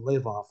do and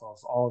live off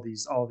of all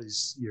these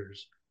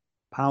years?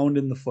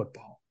 Pounding the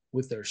football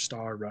with their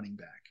star running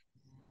back.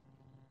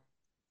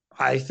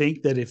 I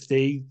think that if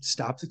they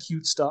stop the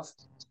cute stuff,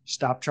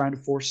 stop trying to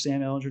force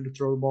Sam Ehlinger to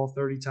throw the ball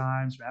 30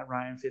 times, Matt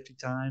Ryan 50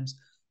 times,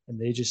 and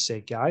they just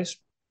say, guys,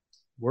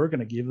 we're going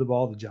to give the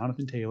ball to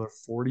Jonathan Taylor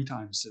 40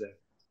 times today.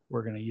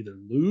 We're going to either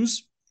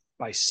lose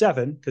by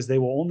 7 because they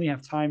will only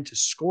have time to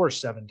score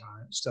 7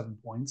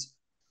 points,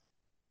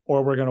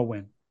 or we're going to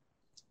win.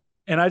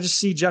 And I just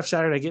see Jeff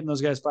Saturday getting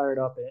those guys fired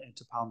up and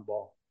to pound the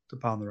ball, to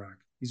pound the rock.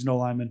 He's no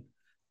lineman.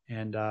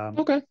 And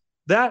Okay.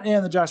 that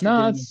and the Josh No,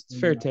 McDaniels that's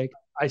fair take.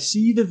 I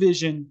see the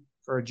vision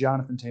for a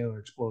Jonathan Taylor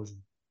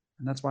explosion.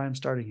 And that's why I'm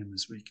starting him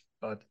this week.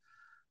 But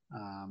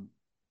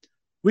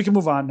we can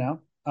move on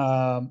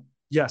now.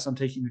 Yes, I'm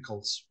taking the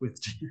Colts with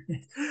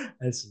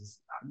this is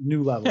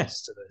new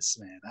levels to this,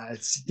 man.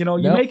 It's you No,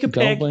 make a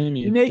don't pick, blame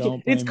you you. make it.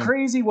 Don't It's blame you.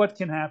 crazy what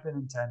can happen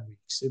in 10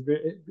 weeks.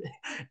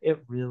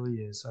 It really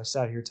is. So I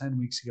sat here 10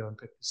 weeks ago and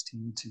picked this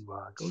team to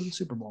go to the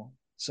Super Bowl.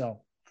 So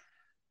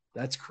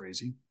that's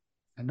crazy.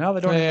 And now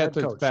they don't have a I head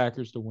took the coach.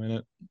 Packers to win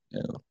it.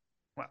 Yeah.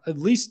 Well, at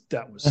least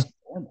that was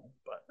normal,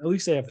 but at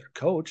least they have their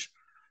coach,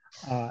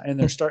 and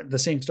they're starting the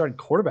same starting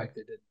quarterback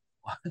they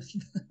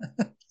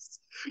did.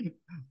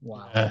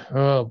 Wow. Yeah.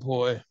 Oh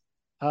boy.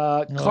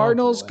 Oh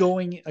Cardinals boy.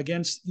 going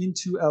against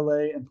into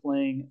LA and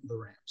playing the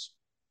Rams.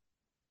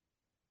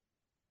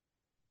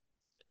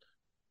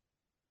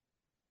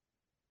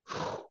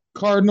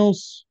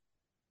 Cardinals.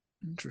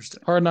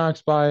 Interesting. Hard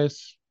knocks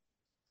bias.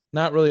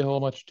 Not really a whole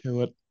much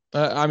to it.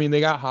 I mean, they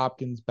got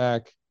Hopkins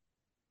back.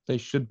 They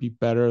should be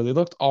better. They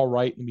looked all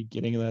right in the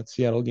beginning of that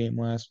Seattle game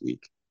last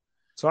week.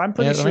 So I'm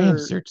pretty Yeah, the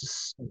Rams, sure.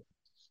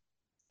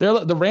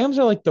 they're the Rams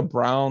are like the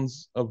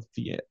Browns of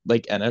the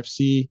like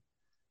NFC,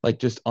 like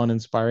just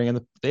uninspiring,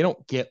 and they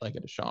don't get like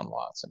a Deshaun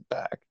Watson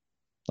back.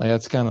 Like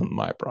that's kind of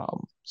my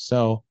problem.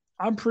 So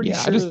I'm pretty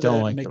yeah, I just sure don't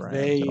that like the Rams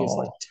at McVay is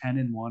like all.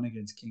 10-1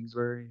 against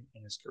Kingsbury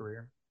in his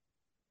career.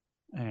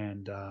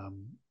 And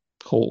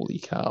Holy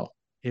cow.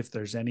 if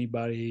there's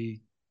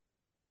anybody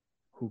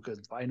who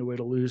could find a way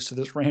to lose to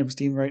this Rams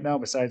team right now,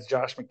 besides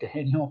Josh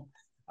McDaniel,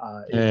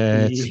 it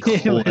would It's be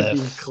it would be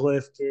Cliff.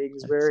 Cliff It's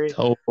Kingsbury.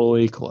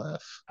 totally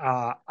Cliff.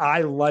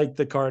 I like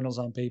the Cardinals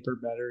on paper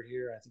better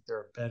here. I think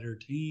they're a better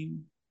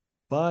team,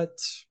 but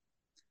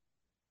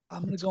I'm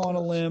going to It's go on a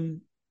Cliff.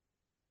 limb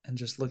and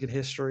just look at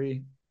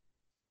history,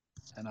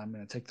 and I'm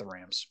going to take the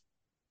Rams.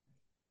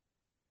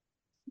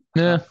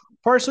 Uh, Yeah,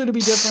 partially to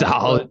be different,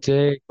 solid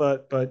take.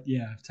 but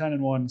yeah,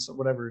 10-1, so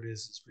whatever it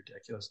is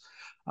ridiculous.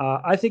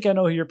 I think I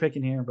know who you're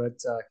picking here, but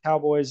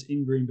Cowboys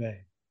in Green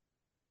Bay.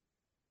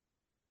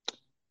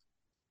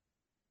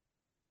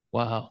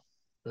 Wow.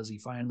 Does he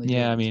finally do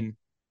Yeah, I it? mean,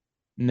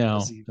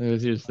 Does no. he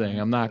Here's the thing.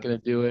 I'm not gonna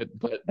do it,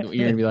 but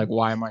you're gonna be like,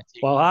 why am I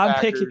taking well, the I'm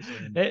picking.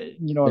 Packers?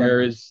 And You know what I'm there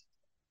doing? is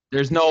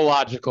there's no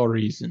logical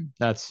reason.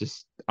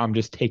 I'm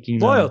just taking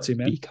them Loyalty,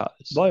 man. because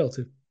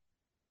Loyalty.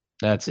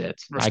 that's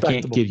it. I can't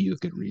Respectable. give you a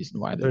good reason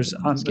why they're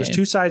winning this There's game.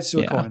 two sides to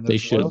a Yeah, coin. they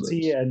There's should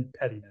loyalty lose. and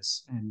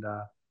pettiness, and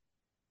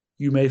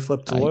you may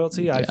flip to I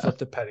loyalty. I yeah. flip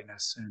to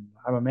pettiness, and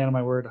I'm a man of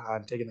my word.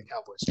 I'm taking the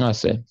Cowboys. I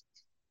say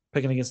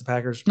Picking against the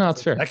Packers no,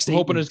 it's for the fair. next I'm 8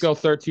 hoping to just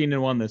weeks. go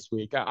 13-1 this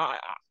week.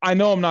 I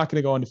know I'm not going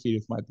to go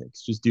undefeated with my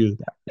picks, just due to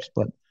the Packers,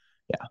 but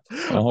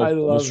yeah, I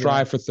we'll love that.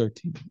 strive for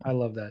 13. I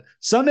love that.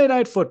 Sunday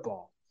night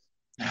football.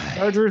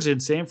 Chargers in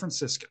San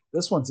Francisco.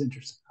 This one's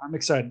interesting. I'm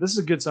excited. This is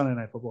a good Sunday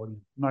night football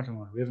game. I'm not gonna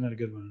lie, we haven't had a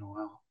good one in a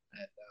while.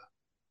 And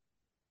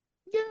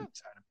Yeah, I'm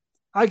excited.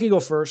 I can go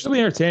first. it'll be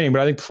entertaining, but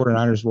I think the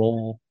 49ers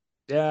roll.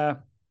 Yeah,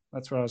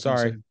 that's what I was gonna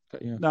Sorry. say.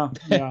 No,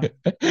 yeah.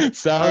 I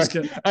Sorry. was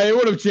gonna I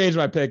would have changed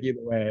my pick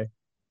either way.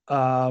 You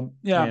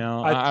yeah,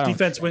 know, I I don't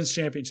defense trust wins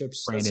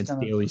championships. Brandon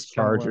Staley's That's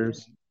kind of where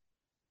Chargers.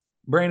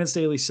 Brandon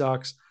Staley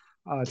sucks.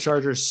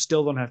 Chargers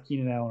still don't have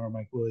Keenan Allen or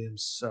Mike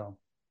Williams, so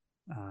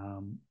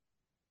um,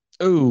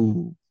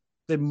 Ooh,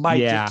 they might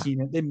get yeah.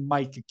 Keenan. They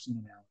might get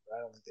Keenan Allen, but I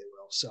don't think they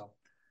will. So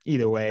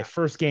Either way, yeah,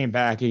 first game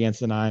back against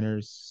the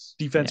Niners.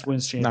 defense Yeah,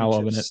 wins not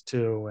loving it. championships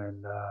too,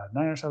 and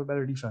Niners have a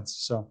better defense.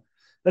 So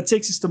that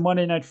takes us to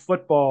Monday Night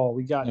Football.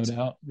 We No got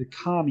doubt. the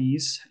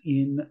Commies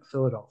in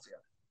Philadelphia.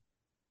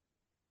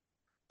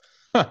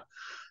 Huh.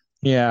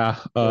 Yeah.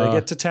 Do they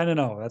get to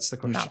 10-0? That's the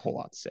Not a question. whole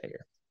lot to say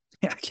here.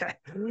 Yeah,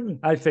 okay.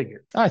 I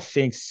figured. I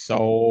think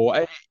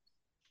so.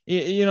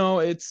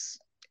 It's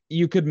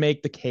you could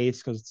make the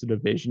case because it's a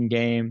division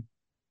game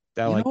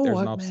that You like know there's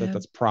an what, upset man?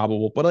 that's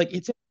probable, but like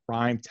it's in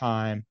prime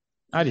time.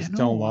 I You just know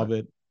don't love what?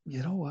 it.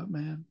 You know what,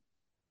 man?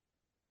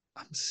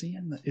 I'm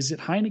seeing that. Is it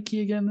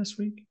Heineke again this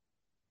week?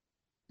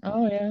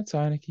 Oh yeah, it's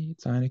Heineke.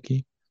 It's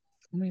Heineke.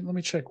 Let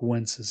me check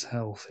Wentz's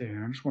health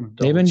here. I just want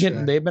to double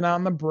check. They've been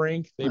on the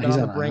brink. Oh, They've been he's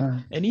on the on brink.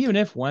 a And even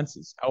if Wentz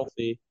is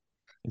healthy,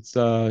 it's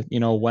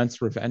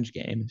Wentz revenge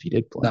game if he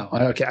did play. no.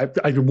 Okay,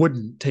 I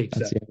wouldn't take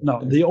That's that. it.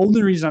 No, the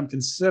only reason I'm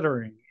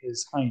considering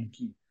is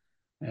Heineke,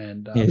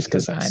 and It's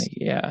because because it's Heineke,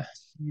 yeah.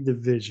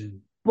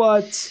 division.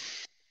 But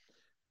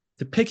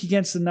to pick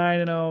against the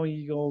 9-0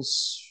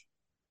 Eagles,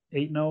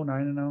 8-0, 9-0.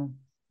 I don't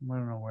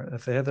know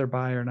if they had their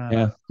bye or not.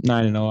 Yeah.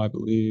 9-0, I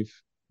believe.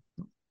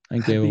 I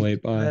think they have a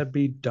late bye. That'd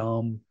be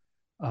dumb.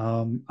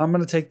 I'm going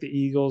to take the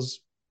Eagles.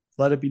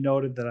 Let it be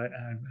noted that I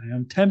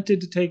am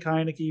tempted to take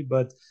Heineke,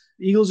 but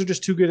the Eagles are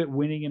just too good at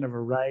winning in a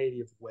variety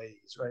of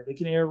ways, right? They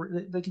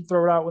can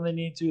throw it out when they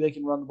need to. They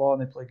can run the ball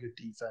and they play good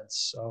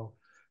defense. So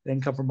they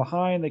can come from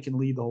behind. They can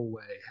lead the whole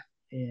way.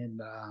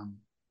 And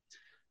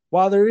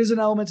while there is an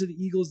element to the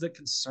Eagles that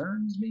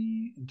concerns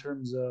me in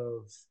terms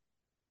of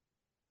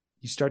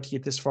you start to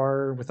get this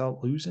far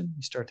without losing.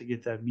 You start to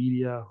get that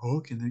media.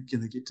 Oh, can they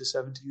get to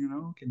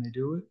 17-0? Can they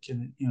do it?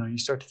 You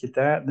start to get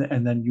that,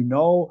 and then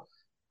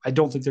I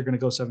don't think they're going to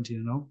go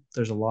 17-0.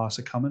 There's a loss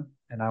coming,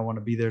 and I want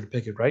to be there to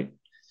pick it right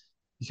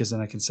because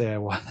then I can say I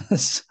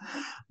was.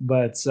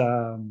 But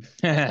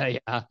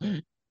Yeah.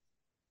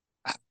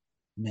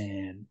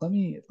 man, let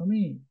me.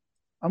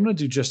 I'm going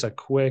to do just a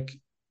quick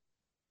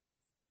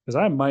because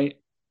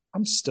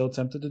I'm still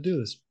tempted to do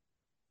this.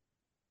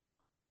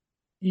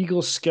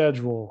 Eagles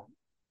schedule,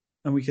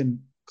 and we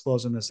can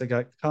close on this. They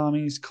got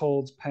Commies,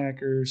 Colts,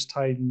 Packers,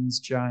 Titans,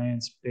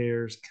 Giants,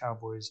 Bears,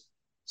 Cowboys,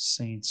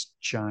 Saints,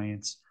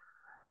 Giants.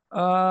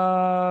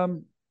 What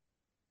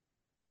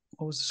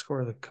was the score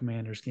of the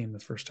Commanders game the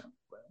first time?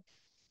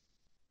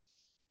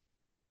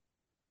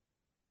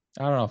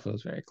 I don't know if it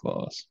was very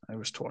close. It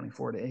was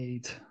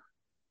 24-8.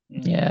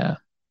 Yeah.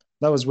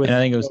 That was with And I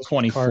think it was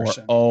 24-0,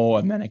 Carson.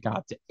 and then it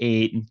got to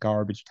 8 in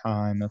garbage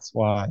time. That's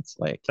why it's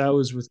like. That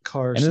was with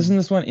Carson. And isn't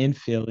this one in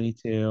Philly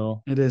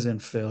too? It is in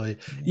Philly.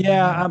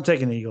 Yeah, I'm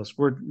taking the Eagles.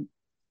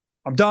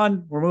 I'm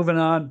done. We're moving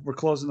on. We're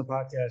closing the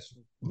podcast.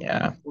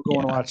 Yeah. We're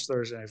going to watch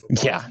Thursday Night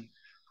Football. Yeah.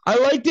 I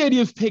like the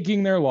idea of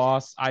picking their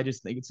loss. I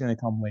just think it's going to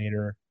come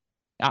later.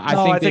 I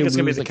No, I think think they it's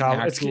going to be lose the like an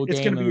Cowboys. actual It's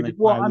going game to and then be they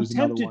well. probably I'm lose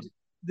another tempted. one.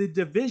 The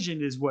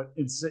division is what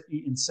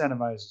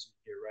incentivizes you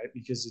here, right?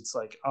 Because it's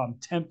like I'm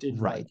tempted,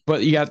 but Right.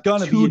 But you it's got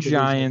going to be two a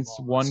divisional Giants,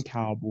 one loss.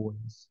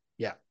 Cowboys.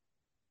 Yeah,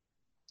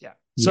 yeah.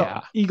 So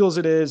Yeah. Eagles,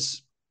 it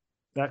is.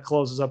 That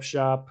closes up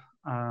shop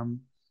on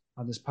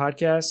this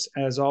podcast.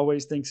 As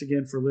always, thanks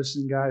again for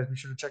listening, guys. Be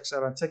sure to check us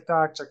out on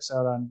TikTok, check us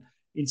out on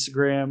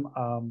Instagram,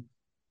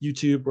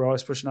 YouTube. We're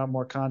always pushing out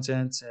more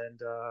content. And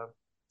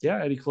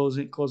yeah, any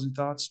closing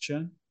thoughts,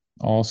 Chen?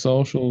 All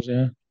socials,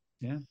 yeah.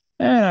 Yeah.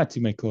 Not too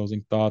many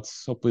closing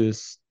thoughts. Hopefully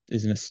this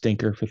isn't a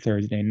stinker for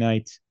Thursday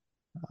night.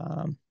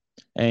 Um,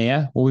 and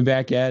yeah, we'll be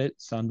back at it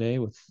Sunday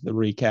with the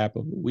recap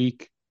of the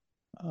week.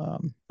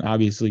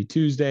 Obviously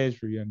Tuesdays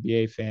for you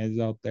NBA fans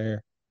out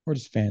there, or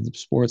just fans of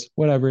sports,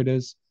 whatever it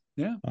is.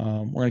 Yeah.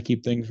 We're gonna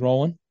keep things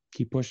rolling,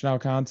 keep pushing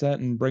out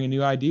content and bringing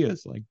new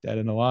ideas like Dead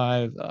and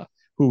Alive,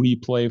 who he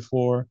play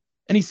for.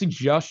 Any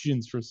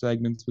suggestions for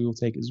segments we will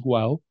take as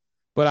well.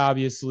 But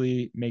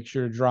obviously, make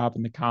sure to drop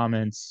in the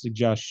comments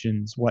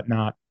suggestions,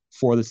 whatnot,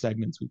 for the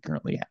segments we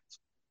currently have,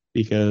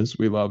 because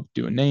we love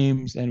doing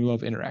names and we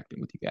love interacting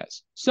with you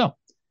guys. So, Well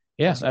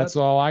yeah, said. that's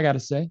all I got to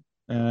say.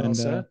 Well And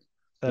said.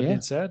 That yeah,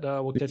 being said,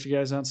 we'll catch you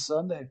guys on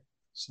Sunday.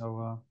 So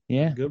have a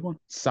yeah, good one.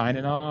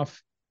 signing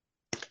off.